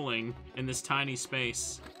keep rolling in this tiny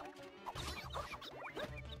space.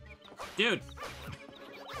 Dude!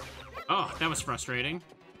 Oh, that was frustrating.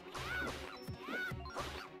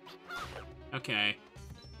 Okay.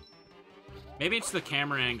 Maybe it's the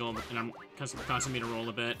camera angle and I'm causing me to roll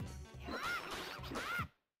a bit.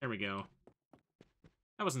 There we go.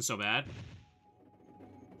 That wasn't so bad.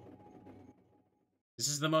 This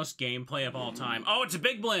is the most gameplay of all time. Oh, it's a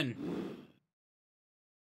Big Blin!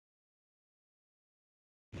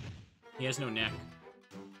 He has no neck.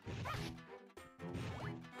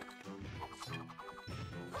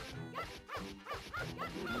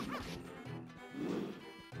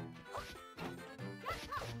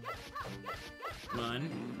 Come on.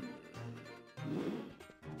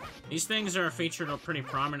 These things are featured pretty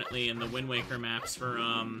prominently in the Wind Waker maps for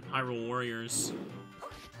Hyrule Warriors.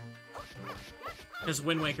 Because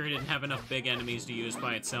Wind Waker didn't have enough big enemies to use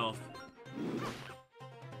by itself.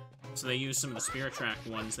 So they used some of the Spirit Track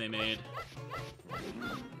ones they made.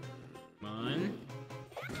 Come on.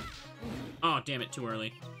 Oh, damn it, too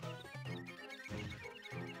early.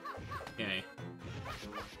 Okay.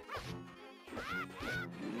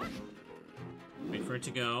 Wait for it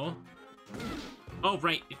to go. Oh,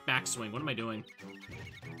 right, backswing. What am I doing?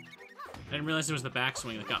 I didn't realize it was the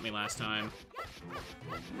backswing that got me last time.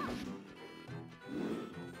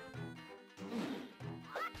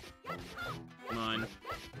 Come on.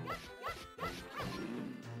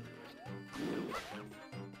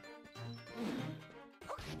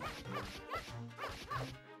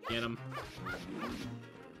 Get him.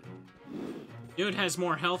 Dude has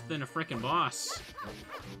more health than a frickin' boss.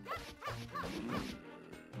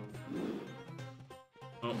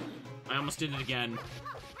 Oh, I almost did it again.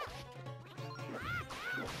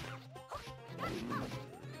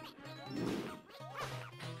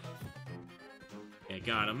 Okay,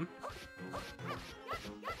 got him.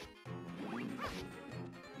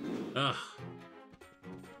 Ugh.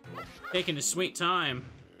 Taking his sweet time.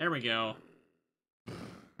 There we go.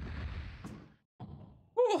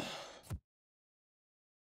 Whew.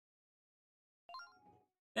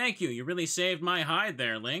 Thank you, you really saved my hide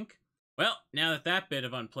there, Link. Well, now that that bit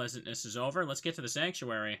of unpleasantness is over, let's get to the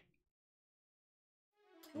sanctuary.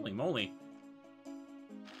 Holy moly.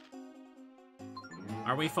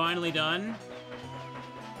 Are we finally done?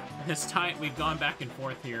 This time we've gone back and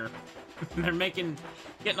forth here. They're getting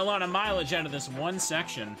a lot of mileage out of this one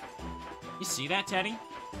section. You see that, Teddy?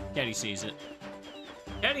 Teddy sees it.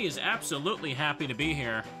 Teddy is absolutely happy to be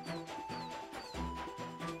here.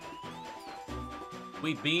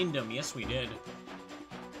 We beamed him. Yes, we did.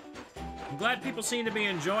 I'm glad people seem to be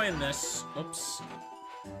enjoying this. Oops.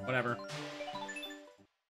 Whatever.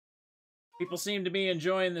 People seem to be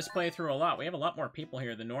enjoying this playthrough a lot. We have a lot more people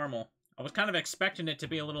here than normal. I was kind of expecting it to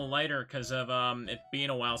be a little lighter because of it being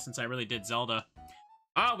a while since I really did Zelda.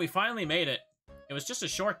 Ah, we finally made it. It was just a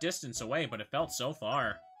short distance away, but it felt so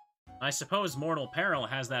far. I suppose mortal peril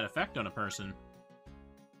has that effect on a person.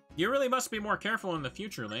 You really must be more careful in the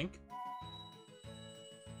future, Link.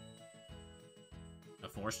 A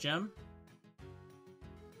Force Gem?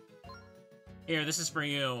 Here, this is for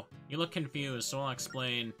you. You look confused, so I'll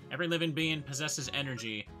explain. Every living being possesses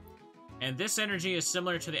energy. And this energy is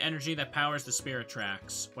similar to the energy that powers the Spirit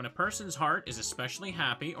Tracks. When a person's heart is especially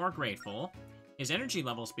happy or grateful, his energy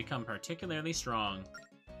levels become particularly strong.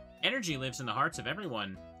 Energy lives in the hearts of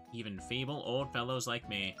everyone, even feeble old fellows like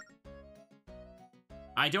me.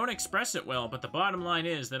 I don't express it well, but the bottom line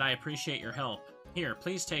is that I appreciate your help. Here,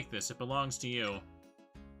 please take this. It belongs to you.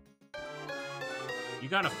 You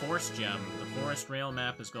got a Force Gem. The Forest Rail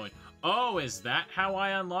map is going... Oh, is that how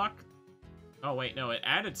I unlock? Oh, wait, no. It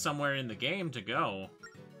added somewhere in the game to go.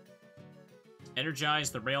 Energize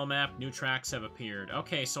the rail map. New tracks have appeared.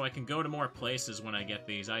 Okay, so I can go to more places when I get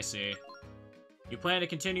these. I see. You plan to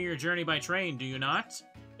continue your journey by train, do you not?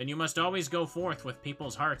 Then you must always go forth with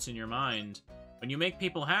people's hearts in your mind. When you make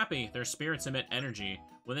people happy, their spirits emit energy.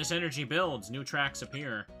 When this energy builds, new tracks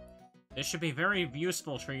appear. This should be very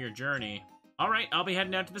useful for your journey. Alright, I'll be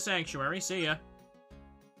heading out to the sanctuary. See ya.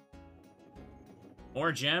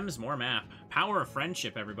 More gems, more map. Power of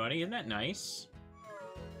friendship, everybody. Isn't that nice?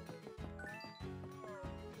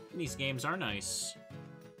 These games are nice.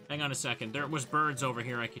 Hang on a second. There was birds over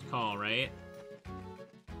here I could call, right?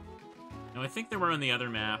 No, I think they were on the other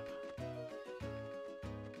map.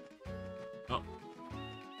 Oh.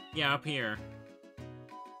 Yeah, up here.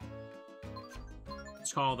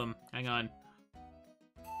 Let's call them. Hang on.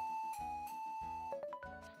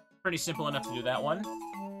 Pretty simple enough to do that one.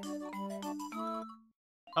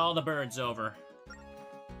 All the birds over.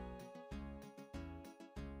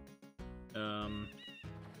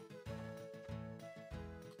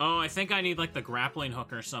 Oh, I think I need, like, the grappling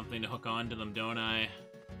hook or something to hook onto them, don't I?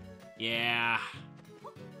 Yeah.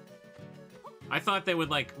 I thought they would,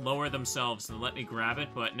 like, lower themselves and let me grab it,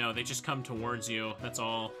 but no, they just come towards you. That's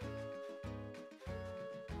all.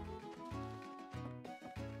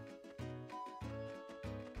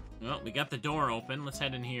 Well, we got the door open. Let's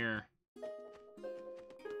head in here.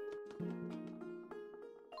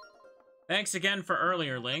 Thanks again for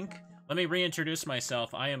earlier, Link. Let me reintroduce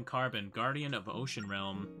myself. I am Carbon, Guardian of Ocean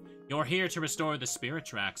Realm. You're here to restore the spirit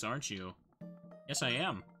tracks, aren't you? Yes, I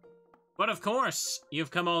am. But of course,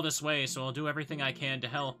 you've come all this way, so I'll do everything I can to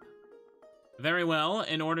help. Very well,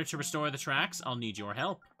 in order to restore the tracks, I'll need your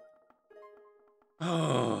help.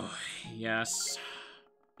 Oh, yes.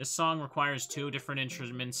 This song requires 2 different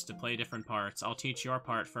instruments to play different parts. I'll teach your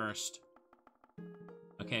part first.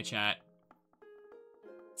 Okay, chat.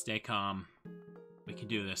 Stay calm. We can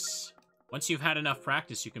do this. Once you've had enough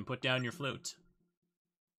practice, you can put down your flute.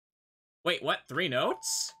 Wait, what? 3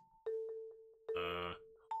 notes?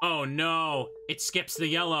 Oh no! It skips the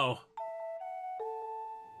yellow!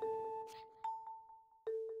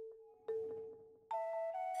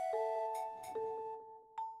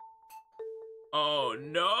 Oh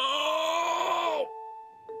no!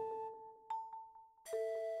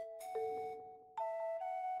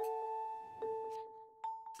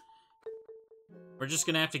 We're just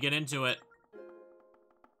gonna have to get into it.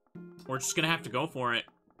 We're just gonna have to go for it.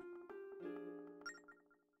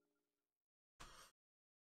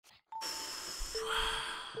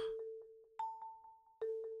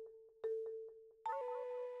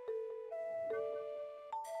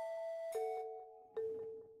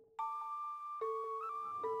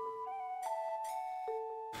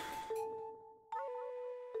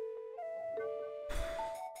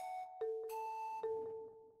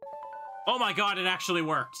 Oh my god, it actually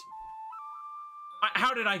worked.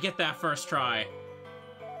 How did I get that first try?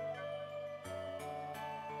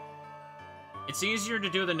 It's easier to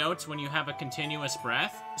do the notes when you have a continuous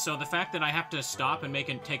breath, so the fact that I have to stop and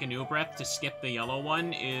take a new breath to skip the yellow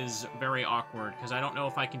one is very awkward, because I don't know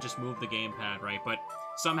if I can just move the gamepad right, but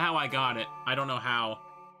somehow I got it. I don't know how.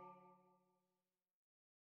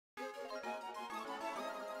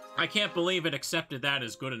 I can't believe it accepted that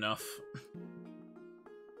as good enough.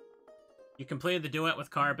 You completed the duet with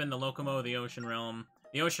Carbon, the Locomo of the Ocean Realm.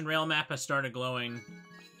 The Ocean Rail map has started glowing.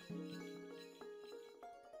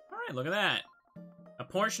 Alright, look at that. A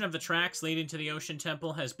portion of the tracks leading to the Ocean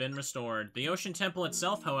Temple has been restored. The Ocean Temple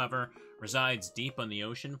itself, however, resides deep on the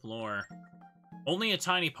ocean floor. Only a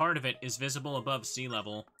tiny part of it is visible above sea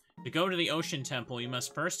level. To go to the Ocean Temple, you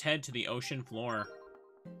must first head to the ocean floor.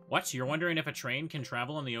 What? You're wondering if a train can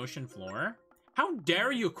travel on the ocean floor? How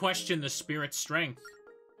dare you question the spirit's strength?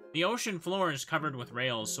 The ocean floor is covered with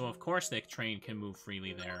rails, so of course the train can move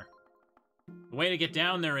freely there. The way to get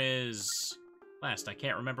down there is... Last, I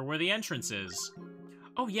can't remember where the entrance is.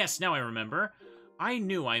 Oh yes, now I remember. I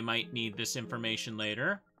knew I might need this information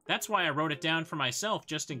later. That's why I wrote it down for myself,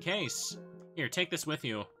 just in case. Here, take this with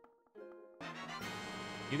you.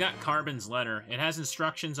 You got Carbon's letter. It has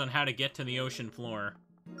instructions on how to get to the ocean floor.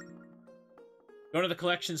 Go to the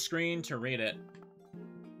collection screen to read it.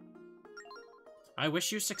 I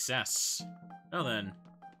wish you success. Well then.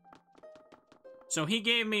 So he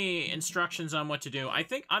gave me instructions on what to do.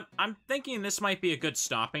 I'm thinking this might be a good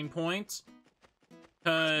stopping point.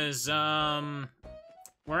 Cause,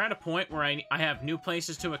 we're at a point where I have new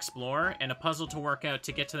places to explore and a puzzle to work out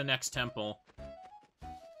to get to the next temple.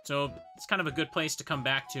 So it's kind of a good place to come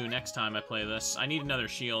back to next time I play this. I need another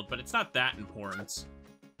shield, but it's not that important.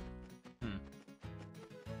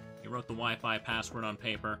 He wrote the Wi-Fi password on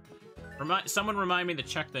paper. Someone remind me to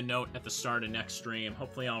check the note at the start of next stream.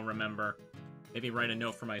 Hopefully I'll remember. Maybe write a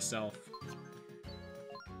note for myself.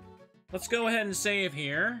 Let's go ahead and save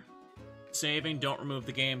here. Saving, don't remove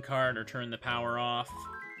the game card or turn the power off.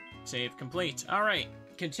 Save complete. Alright,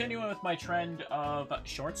 continuing with my trend of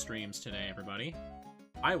short streams today, everybody.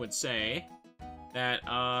 I would say that,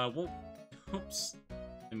 we'll... Oops.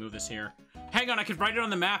 Let me move this here. Hang on, I could write it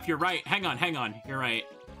on the map. You're right. Hang on. You're right.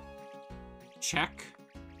 Check.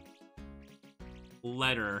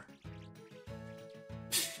 Letter.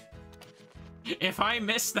 If I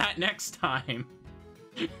miss that next time...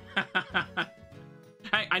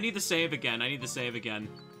 I need to save again.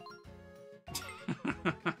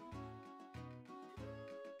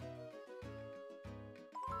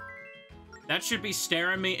 That should be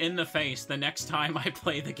staring me in the face the next time I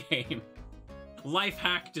play the game. Life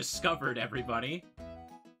hack discovered, everybody.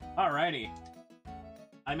 Alrighty.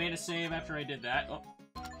 I made a save after I did that. Oh,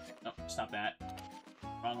 no, stop that.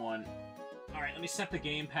 Wrong one. Alright, let me set the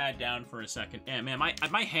gamepad down for a second. Yeah, man,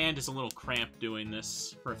 my hand is a little cramped doing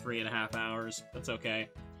this for 3.5 hours. That's okay.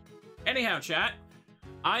 Anyhow, chat,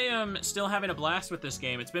 I am still having a blast with this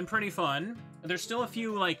game. It's been pretty fun. There's still a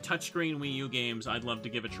few, like, touchscreen Wii U games I'd love to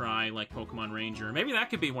give a try, like Pokemon Ranger. Maybe that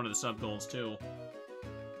could be one of the sub-goals, too.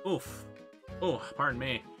 Oof. Oh, pardon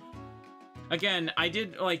me. Again, I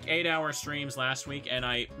did, like, 8-hour streams last week, and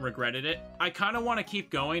I regretted it. I kind of want to keep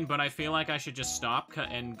going, but I feel like I should just stop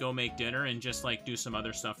and go make dinner and just, like, do some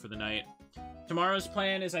other stuff for the night. Tomorrow's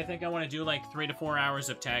plan is I think I want to do, like, 3 to 4 hours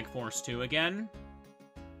of Tag Force 2 again.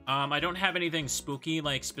 I don't have anything spooky,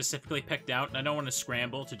 like, specifically picked out, and I don't want to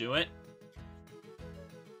scramble to do it.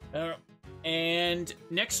 And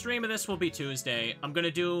next stream of this will be Tuesday. I'm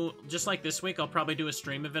gonna do, just like this week, I'll probably do a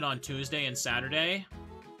stream of it on Tuesday and Saturday.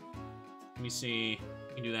 Let me see.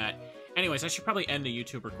 I can do that. Anyways, I should probably end the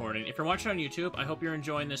YouTube recording. If you're watching on YouTube, I hope you're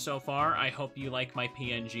enjoying this so far. I hope you like my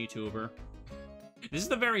PNG tuber. This is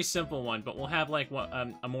the very simple one, but we'll have, like,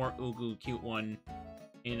 a more oogle cute one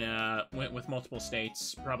in with multiple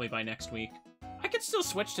states, probably by next week. I could still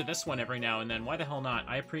switch to this one every now and then. Why the hell not?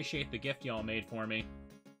 I appreciate the gift y'all made for me.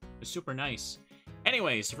 It was super nice.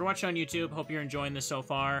 Anyways, if you're watching on YouTube, hope you're enjoying this so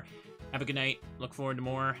far. Have a good night. Look forward to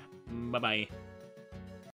more. Bye-bye.